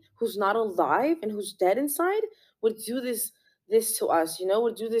empathy, who's not alive and who's dead inside would do this to us,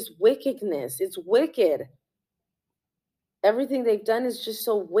 would do this wickedness. It's wicked. Everything they've done is just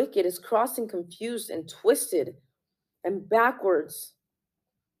so wicked. It's crossed and confused and twisted and backwards.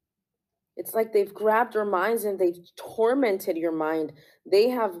 It's like they've grabbed our minds and they've tormented your mind. They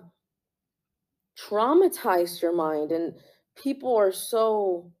have traumatized your mind, and people are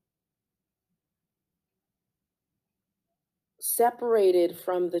so separated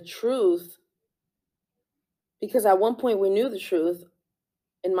from the truth because at one point we knew the truth,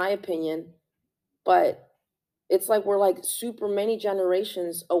 in my opinion, but it's like we're like super many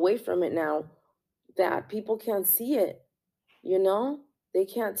generations away from it now that people can't see it, They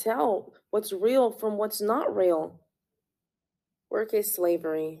can't tell what's real from what's not real. Work is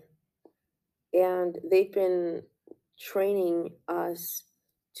slavery. And they've been training us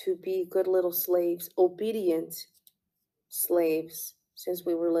to be good little slaves, obedient slaves since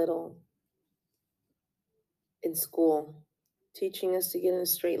we were little in school, teaching us to get in a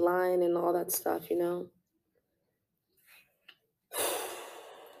straight line and all that stuff,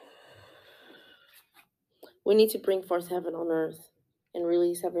 We need to bring forth heaven on earth and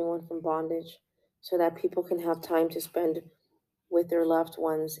release everyone from bondage so that people can have time to spend with their loved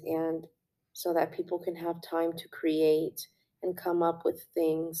ones and so that people can have time to create and come up with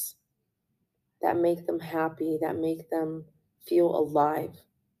things that make them happy, that make them feel alive.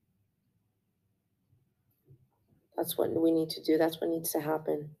 That's what we need to do. That's what needs to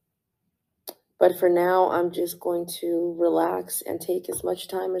happen. But for now, I'm just going to relax and take as much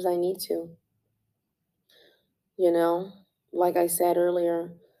time as I need to. Like I said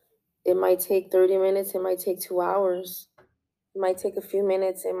earlier, it might take 30 minutes, it might take 2 hours, it might take a few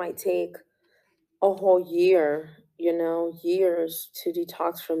minutes, it might take a whole year, years to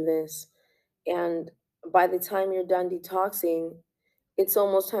detox from this. And by the time you're done detoxing, it's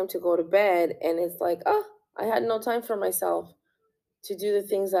almost time to go to bed. And it's like, oh, I had no time for myself to do the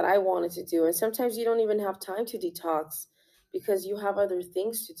things that I wanted to do. And sometimes you don't even have time to detox because you have other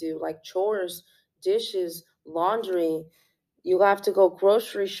things to do, like chores, dishes, laundry. You have to go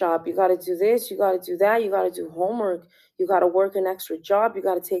grocery shop. You got to do this. You got to do that. You got to do homework. You got to work an extra job. You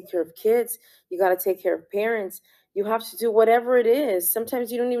got to take care of kids. You got to take care of parents. You have to do whatever it is.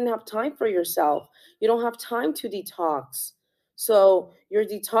 Sometimes you don't even have time for yourself. You don't have time to detox. So your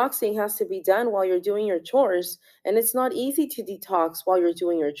detoxing has to be done while you're doing your chores. And it's not easy to detox while you're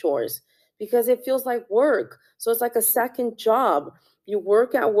doing your chores because it feels like work. So it's like a second job. You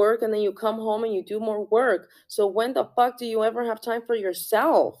work at work and then you come home and you do more work. So when the fuck do you ever have time for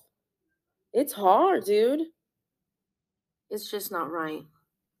yourself? It's hard, dude. It's just not right.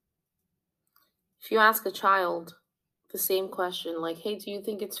 If you ask a child the same question, like, hey, do you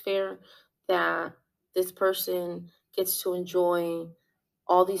think it's fair that this person gets to enjoy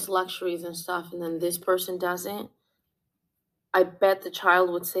all these luxuries and stuff and then this person doesn't? I bet the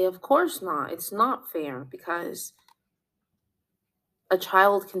child would say, of course not. It's not fair because a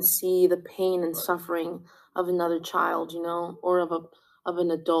child can see the pain and suffering of another child, or of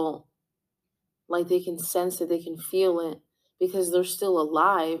an adult. Like they can sense it, they can feel it because they're still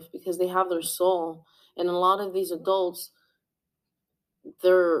alive, because they have their soul. And a lot of these adults,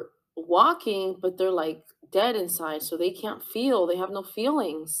 they're walking, but they're like dead inside, so they can't feel. They have no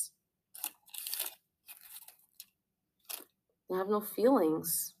feelings. They have no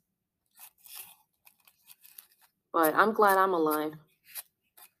feelings. But I'm glad I'm alive.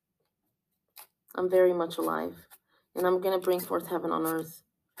 I'm very much alive. And I'm going to bring forth heaven on earth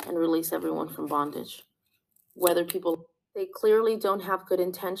and release everyone from bondage. Whether people, they clearly don't have good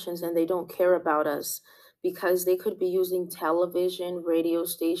intentions and they don't care about us because they could be using television, radio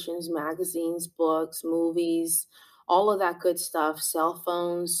stations, magazines, books, movies, all of that good stuff, cell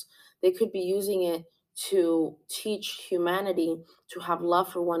phones. They could be using it to teach humanity to have love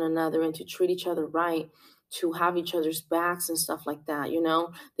for one another and to treat each other right, to have each other's backs and stuff like that, you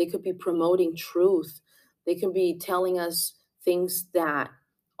know? They could be promoting truth. They can be telling us things that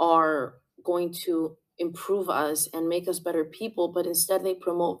are going to improve us and make us better people, but instead they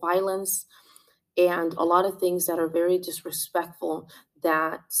promote violence and a lot of things that are very disrespectful,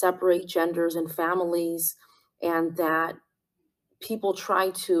 that separate genders and families, and that people try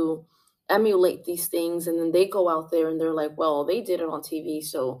to emulate these things, and then they go out there and they're like, well, they did it on TV,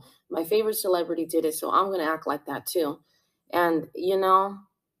 so my favorite celebrity did it, so I'm going to act like that too. And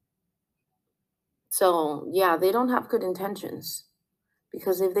so yeah, they don't have good intentions,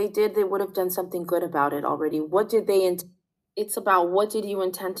 because if they did, they would have done something good about it already. What did they It's about what did you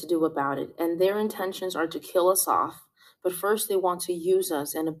intend to do about it, and their intentions are to kill us off. But first they want to use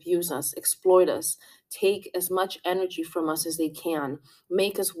us and abuse us, exploit us, take as much energy from us as they can,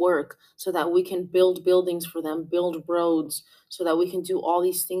 make us work so that we can build buildings for them, build roads, so that we can do all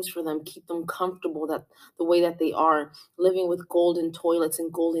these things for them, keep them comfortable that the way that they are, living with golden toilets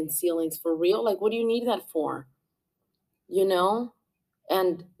and golden ceilings. For real? Like, what do you need that for?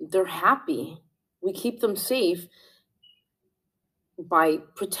 And they're happy. We keep them safe by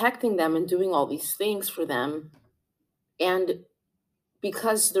protecting them and doing all these things for them. And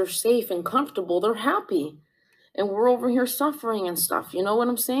because they're safe and comfortable, they're happy. And we're over here suffering and stuff. You know what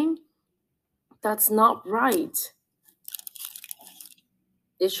I'm saying? That's not right.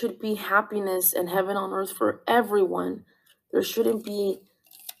 It should be happiness and heaven on earth for everyone. There shouldn't be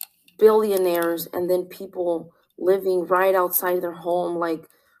billionaires and then people living right outside their home, like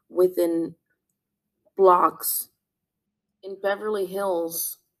within blocks. In Beverly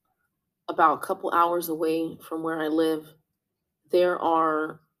Hills, about a couple hours away from where I live, there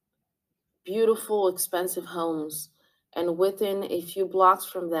are beautiful, expensive homes. And within a few blocks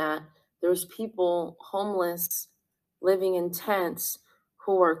from that, there's people homeless, living in tents,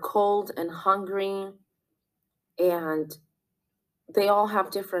 who are cold and hungry. And they all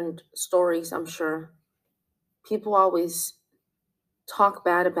have different stories, I'm sure. People always talk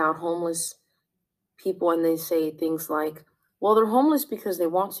bad about homeless people, and they say things like, well, they're homeless because they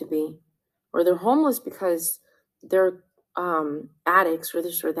want to be, or they're homeless because they're addicts or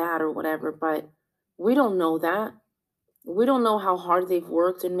this or that or whatever. But we don't know that. We don't know how hard they've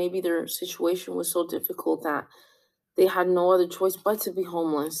worked, and maybe their situation was so difficult that they had no other choice but to be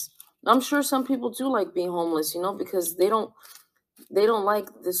homeless. I'm sure some people do like being homeless, because they don't like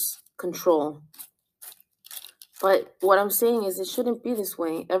this control. But what I'm saying is it shouldn't be this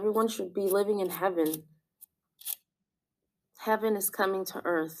way. Everyone should be living in heaven. Heaven is coming to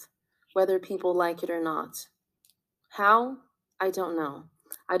earth, whether people like it or not. How? I don't know.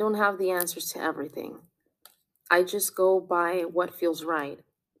 I don't have the answers to everything. I just go by what feels right.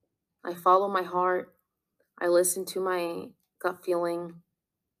 I follow my heart. I listen to my gut feeling.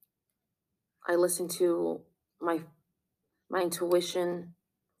 I listen to my intuition.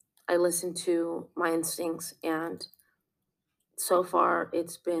 I listen to my instincts, and so far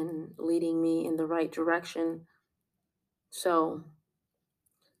it's been leading me in the right direction. So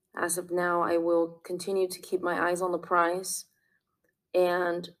as of now, I will continue to keep my eyes on the prize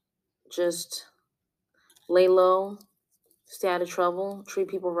and just lay low, stay out of trouble, treat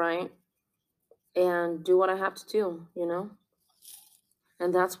people right, and do what I have to do,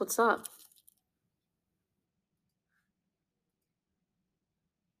 And that's what's up.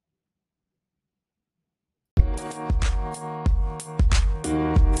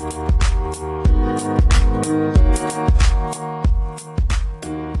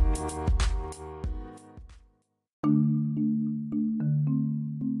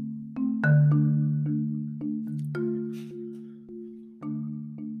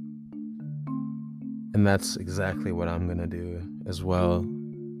 And that's exactly what I'm going to do as well,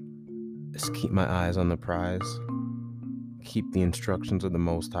 is keep my eyes on the prize, keep the instructions of the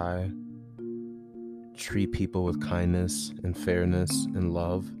Most High, treat people with kindness and fairness and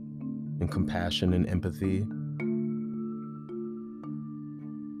love and compassion and empathy,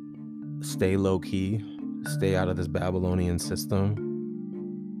 stay low-key, stay out of this Babylonian system,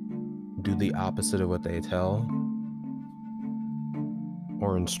 do the opposite of what they tell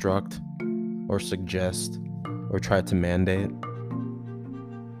or instruct or suggest or try to mandate,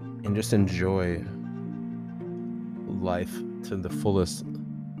 and just enjoy life to the fullest.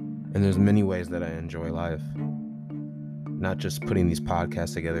 And there's many ways that I enjoy life, not just putting these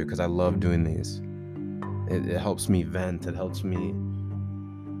podcasts together, because I love doing these. It helps me vent. It helps me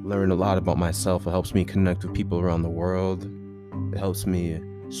learn a lot about myself. It helps me connect with people around the world. It helps me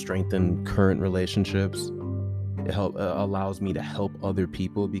strengthen current relationships. It allows me to help other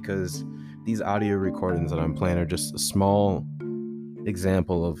people, because these audio recordings that I'm playing are just a small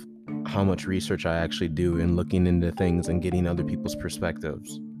example of how much research I actually do in looking into things and getting other people's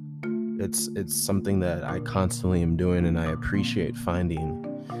perspectives. It's something that I constantly am doing, and I appreciate finding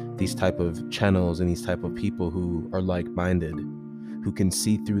these type of channels and these type of people who are like-minded, who can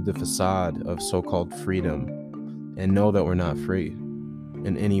see through the facade of so-called freedom and know that we're not free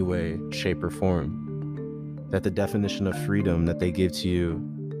in any way, shape, or form. That the definition of freedom that they give to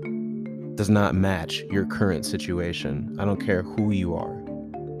you does not match your current situation. I don't care who you are.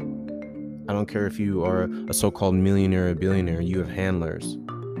 I don't care if you are a so-called millionaire or billionaire. You have handlers.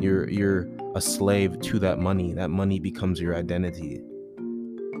 You're a slave to that money. That money becomes your identity.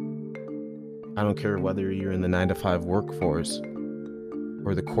 I don't care whether you're in the 9-to-5 workforce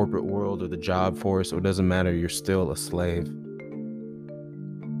or the corporate world or the job force, it doesn't matter. You're still a slave.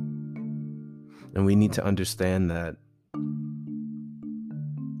 And we need to understand that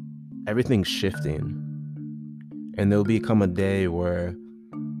everything's shifting, and there'll become a day where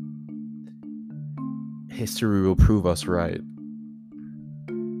history will prove us right,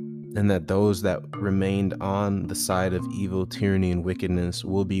 and that those that remained on the side of evil, tyranny, and wickedness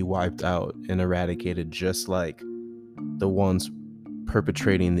will be wiped out and eradicated, just like the ones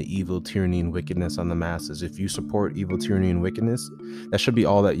perpetrating the evil, tyranny, and wickedness on the masses. If you support evil, tyranny, and wickedness, that should be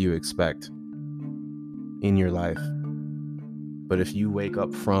all that you expect in your life. But if you wake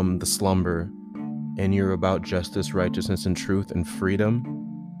up from the slumber and you're about justice, righteousness, and truth and freedom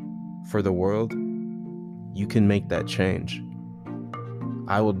for the world, you can make that change.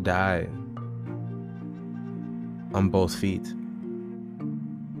 I will die on both feet,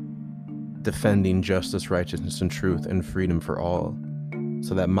 defending justice, righteousness, and truth and freedom for all,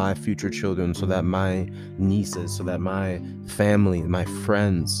 so that my future children, so that my nieces, so that my family, my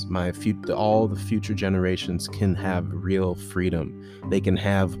friends, all the future generations can have real freedom. They can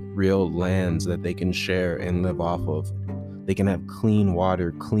have real lands that they can share and live off of. They can have clean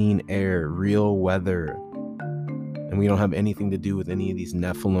water, clean air, real weather. And we don't have anything to do with any of these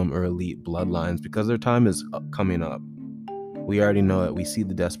Nephilim or elite bloodlines, because their time is coming up. We already know it. We see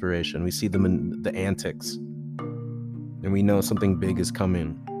the desperation. We see them in the antics. And we know something big is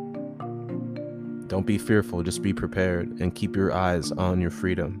coming. Don't be fearful. Just be prepared and keep your eyes on your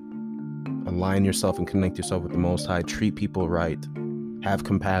freedom. Align yourself and connect yourself with the Most High. Treat people right. Have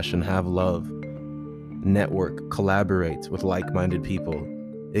compassion. Have love. Network. Collaborate with like-minded people.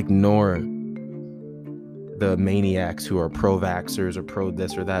 Ignore the maniacs who are pro-vaxxers or pro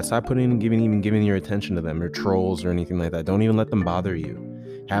this or that. Stop even giving your attention to them, or trolls or anything like that. Don't even let them bother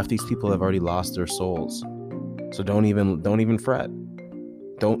you. Half these people have already lost their souls. So don't even fret.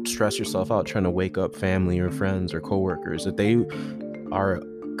 Don't stress yourself out trying to wake up family or friends or coworkers. If they are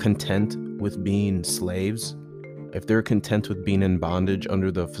content with being slaves, if they're content with being in bondage under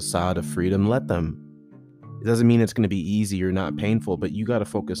the facade of freedom, let them. It doesn't mean it's going to be easy or not painful, but you got to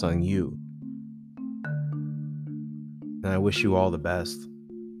focus on you. And I wish you all the best.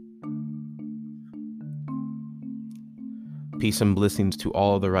 Peace and blessings to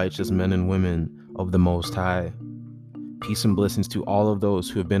all the righteous men and women of the Most High. Peace and blessings to all of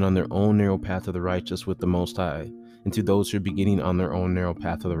those who have been on their own narrow path of the righteous with the Most High, and to those who are beginning on their own narrow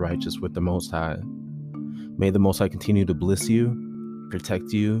path of the righteous with the Most High. May the Most High continue to bless you,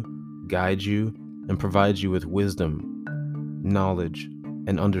 protect you, guide you, and provide you with wisdom, knowledge,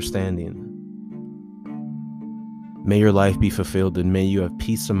 and understanding. May your life be fulfilled, and may you have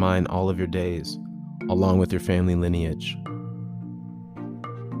peace of mind all of your days, along with your family lineage.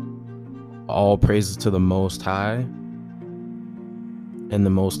 All praises to the Most High, and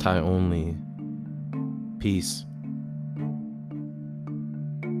the Most High only. Peace.